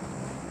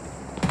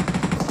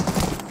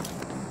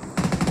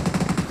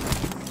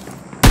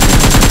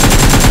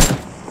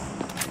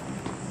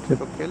 ये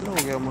तो किल हो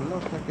गया मुल्ला,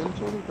 उसने किल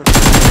चोरी कर दी।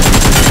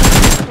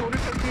 चोरी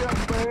कर दिया।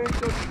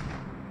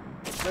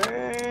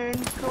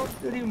 बहन चोद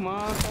तेरी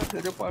माँ का,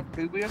 तेरे पास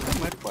डीबीएस है,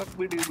 मेरे पास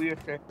भी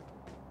डीबीएस है।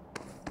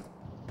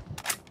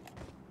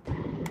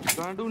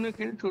 गांडू ने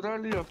किल चुरा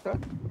लिया उस्ताद।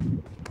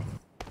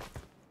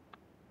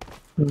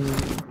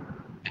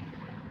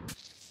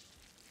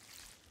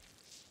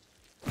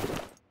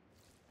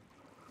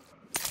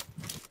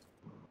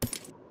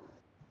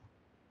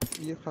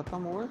 ये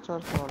खत्म हुआ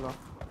चर्च वाला।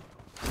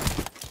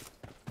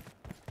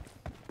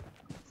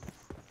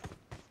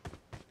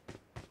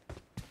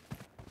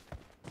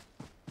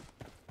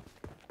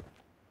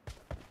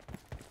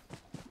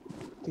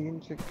 तीन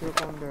सिक्के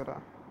कौन दे रहा?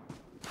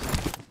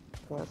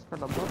 गैस का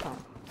डब्बा था।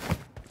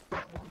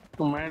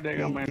 तो मैं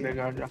देगा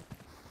आजा।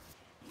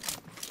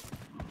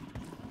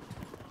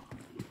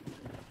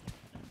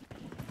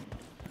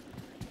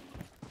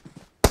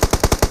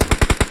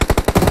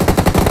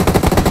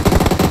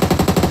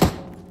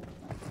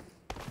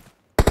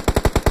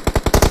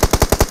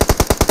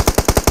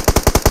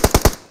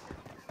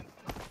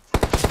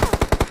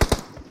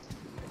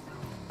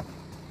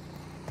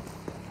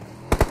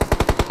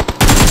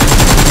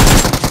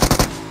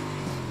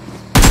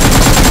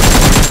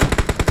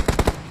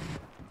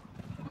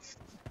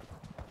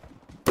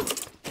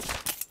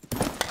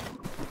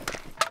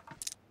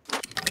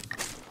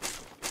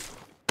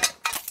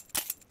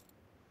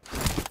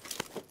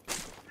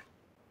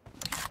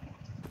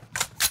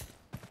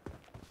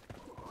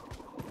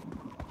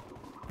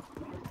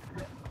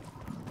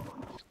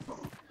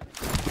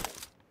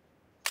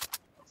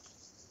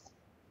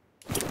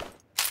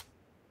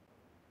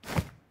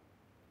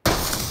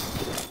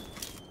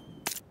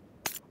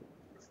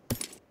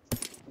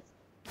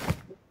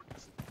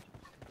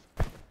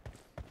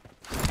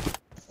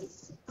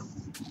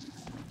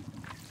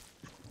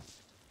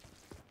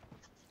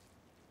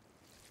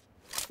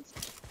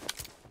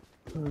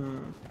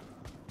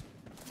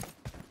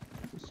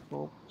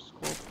 स्कोप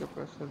के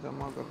पैसे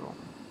जमा कर रहा हूँ।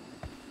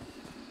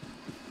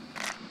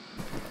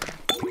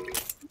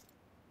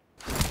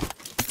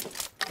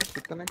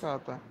 कितने का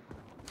आता है?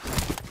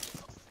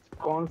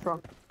 कौन सा?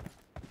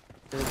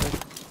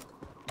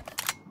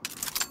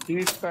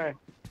 30 का है।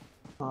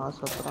 हाँ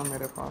 17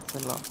 मेरे पास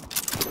है। ला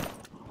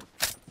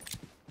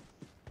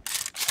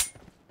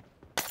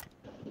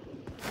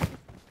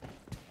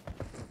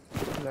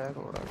लैग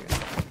हो रहा है।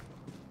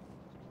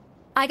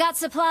 I got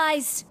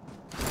supplies!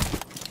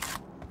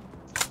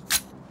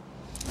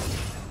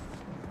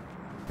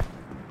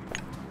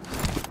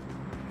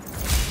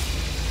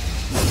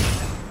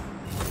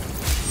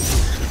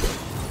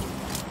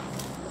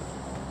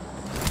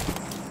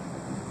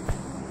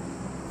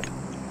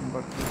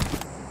 बत्ती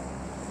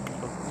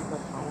का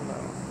साउंड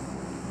आया।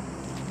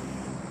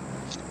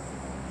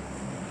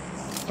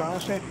 कहाँ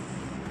से?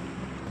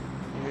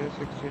 ये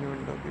 16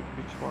 विंडो के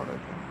पिछवाड़े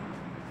थे।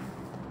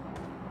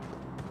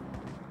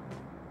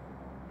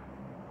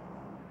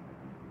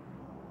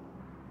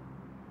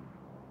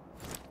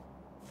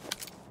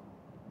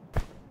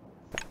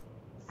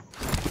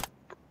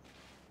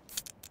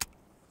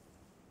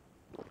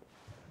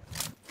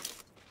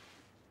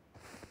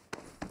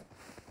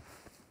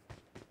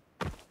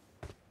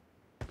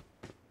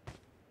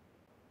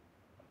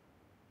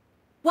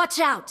 Watch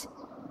out!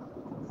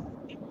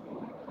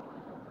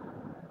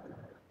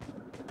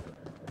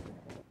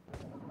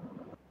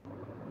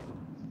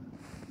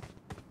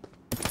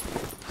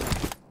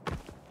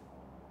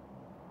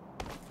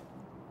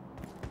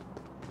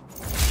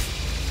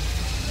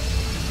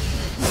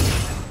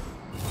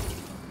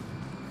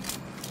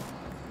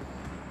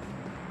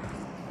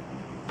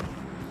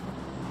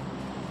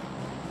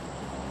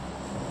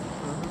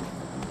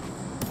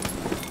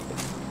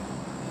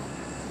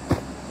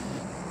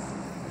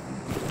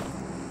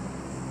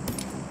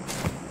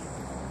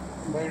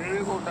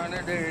 बैटरी को उठाने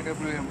दे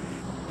AWM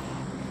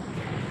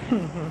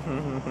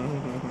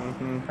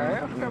है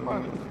उसके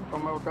पास तो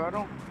मैं उठा रहा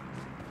हूँ।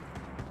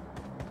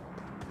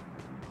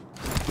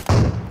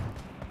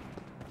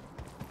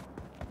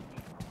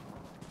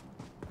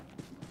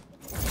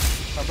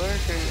 अबे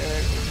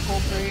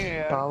स्कोप नहीं है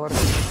यार। टावर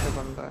के पीछे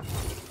बंदा है।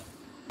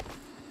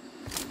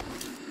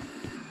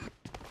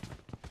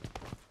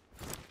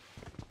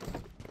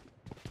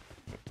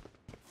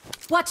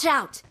 Watch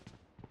out!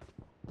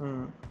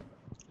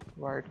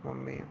 वाइट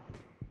मम्मी है।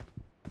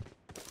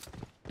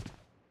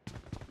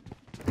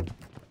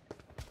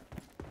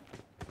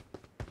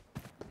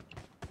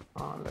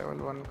 हाँ लेवल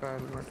 1 का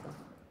हेलमेट है,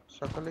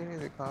 शक्ल ही नहीं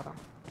दिखा रहा।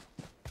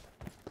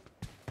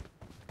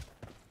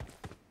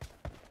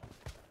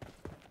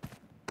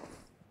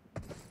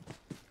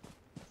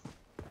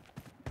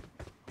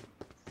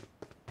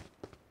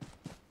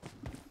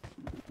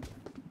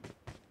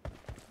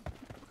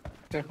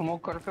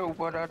 स्मोक करके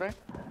ऊपर आ रहा है।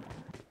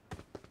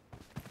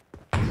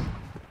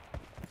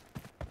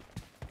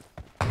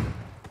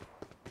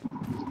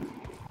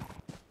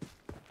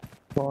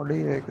 बॉडी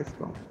है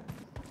किसको?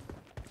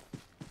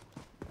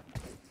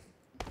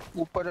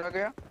 ऊपर आ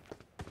गया।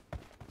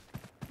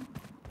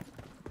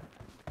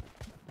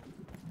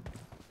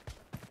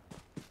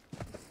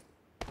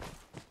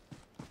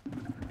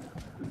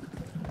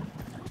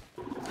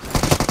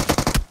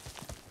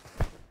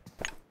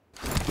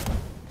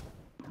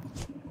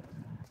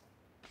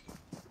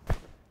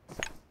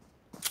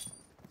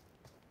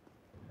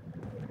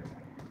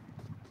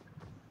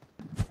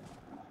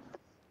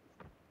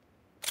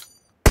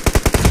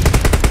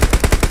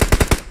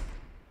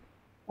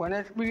 वन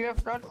HP है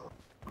स्टार्ट।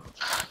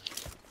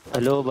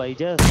 हेलो भाई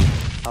जा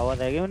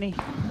आवाज आ गई नहीं?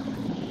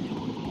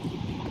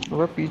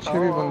 वो पीछे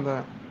भी बंदा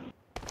है।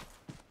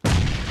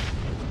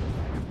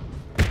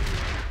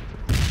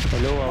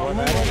 हेलो आवाज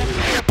आ रही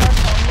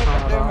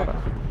हाँ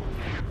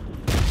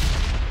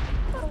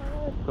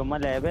तुम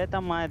लेबे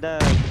तब मैं इधर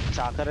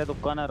चाकर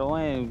दुकान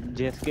रोए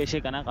जेसके से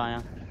कना काया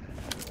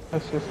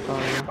असिस्ट आ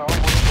गया।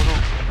 बोलो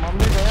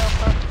मम्मी गया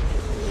आपका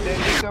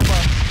दिल्ली के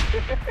पास।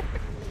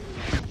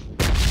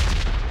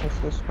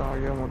 असिस्ट आ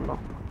गया मुल्ला।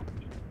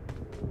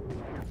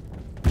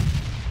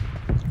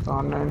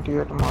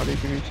 98 मारी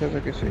के पीछे से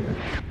किसी ने।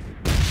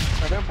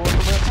 अरे बोल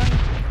बैठा।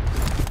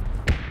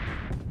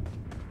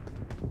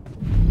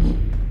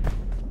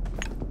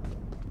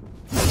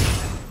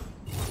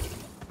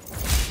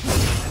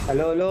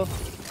 हेलो हेलो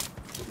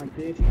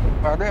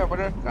अरे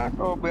अपने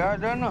तो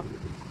ब्याज है ना।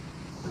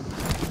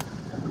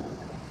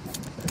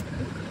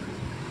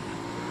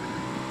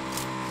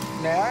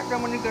 नया क्या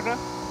मनी कर रहा?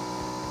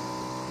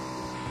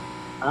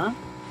 हाँ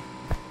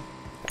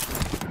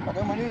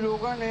अरे मनी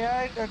लोगा नया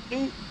है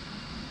टट्टी।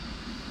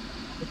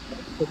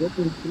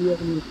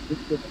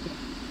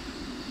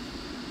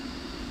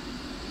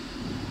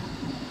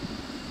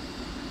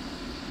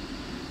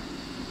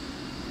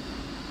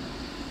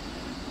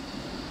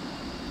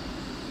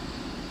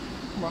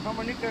 वहाँ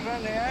मनी कर रहा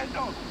नया है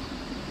तो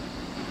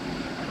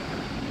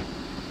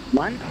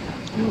मन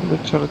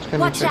चर्च के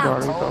नीचे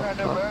गाड़ी का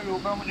अरे भाई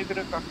लोगा मनी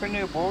कर काफी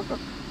नहीं बहुत।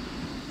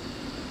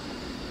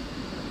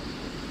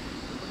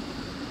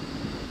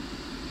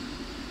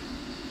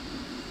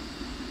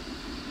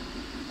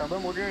 अबे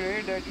मुझे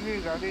रेड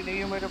की गाड़ी नहीं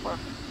है मेरे पास।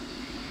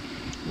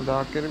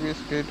 जाकिर भी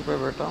स्केट पे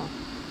बैठा।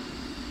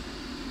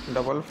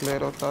 डबल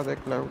फ्लेयर होता है,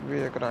 एक लेफ्ट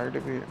भी एक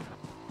राइट भी है।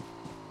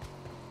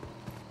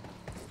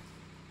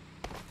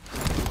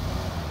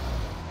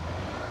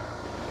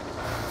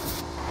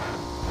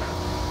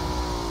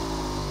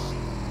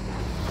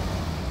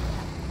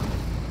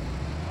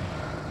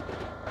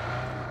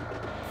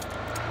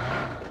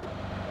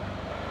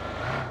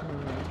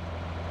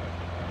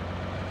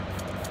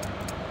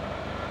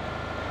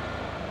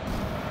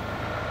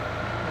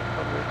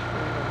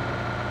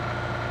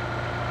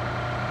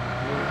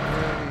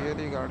 ये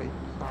रही गाड़ी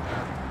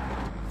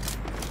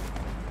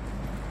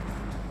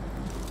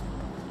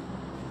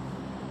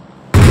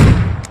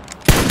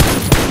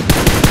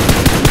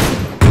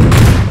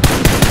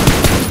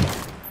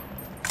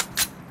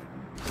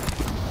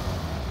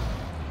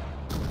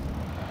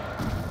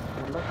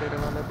तेरे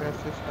वाले पे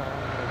असिस्ट आया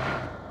मेरे।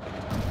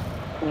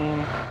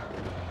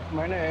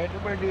 मैंने हेड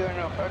पे दिया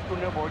ना फर्स्ट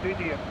तूने बॉडी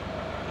दिया।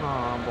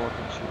 हाँ बहुत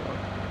अच्छी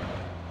बात।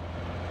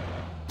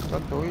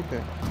 चल दो ही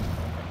थे।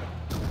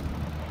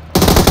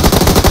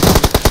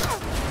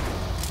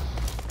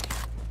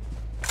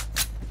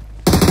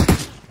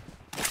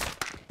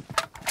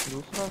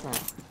 दूसरा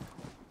कहाँ?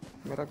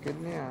 मेरा किल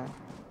नहीं आया।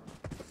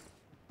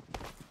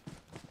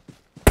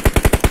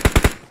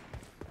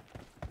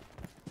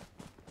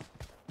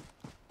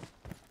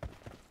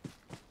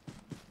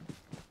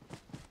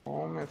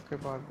 मैं इसके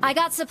बाद I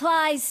got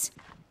supplies.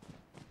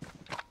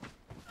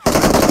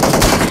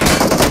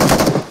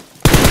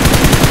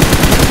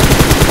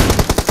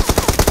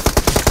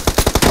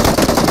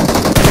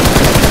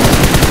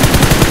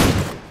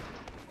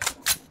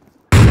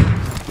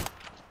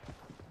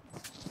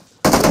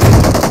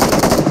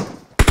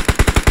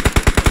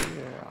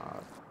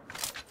 यार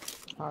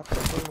हाथ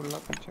तो कोई मुल्ला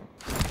पीछे।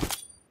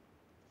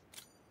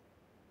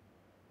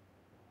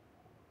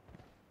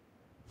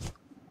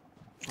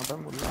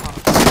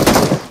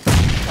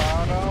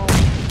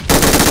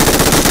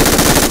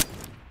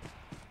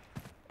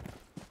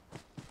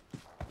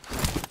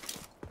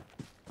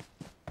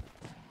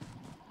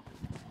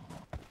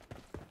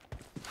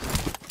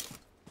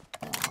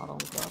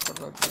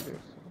 काफी देर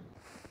से।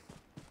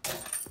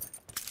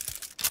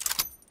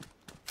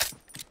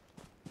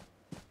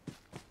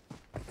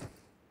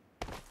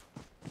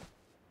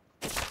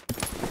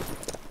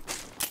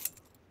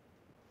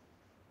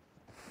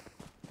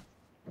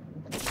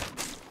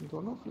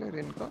 दोनों फ्लेयर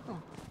इनका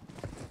था।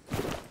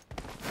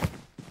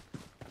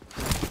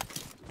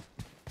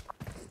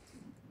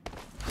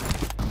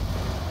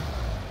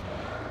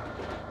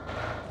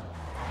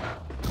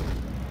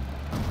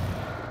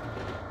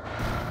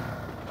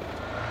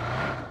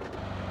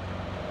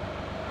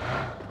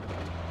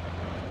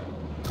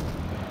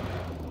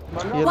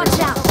 बंदा Watch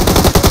out!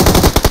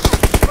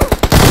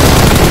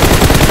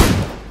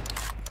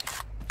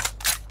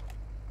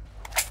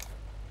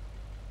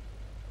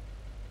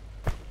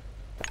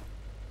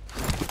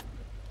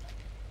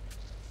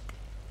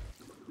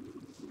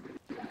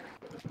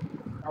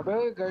 अबे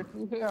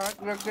गलती से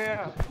हाथ लग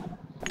गया।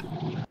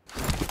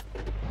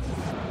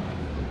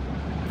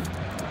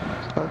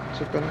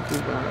 चिकन की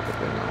जाने को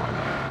देने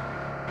वाला।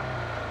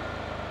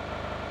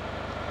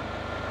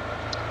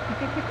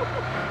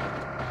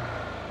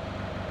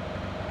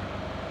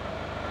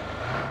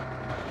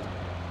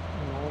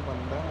 नो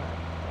बंदा है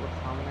और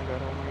सामने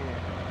घरों में ही है।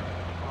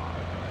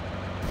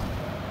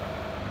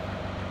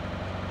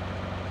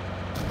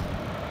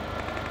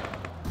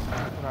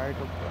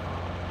 राइट ऊपर।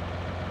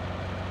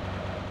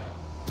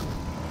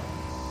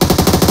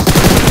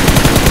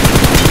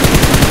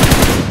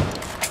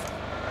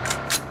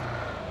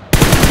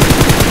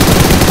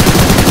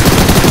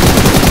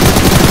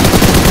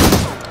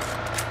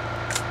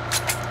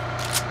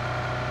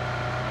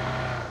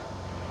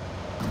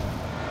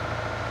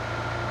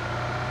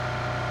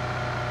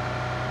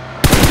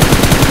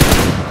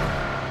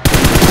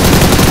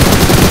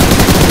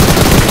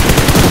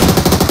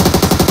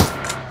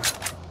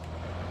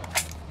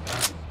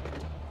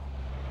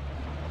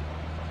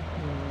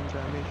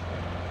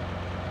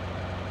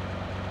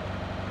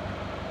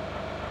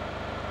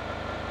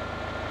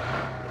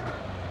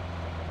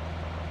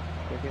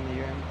 लेकिन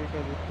यूएमपी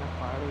का जिसने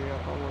फायर हुआ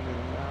था वो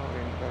जिंदा है और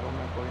इन घरों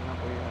में कोई ना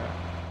कोई है।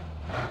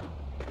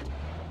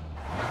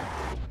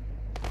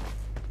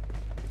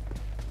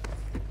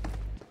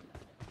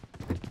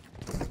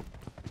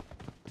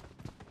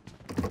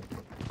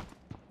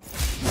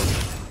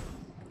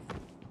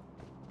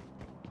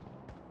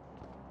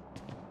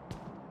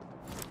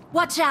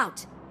 Watch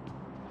out!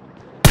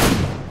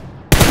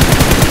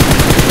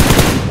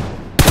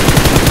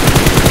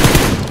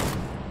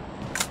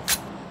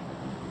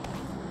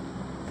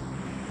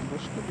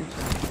 बुश के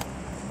पीछे।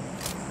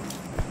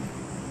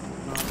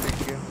 हाँ देख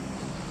गया।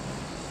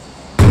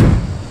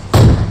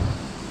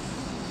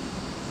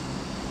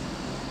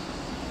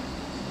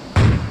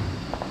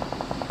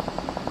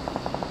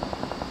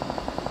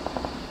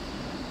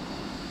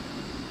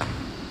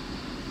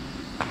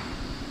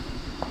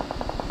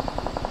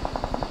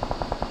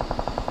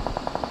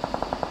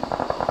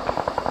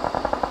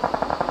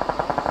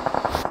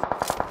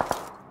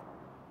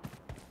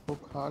 वो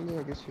खा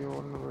लिया किसी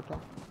और ने बेटा।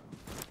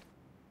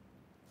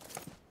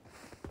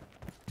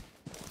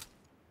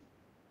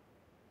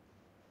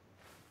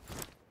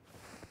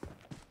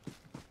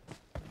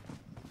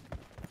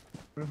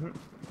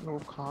 वो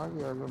खा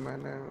गया जो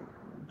मैंने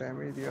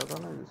डैमेज दिया था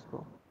ना जिसको।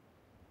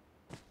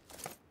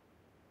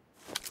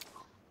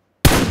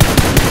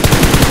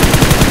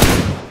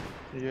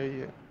 यही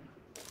है।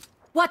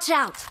 Watch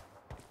out!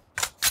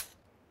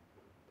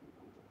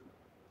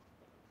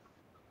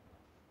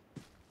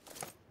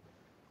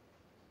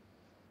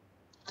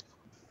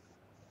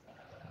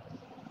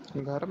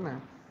 घर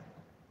में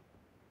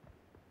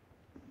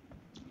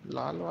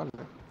लाल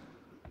वाले।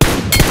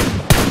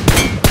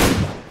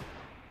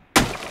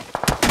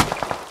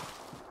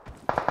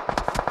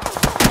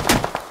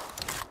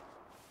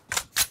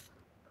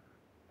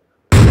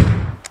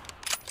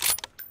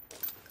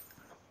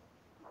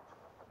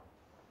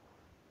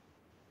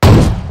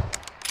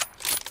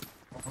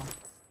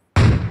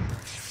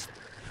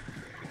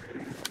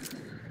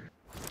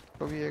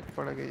 तो भी एक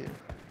पड़ गई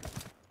है।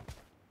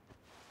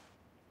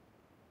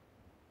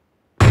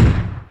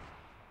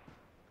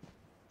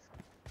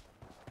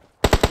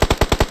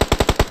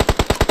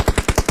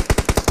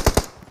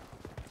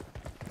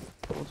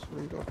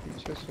 का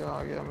पीछे से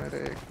आ गया मेरे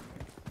एक।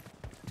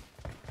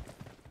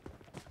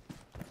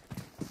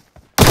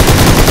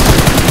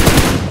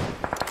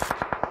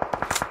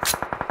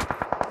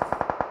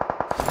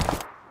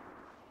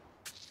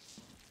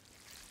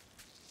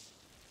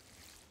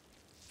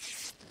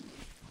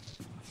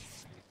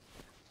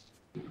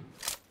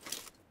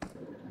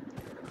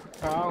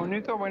 हाँ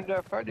उन्हीं का बंदा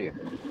फट गया।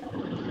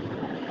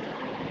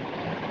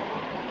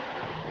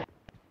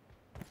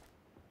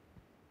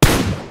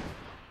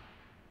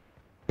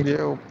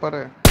 ये ऊपर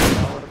है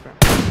टावर पे।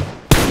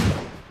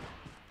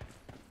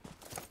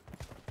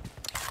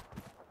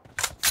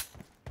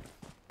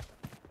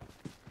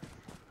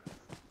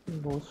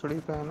 भोसड़ी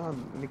पे है ना,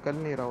 निकल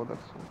नहीं रहा उधर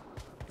से।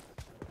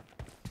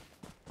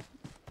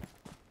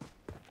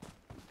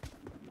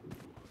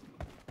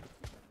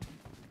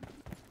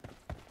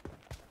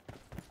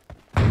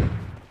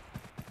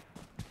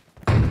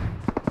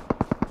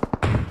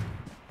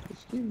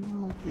 ये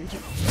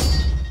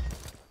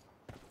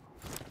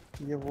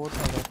वो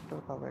था, वेक्टर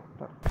था,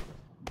 vector.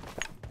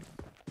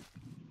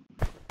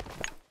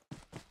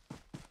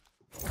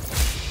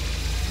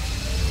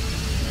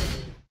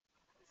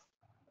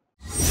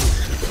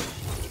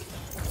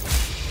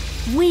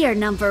 We are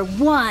number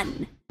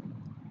 1.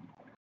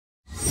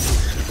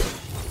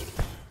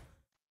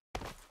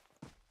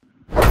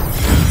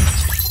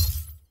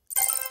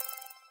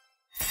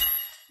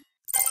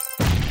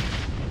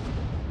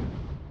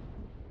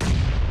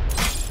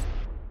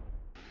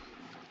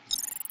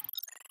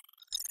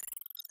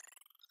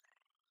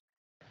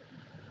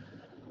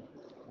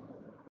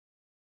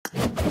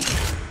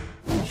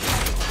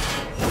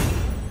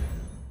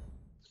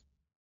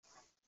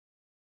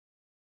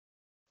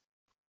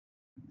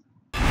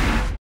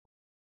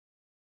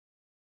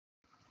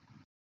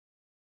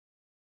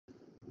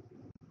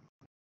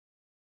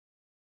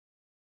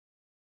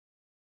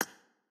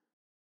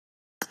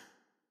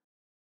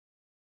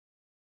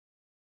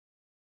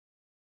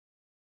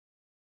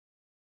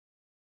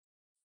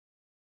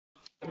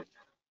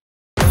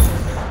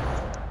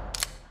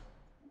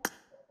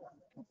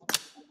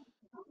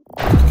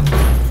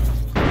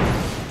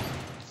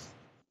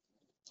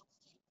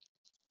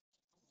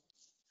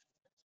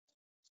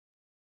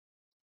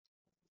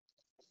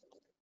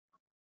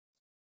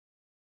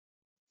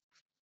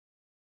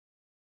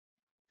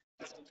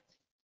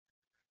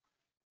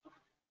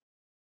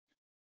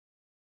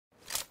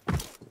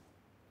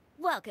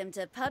 Welcome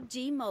to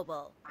PUBG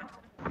Mobile.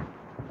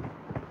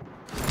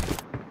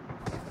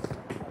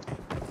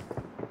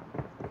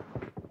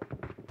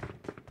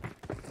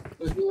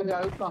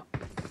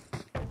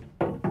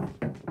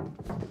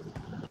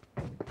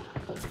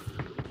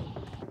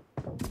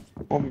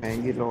 वो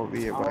महंगी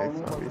लॉबी है भाई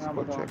साहब,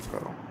 इसको चेक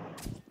करो।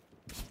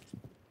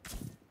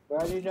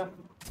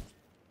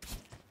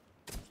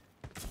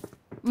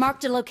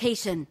 Marked a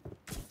location.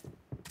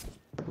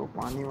 तो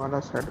पानी वाला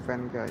शर्ट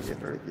पहन के आई है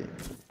लड़की।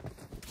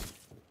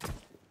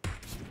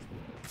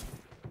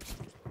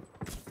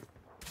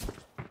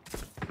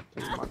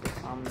 चश्मा के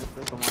सामने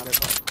से तुम्हारे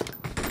पास।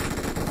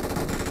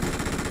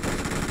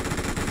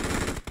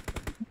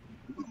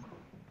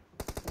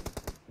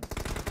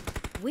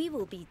 We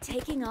will be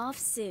taking off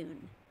soon.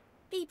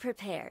 Be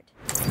prepared.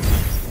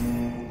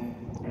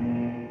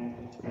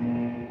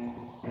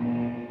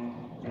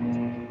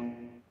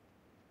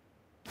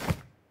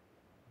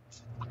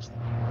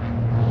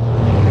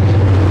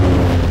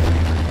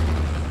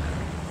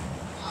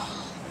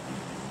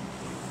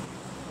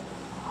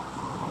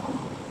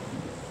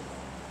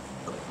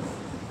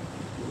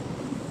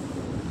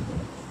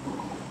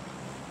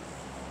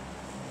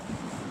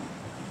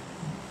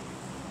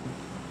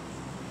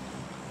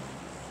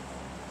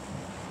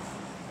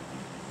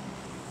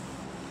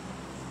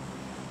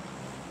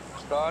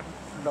 Start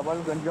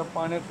double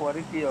गंजप्पा ने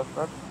क्वारी की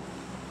अवसर।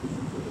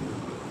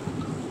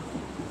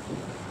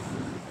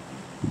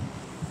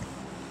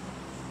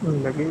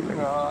 लगी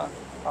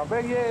अबे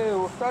ये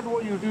उस्ताद वो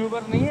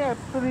यूट्यूबर नहीं है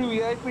F3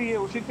 VIP, ये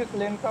उसी के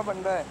क्लेम का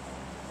बंदा है।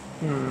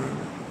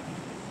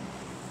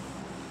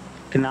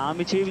 नाम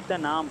ही चाहिए इतना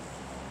नाम,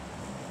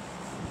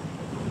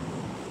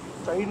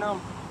 सही नाम।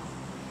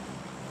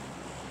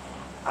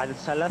 अरे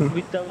सलस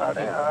बिता।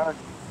 अरे यार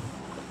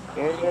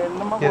ये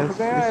नंबर उठ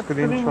गया F3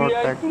 स्क्रीनशॉट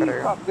टैग VIP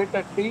करेगा। आपके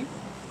टट्टी।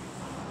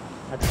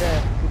 अच्छा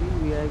F3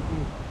 VIP।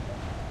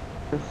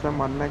 इससे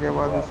मरने के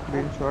बाद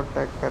स्क्रीनशॉट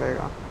टैग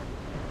करेगा।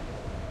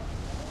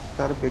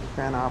 सर बिग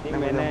फैन, आपने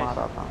मुझे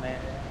मारा था।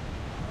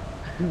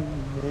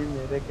 नहीं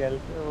मेरे ख्याल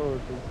से वो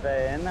दूसरा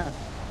है ना,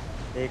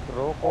 एक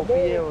रो कॉपी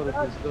है और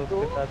दूसरा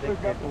उसके साथ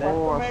एक खेलता है।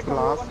 वो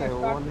क्लास है,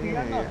 वो नहीं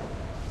है ये।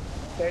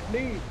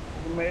 टेडली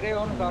मेरे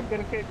और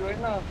जाकिर के जो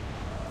है ना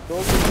 2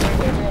 दिन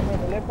पहले हमें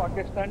मिले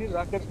पाकिस्तानी।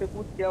 जाकिर से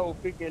पूछ क्या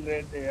ओपी खेल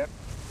रहे थे यार।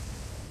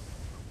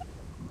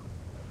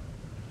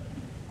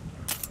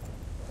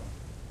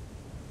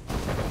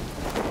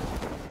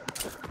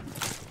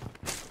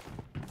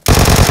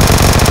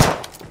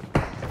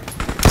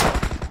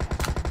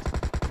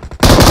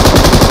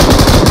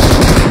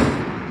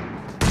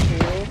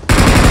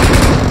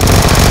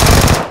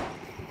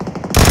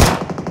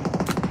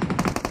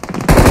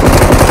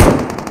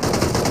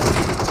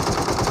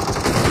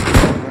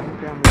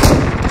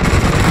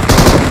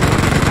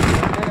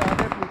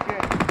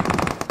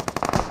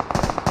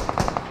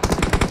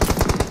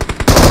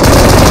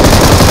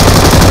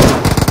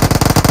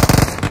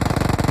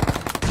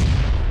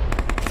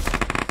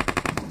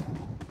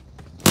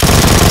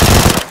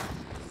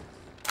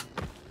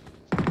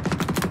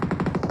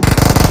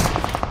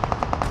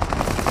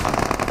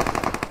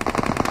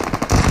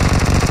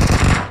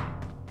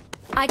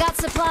 I got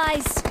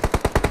supplies.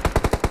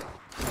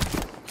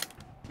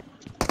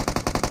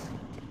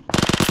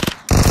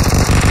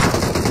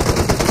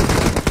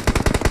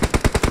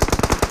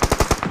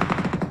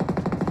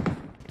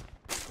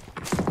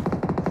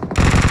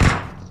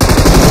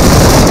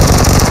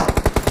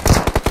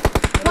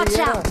 Watch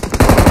out.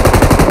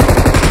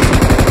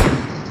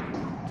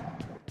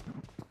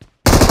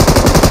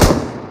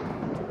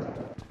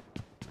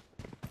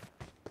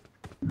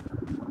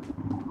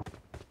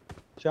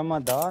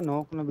 चमदा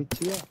नोक न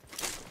बिचिया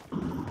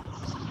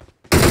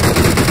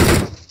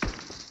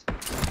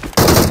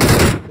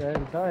क्या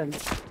है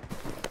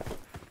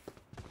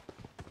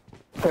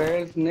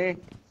हेल्थ ने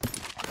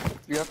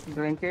यस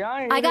ड्रिंक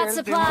आए I got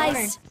हेल्थ आए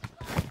supplies.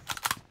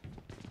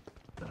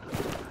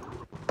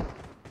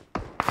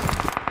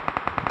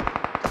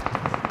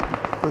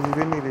 कुछ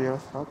भी नहीं लिया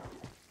साथ।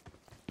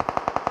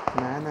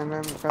 9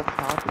 mm का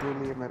 7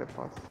 गोली है मेरे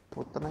पास,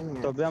 उतना ही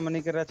है। तो भी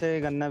मनी कर रहा है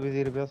गन्ना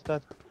बिजीर पे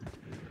उस्ताद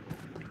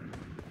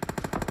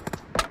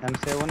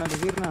M7 ना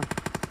बिजीर ना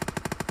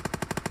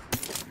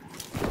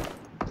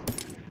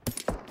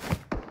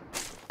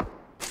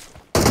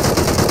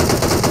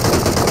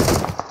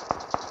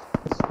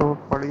इसको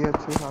पड़ी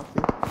अच्छी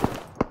खासी।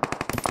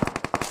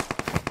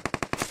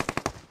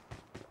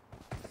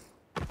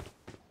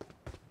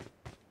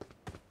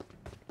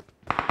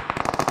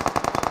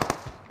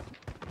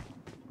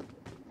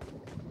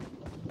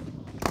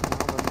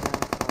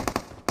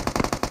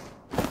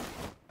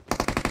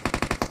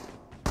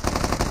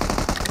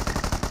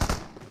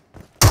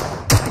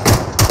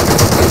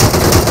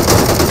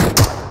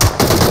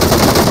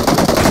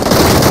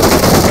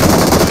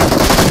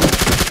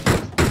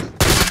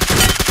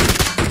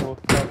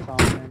 उस्ताद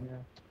सामने है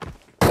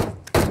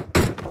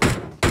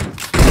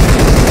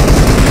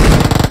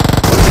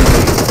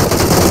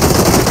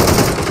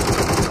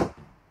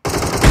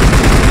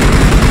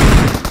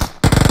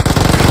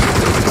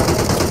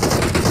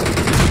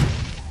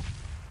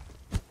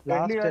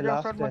डेडली आ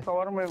जाओ सर लास्ट मैं है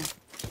कवर में हूँ।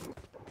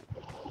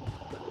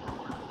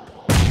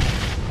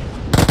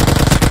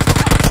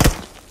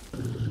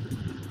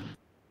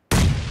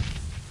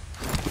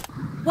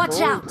 Watch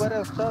वो out! ऊपर है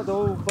उस्ताद वो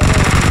ऊपर है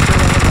वो नीचे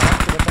वाला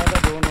लास्ट बता था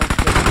 2 नोक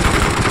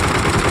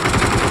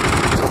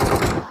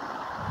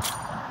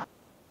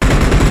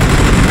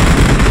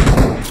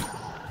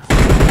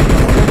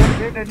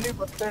ये डेडली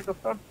बचते हैं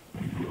डॉक्टर।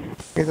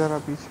 इधर आ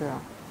पीछे आ।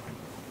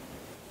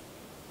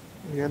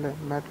 ये ले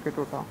मैट किट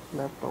उठा,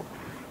 लैपटॉप।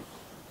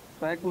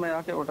 बैक में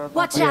आके उठाता हूँ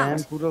Watch ये पहले। हैं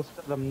out! पूरा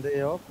उस्ताद लंबे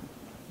है आप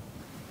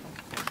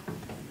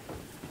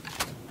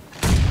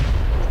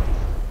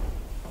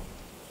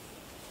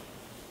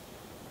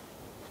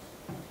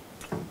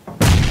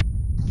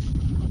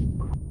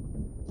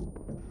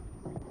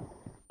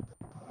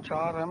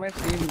चार हमें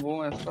 3 वो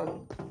है सर।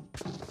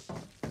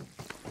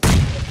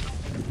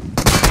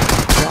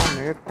 क्या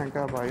नेट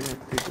फेंका भाई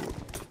इतनी दूर।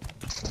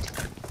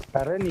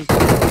 अरे नीचे है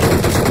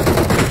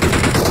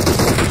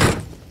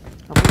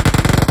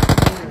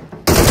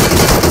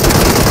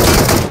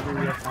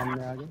ये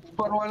सामने आ गए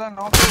ऊपर वाला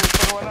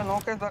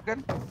नॉक है जाकिर।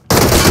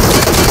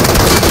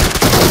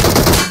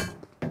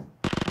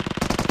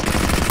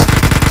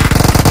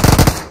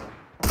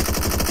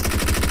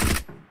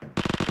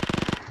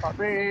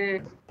 अबे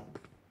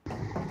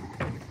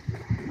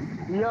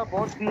दिया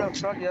बहुत दिया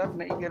सर यार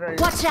नहीं गिरा ये।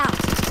 Watch out!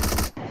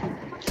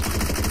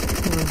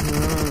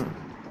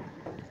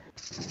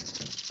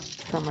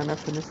 अच्छा मैंने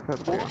फिनिश कर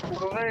दिया।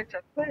 बोट उड़ रहा है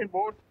छत पे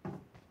बोट।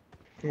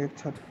 ये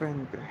छत पे इन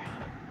पे।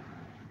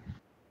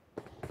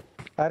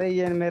 अरे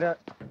ये मेरा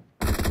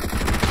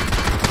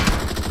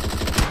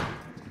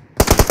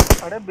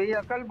अरे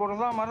बेअकल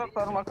बुर्जा हमारा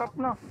सर मकप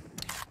ना।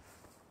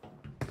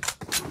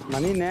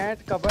 मनी नेट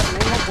कवर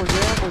नहीं है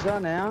बुझा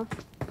नया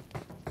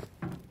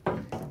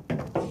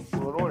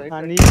रोड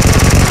हाँ एक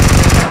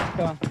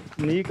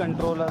नी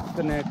कंट्रोलर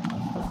का नेट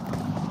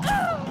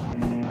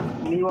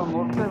नीवा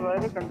मोड से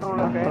वायरे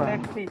कंट्रोलर का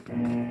नेट थी।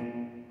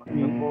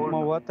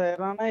 हुआ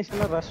था ना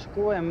इसमें रश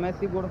को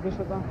एमएससी बोर्ड पे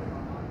था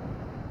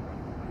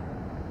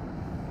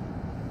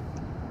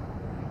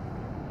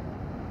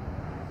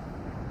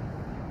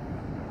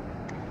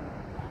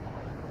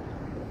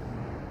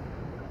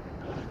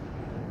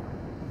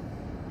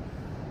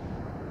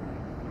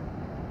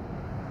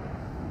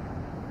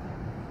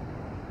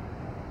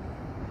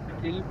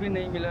किल भी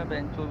नहीं मिला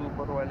बेंचो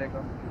ऊपर वाले का।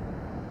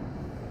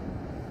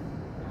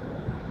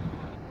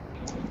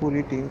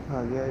 पूरी टीम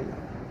खा गया ये।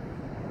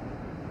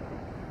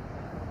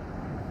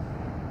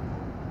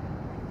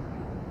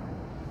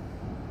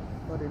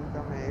 और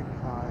इनका मैं एक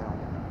खा आया हूँ।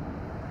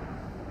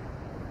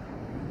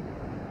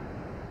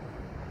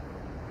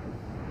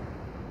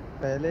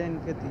 पहले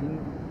इनके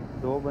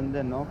 2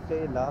 बंदे नॉक थे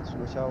लास्ट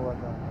बचा हुआ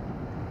था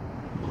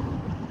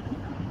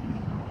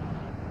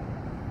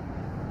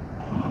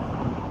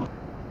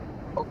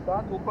और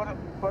साथ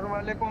ऊपर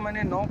वाले को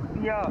मैंने नॉक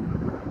किया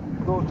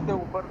तो उसके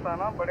ऊपर था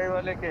ना बड़े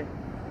वाले के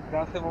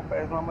जहाँ से वो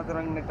पैजामत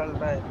रंग निकल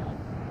रहा है।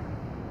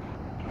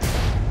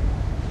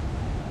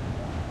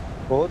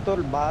 वो तो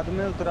बाद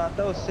में उतरा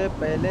था उससे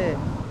पहले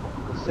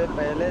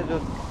जो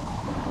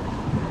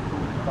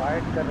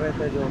फाइट कर रहे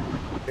थे जो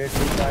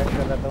डेडली फाइट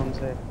कर रहा था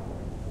उनसे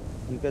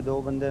उनके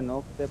 2 बंदे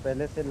नॉक थे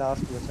पहले से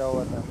लास्ट बचा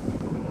हुआ था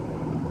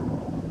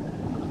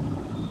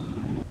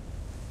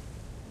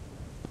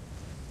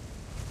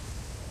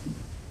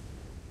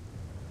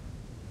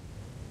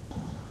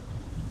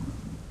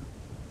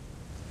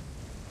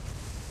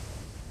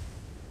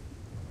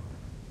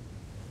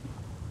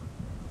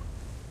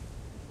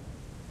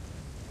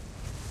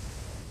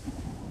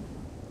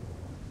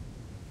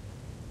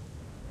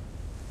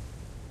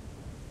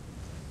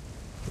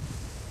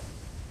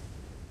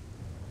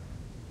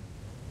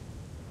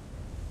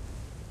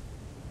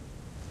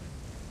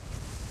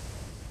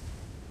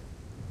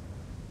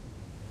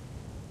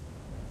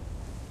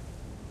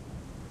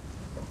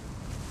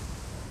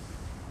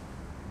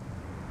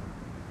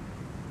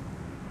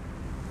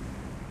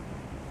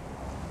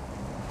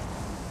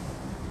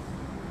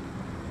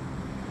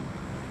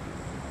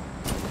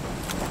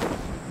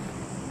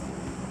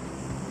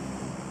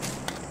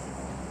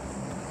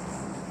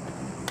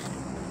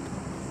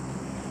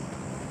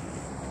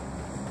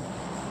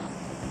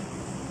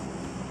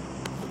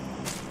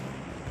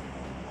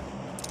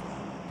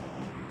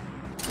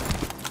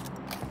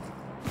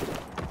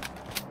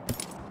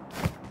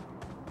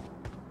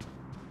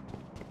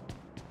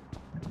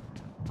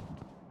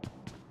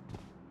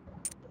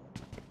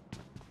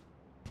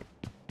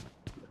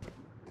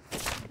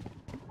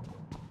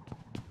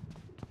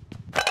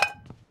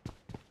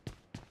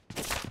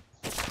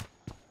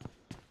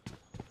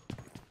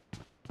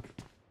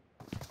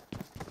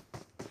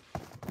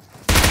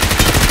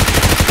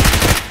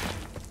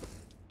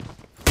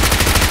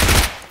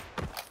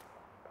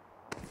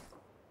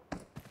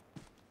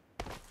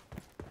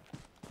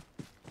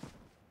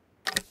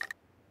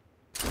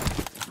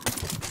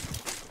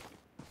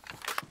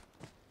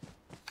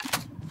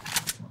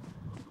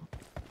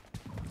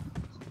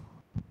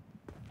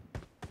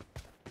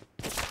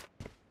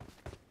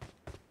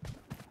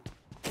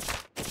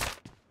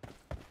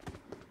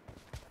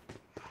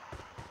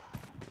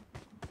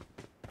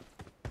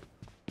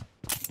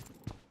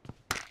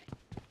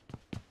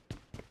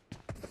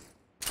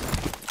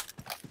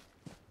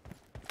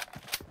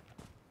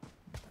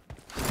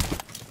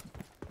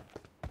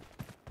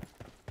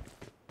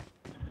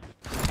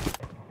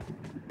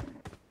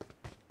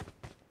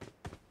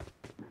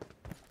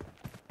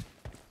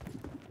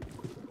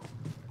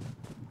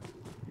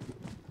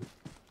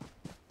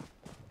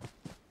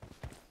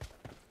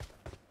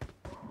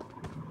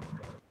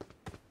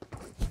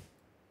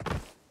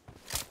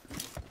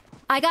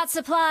I got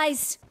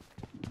supplies.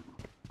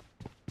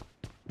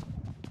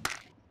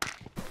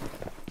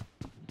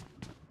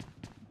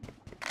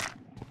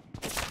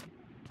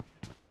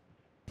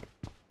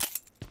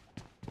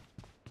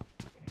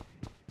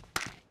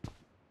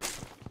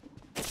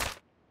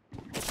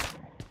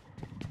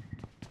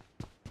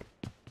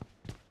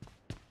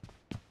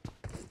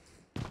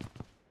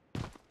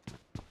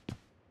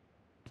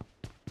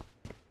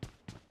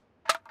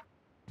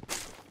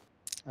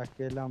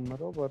 अकेला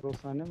मरो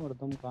भरोसा नहीं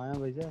मर्दम कहाँ है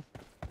भैया।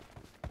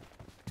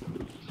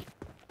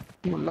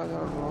 मुल्ला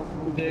यार ड्रॉप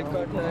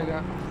देखा जाएगा।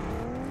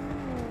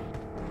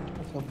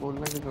 सब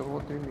बोलने की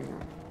जरूरत ही नहीं है।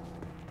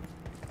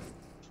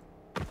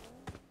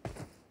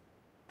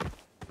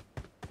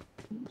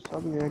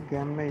 सब ये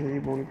गेम में यही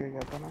बोल के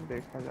गया था ना,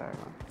 देखा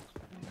जाएगा,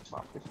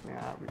 वापस नहीं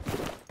आया अभी।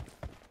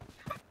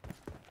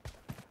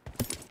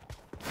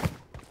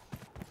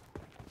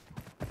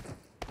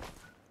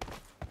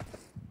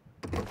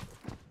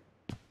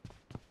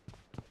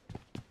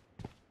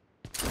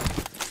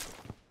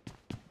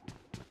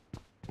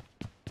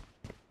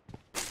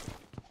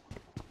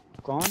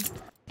 कौन?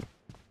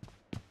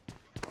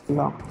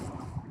 ना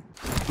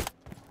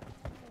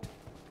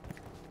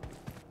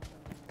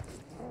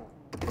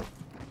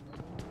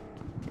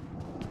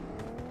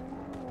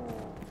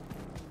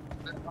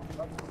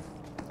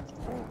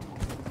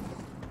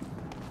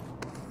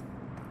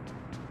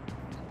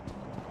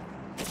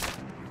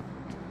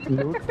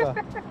लूट का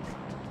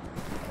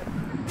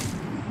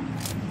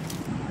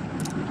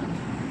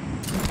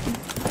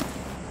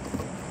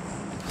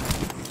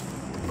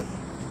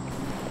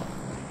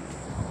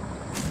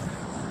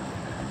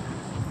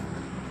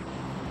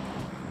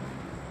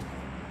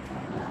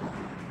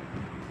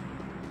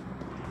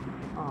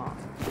हाँ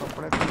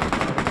कपड़े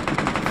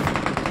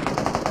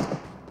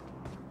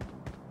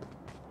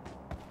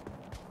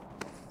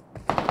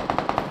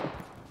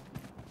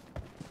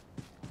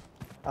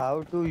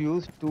how to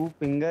use two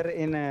finger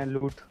in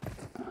loot.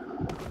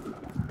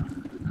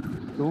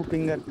 Two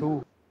finger two.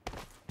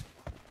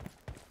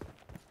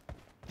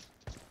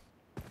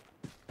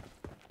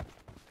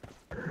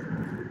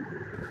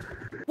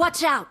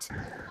 Watch out!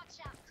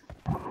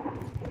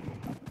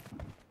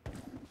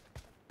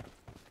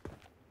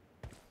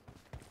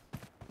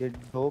 ये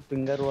दो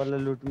फिंगर वाला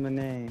लूट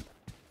मैंने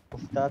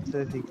उस्ताद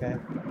से सीखा है।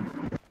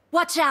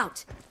 Watch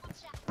out!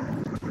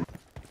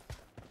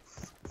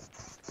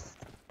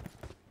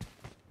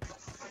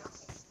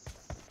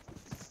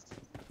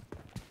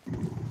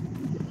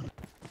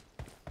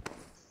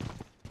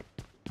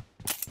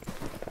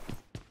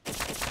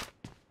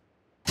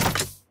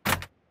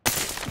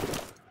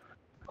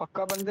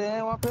 पक्का बंदे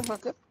हैं वहाँ पे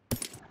साकिब?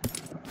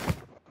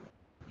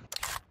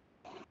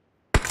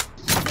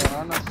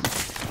 ना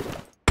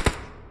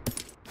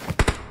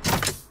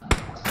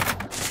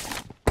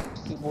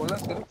बोला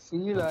सिर्फ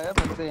फील आया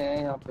बंदे हैं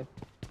यहाँ पे।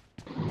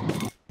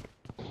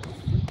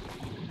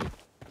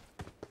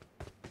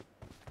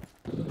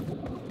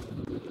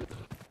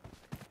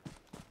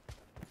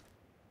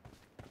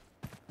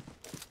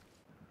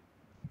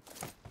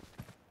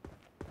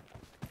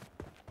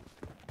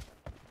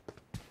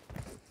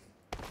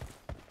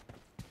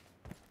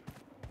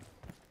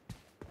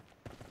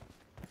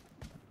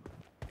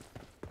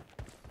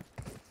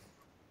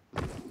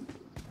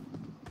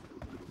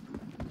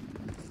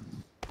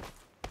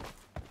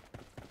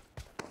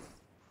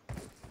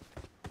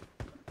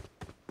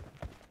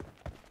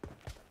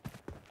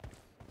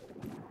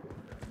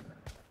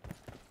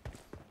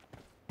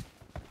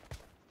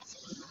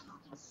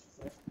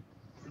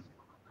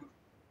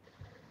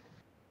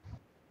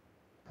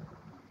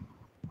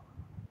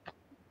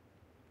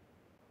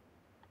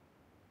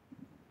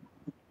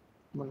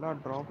 मुल्ला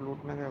ड्रॉप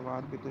लूटने के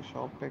बाद भी तो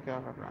शॉप पे क्या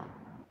कर रहा है?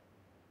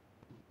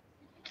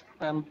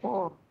 टेम्पो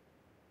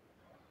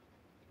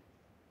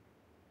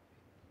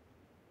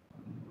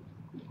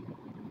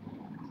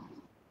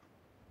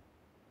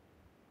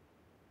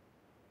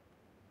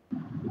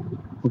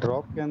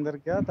ड्रॉप के अंदर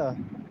क्या था?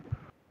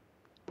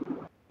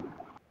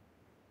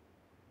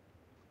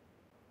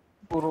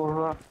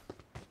 पुरोला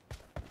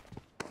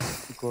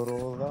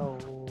कोरोला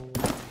वो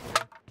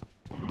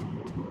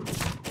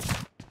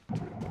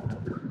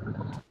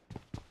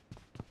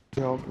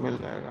जॉब मिल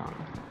जाएगा।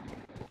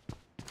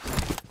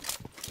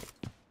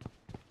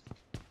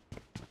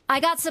 I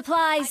got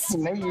supplies.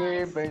 नहीं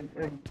ये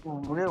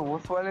मुझे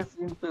उस वाले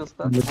सीन पे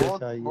उस्ताद मुझे बहुत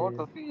चाहिए। बहुत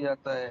हंसी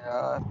आता है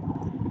यार।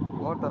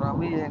 बहुत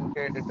हरामी है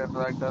इनके एडिटर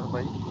राइटर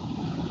भाई।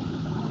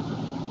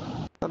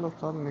 चलो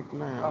सब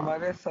निकले यार।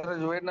 हमारे सर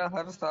जो है ना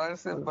हर साल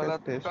से कल के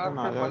बलात्कार स्टेशन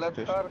आ पे जाओ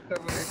बलात्कार स्टेशन। कर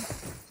रहे हैं।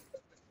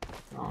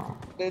 हाँ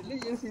डेली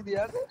ये सीन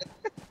याद है।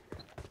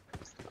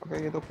 अबे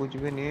ये तो कुछ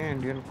भी नहीं है,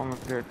 इंडियन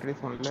कॉमेंट्रेटरी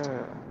सुन ले।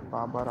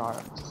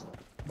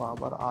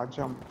 बाबर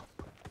आजम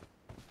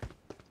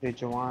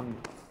रिजवान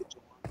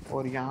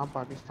और यहाँ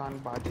पाकिस्तान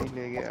बाजी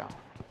ले गया।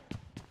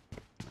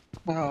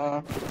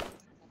 हाँ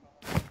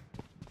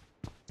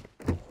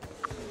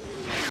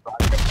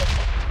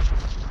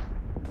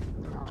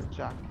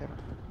जाकिर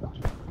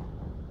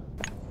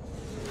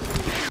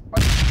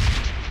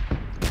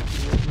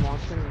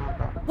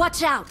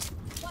Watch out!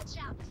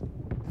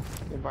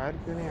 ये बाहर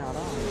क्यों नहीं आ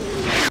रहा?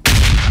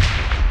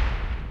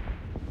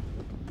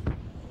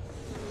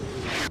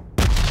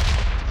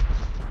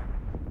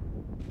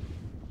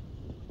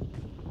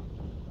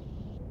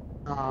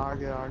 हाँ आ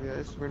गया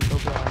इस विंडो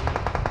पे आ गया।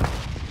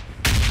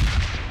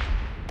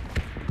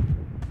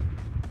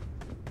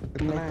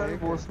 कितना है? निकल एक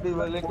भोसड़ी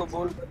वाले को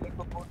बोल,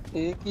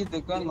 एक ही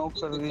दिखा नॉक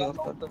कर दिया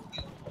उसका।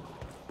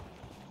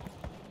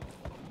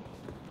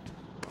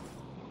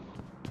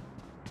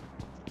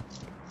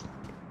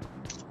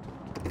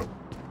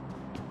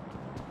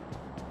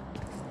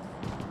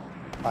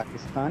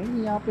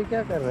 पाकिस्तानी यहाँ पे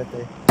क्या कर रहे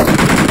थे?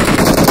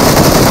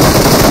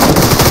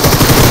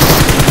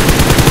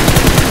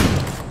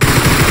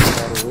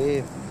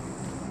 परवेज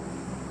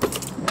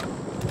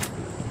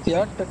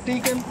यार टट्टी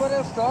कैंपर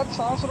है, साथ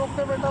सांस रोक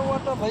के बैठा हुआ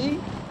था भाई।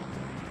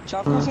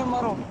 चाकू से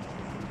मारो।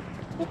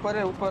 ऊपर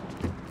है ऊपर।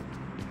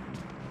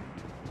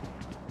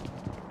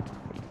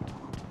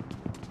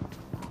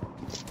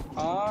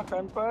 हाँ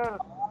कैंपर,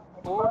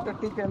 ओ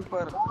टट्टी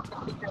कैंपर।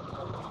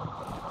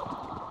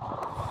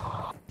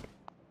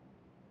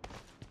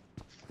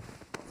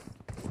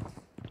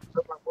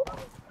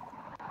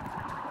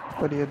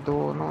 पर ये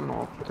दोनों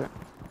नॉक थे।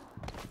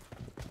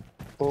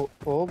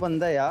 वो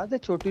बंदा याद है,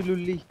 छोटी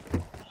लुल्ली?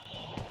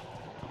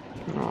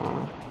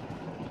 हाँ,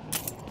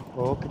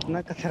 वो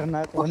कितना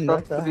खतरनाक उसका बंदा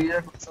था।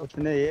 3x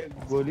उसने एक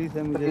गोली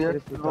से मुझे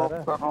सिर्फ ड्रॉप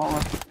उतारा। कर रहा हूँ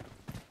मैं।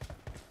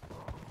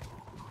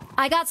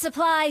 I got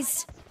supplies.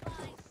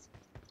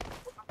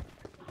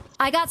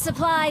 I got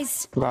supplies.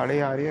 गाड़ी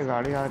आ रही है,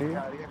 गाड़ी आ रही है।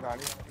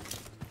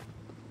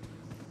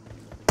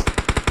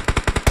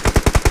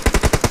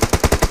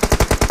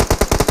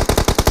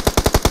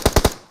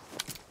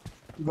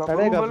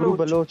 अरे गबरू गबरू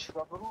बलोच।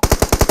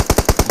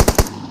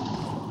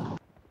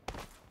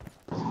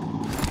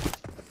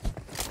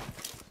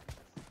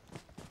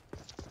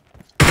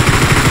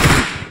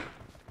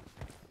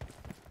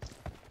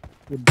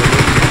 ये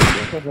बलोच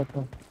क्या कर रहा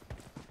था?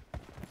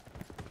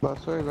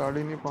 बस वो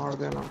गाड़ी नहीं पाड़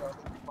देना।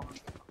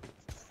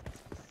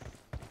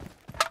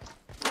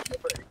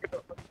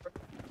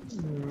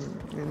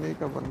 इन्हीं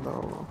का बंदा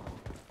होगा।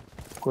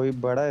 कोई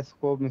बड़ा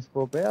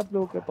स्कोप है आप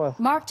लोगों के पास?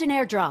 Marked an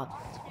airdrop.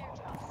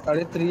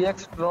 अरे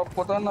 3x ड्रॉप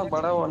होता ना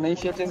बड़ा, वो नहीं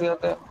शेचे से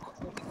आता है।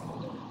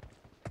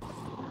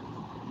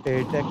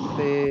 8x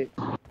से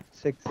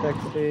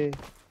 6x से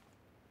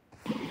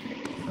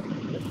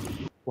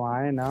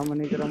वाए ना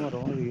मणिक्रम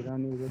रो हीरा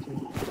नहीं बचे।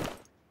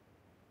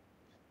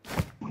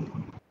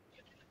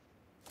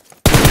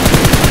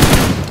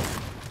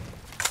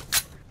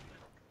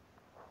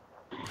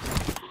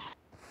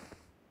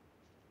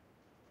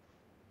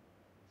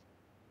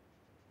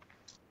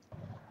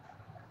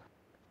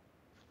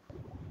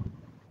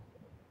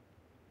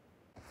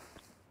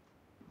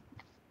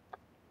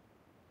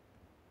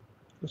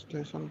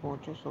 स्टेशन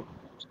पहुंचो सब।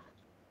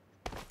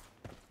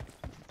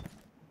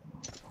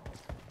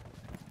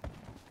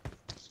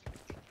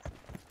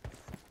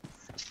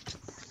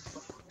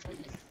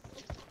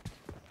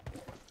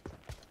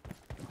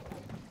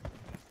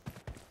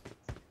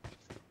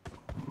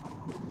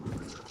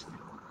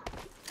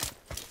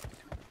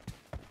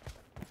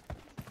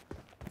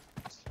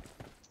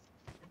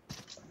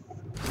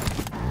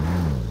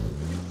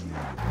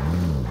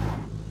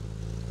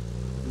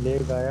 ले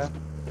गया।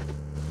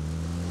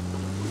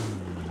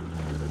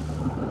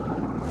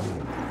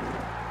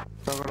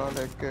 तगड़ा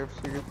लेग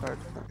KFC की साइड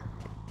से।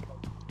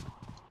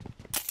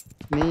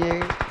 नहीं है।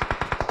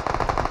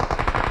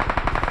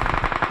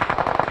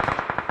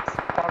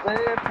 अबे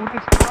पूरी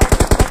स्क्वाड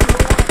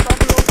सब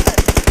लोग हैं।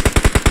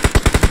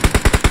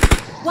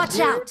 Watch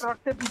ये out. ट्रक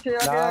से पीछे आ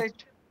गया एक।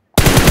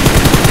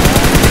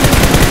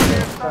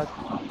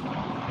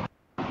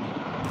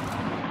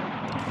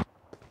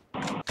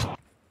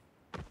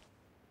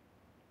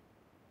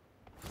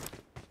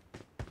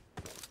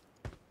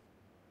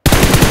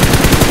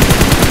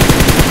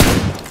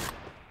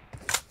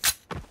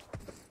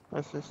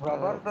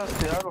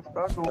 जबरदस्त यार,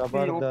 उसका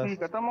ओपी ओपी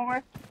खत्म हो गए।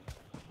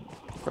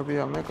 कभी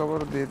हमें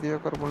कवर दे दिया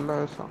कर मुल्ला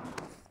ऐसा।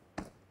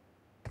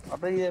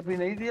 अबे ये अभी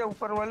नहीं दिया,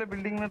 ऊपर वाले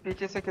बिल्डिंग में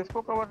पीछे से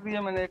किसको कवर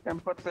दिया मैंने? एक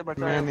कैंपर से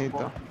बचाया।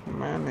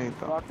 मैं नहीं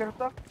था। आखिर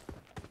तक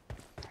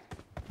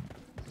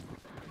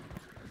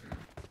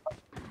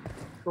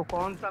तो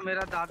कौन सा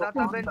मेरा दादा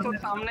था बेंचो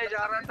सामने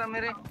जा रहा था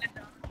मेरे।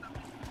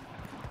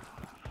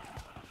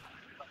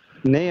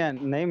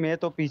 नहीं मैं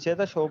तो पीछे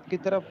था शॉप की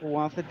तरफ,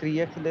 वहां से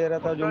 3x ले रहा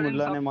था जो इन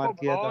मुल्ला ने मार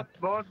सबको किया था। बहुत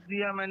बहुत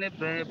दिया मैंने,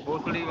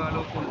 भोसड़ी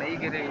वालों को नहीं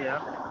गिरे यार।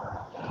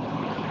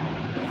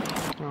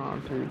 हाँ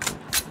ठीक है,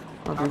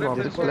 अभी अबे फिर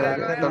वापस से ले लगा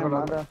गया। है।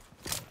 तगड़ा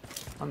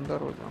अंदर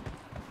हो जाओ।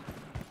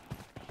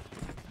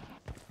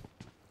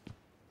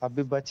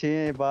 अभी बचे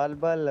हैं बाल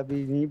बाल,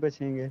 अभी नहीं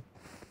बचेंगे।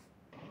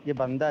 ये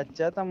बंदा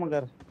अच्छा था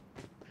मगर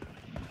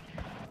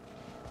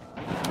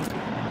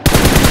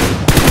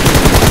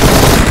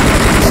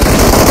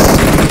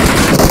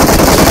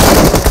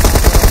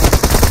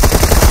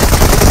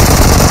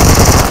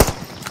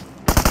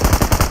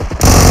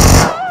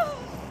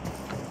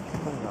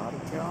यार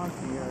क्या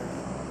किया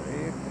यार,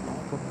 एक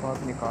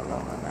फुटपाथ निकाला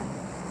मैंने।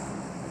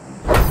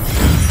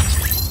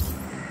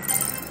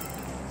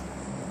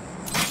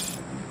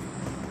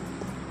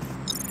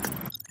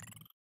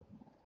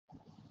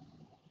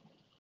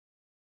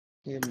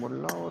 ये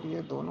मुल्ला और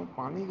ये दोनों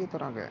पानी की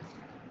तरह गए।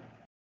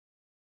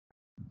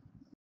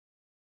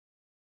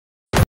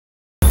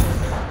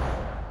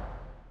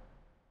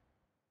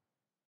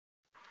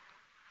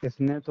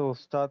 इसने तो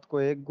उस्ताद को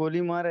एक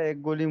गोली मारा,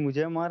 एक गोली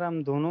मुझे मारा,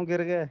 हम दोनों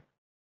गिर गए।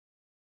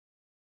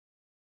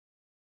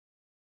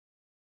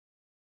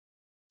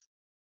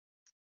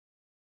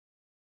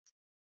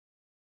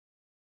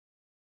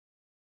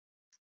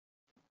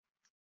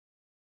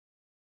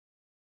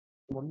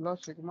 मुल्ला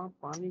शिकमा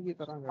पानी की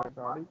तरह गए,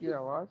 गाड़ी की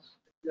आवाज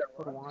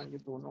और वहां ये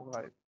दोनों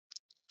गायब।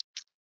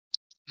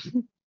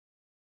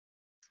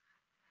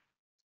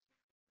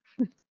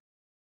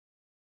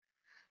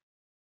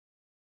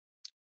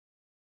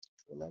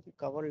 बोला कि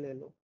कवर ले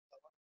लो।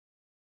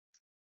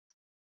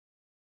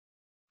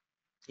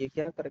 ये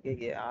क्या करके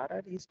गया? आ रहा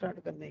है रीस्टार्ट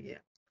करने गया।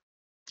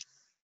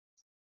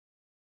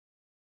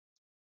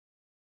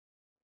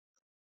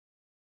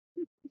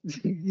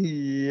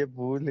 ये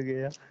भूल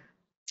गया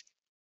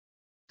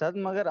उस्ताद,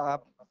 मगर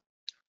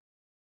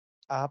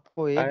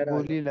आपको एक फायर आ गया।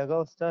 गोली लगा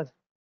उस्ताद।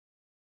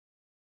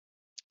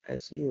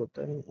 ऐसे ही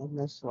होता है,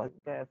 एमएस वाले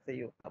का ऐसे ही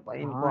होता है भाई।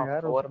 इनको हाँ आप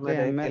यार, कवर उसके में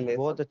रह के एमएस ले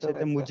बहुत सकते अच्छे हो थे,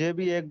 वैसे। मुझे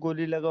भी एक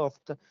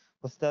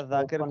उस्ताद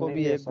जाकिर ओपन को नहीं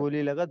भी ले एक गोली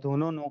सकते। लगा,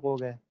 दोनों नॉक हो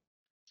गए।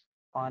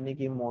 पानी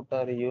की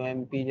मोटर,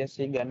 यूएमपी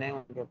जैसी गने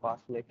उनके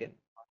पास, लेकिन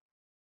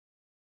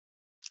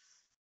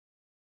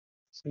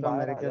इसका बाहर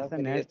मेरे आ ख्याल जा, से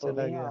फिर ये नेट तो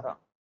चला नहीं आ गया। रहा।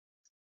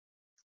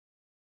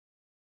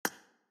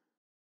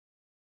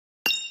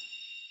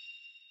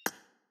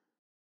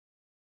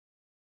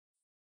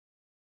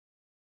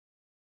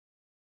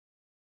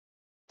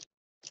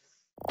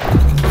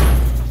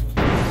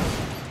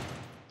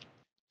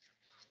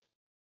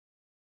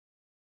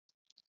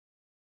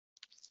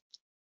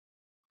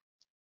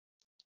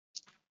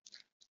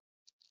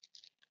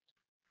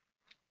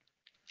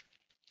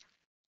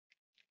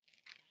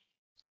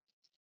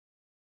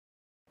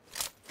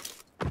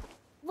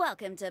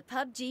 Welcome to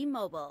PUBG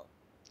Mobile.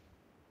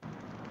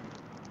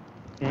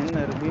 इन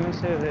अरबियों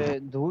से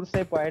दूर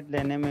से पॉइंट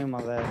लेने में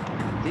मजा है,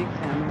 नजदीक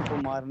से हम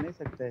इनको मार नहीं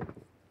सकते।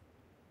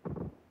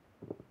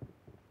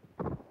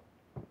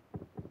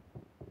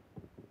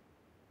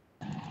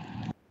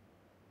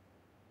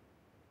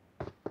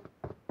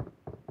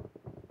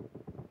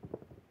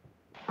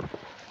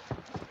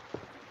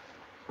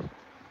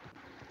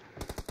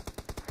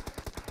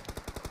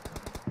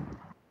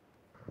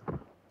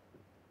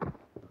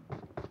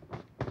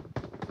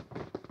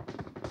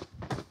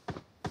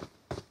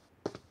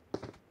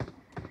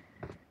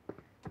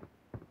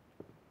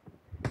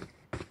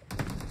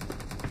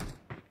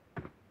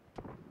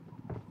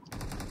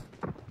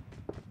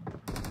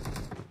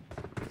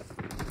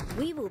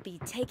 We will be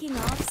taking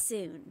off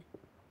soon.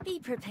 Be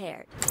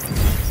prepared.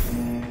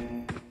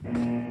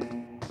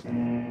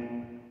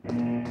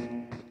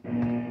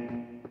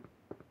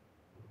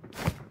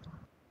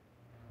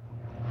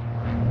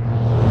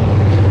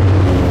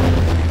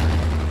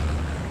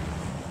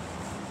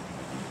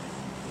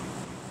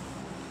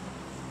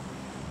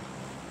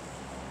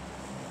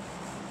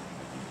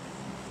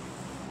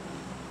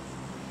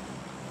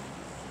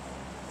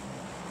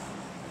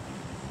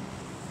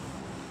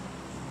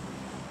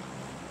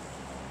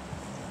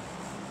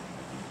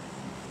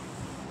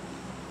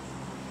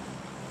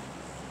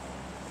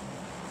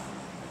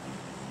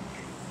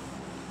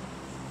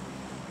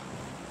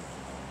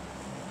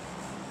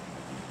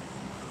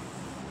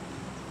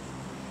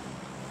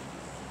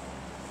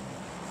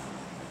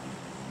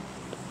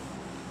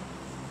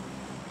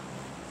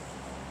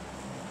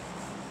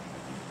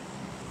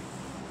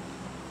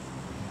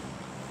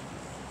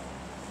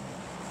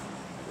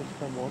 इस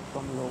पे बहुत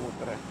कम लोग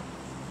उतरे।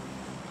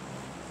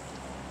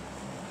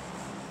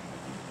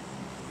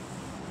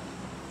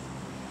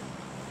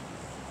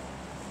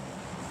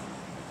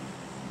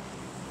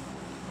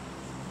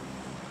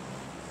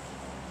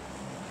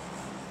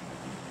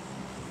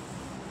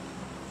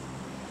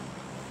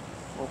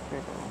 ओके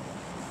करो।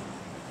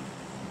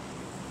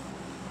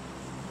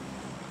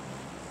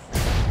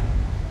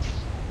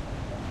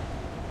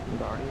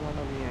 गाड़ी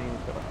वाला भी यहीं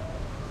उतरा।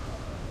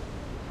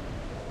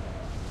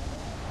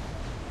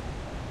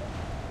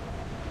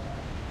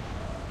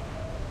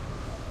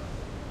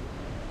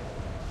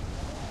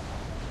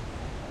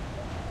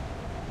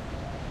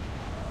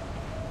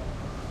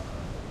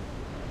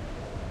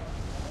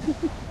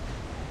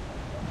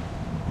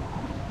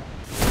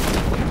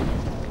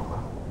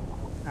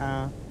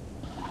 हाँ,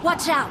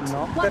 Watch out!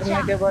 नॉक Watch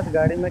करने के out! बाद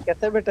गाड़ी में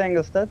कैसे बैठाएंगे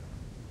उस्ताद?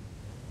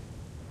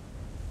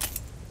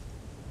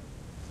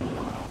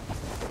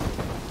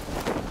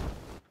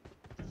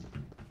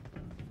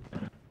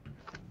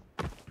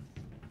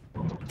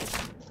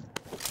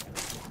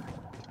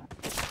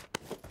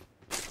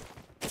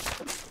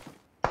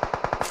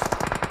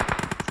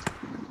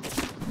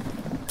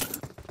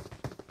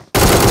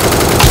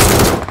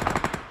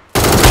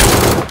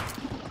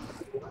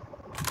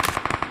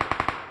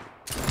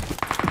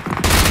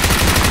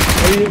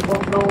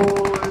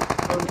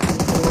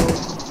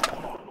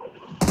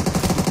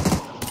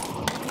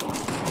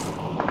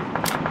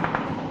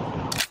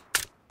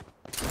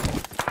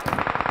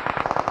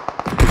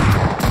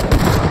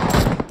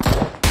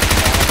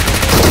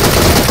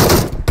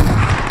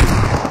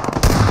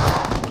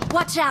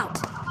 Watch out!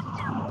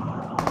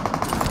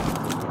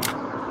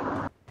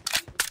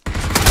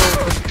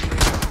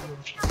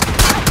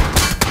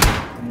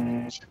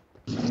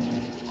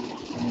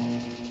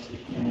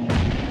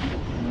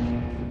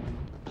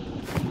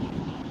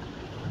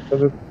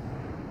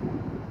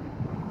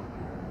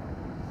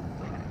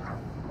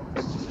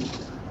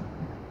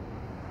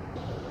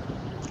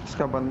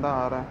 इसका बंदा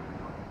आ रहा है।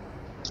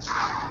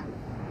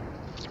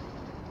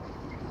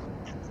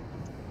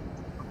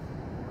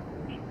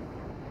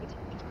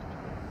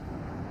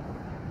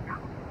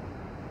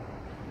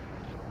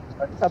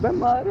 अबे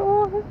मारो।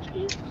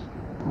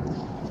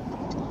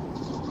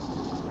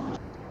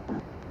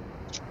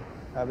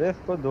 अबे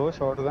इसको 2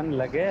 शॉटगन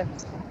लगे।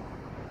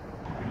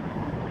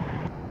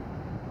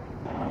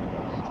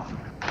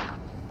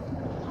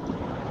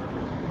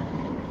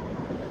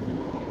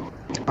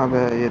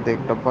 अबे ये देख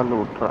डब्बा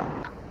लूट रहा है।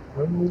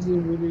 पर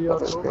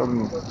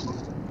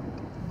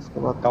इसके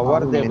बाद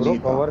कवर दे ब्रो, मिनी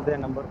था। कवर दे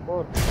नंबर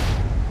 4।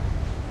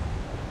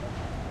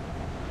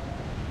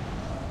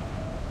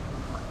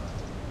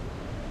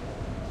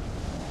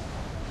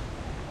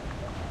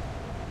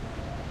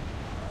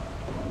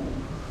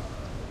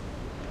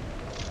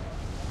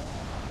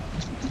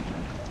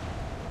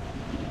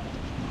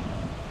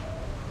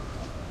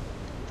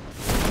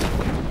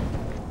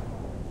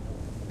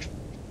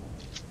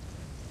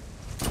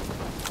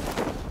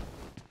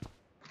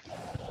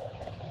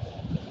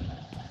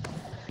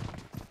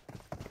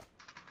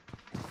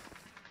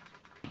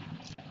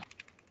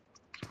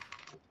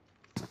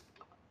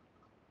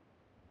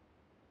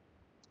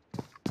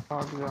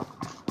 भाग जा।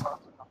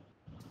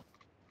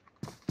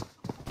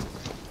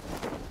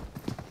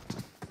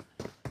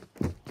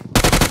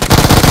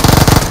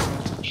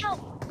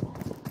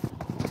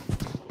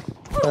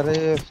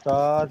 अरे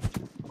उस्ताद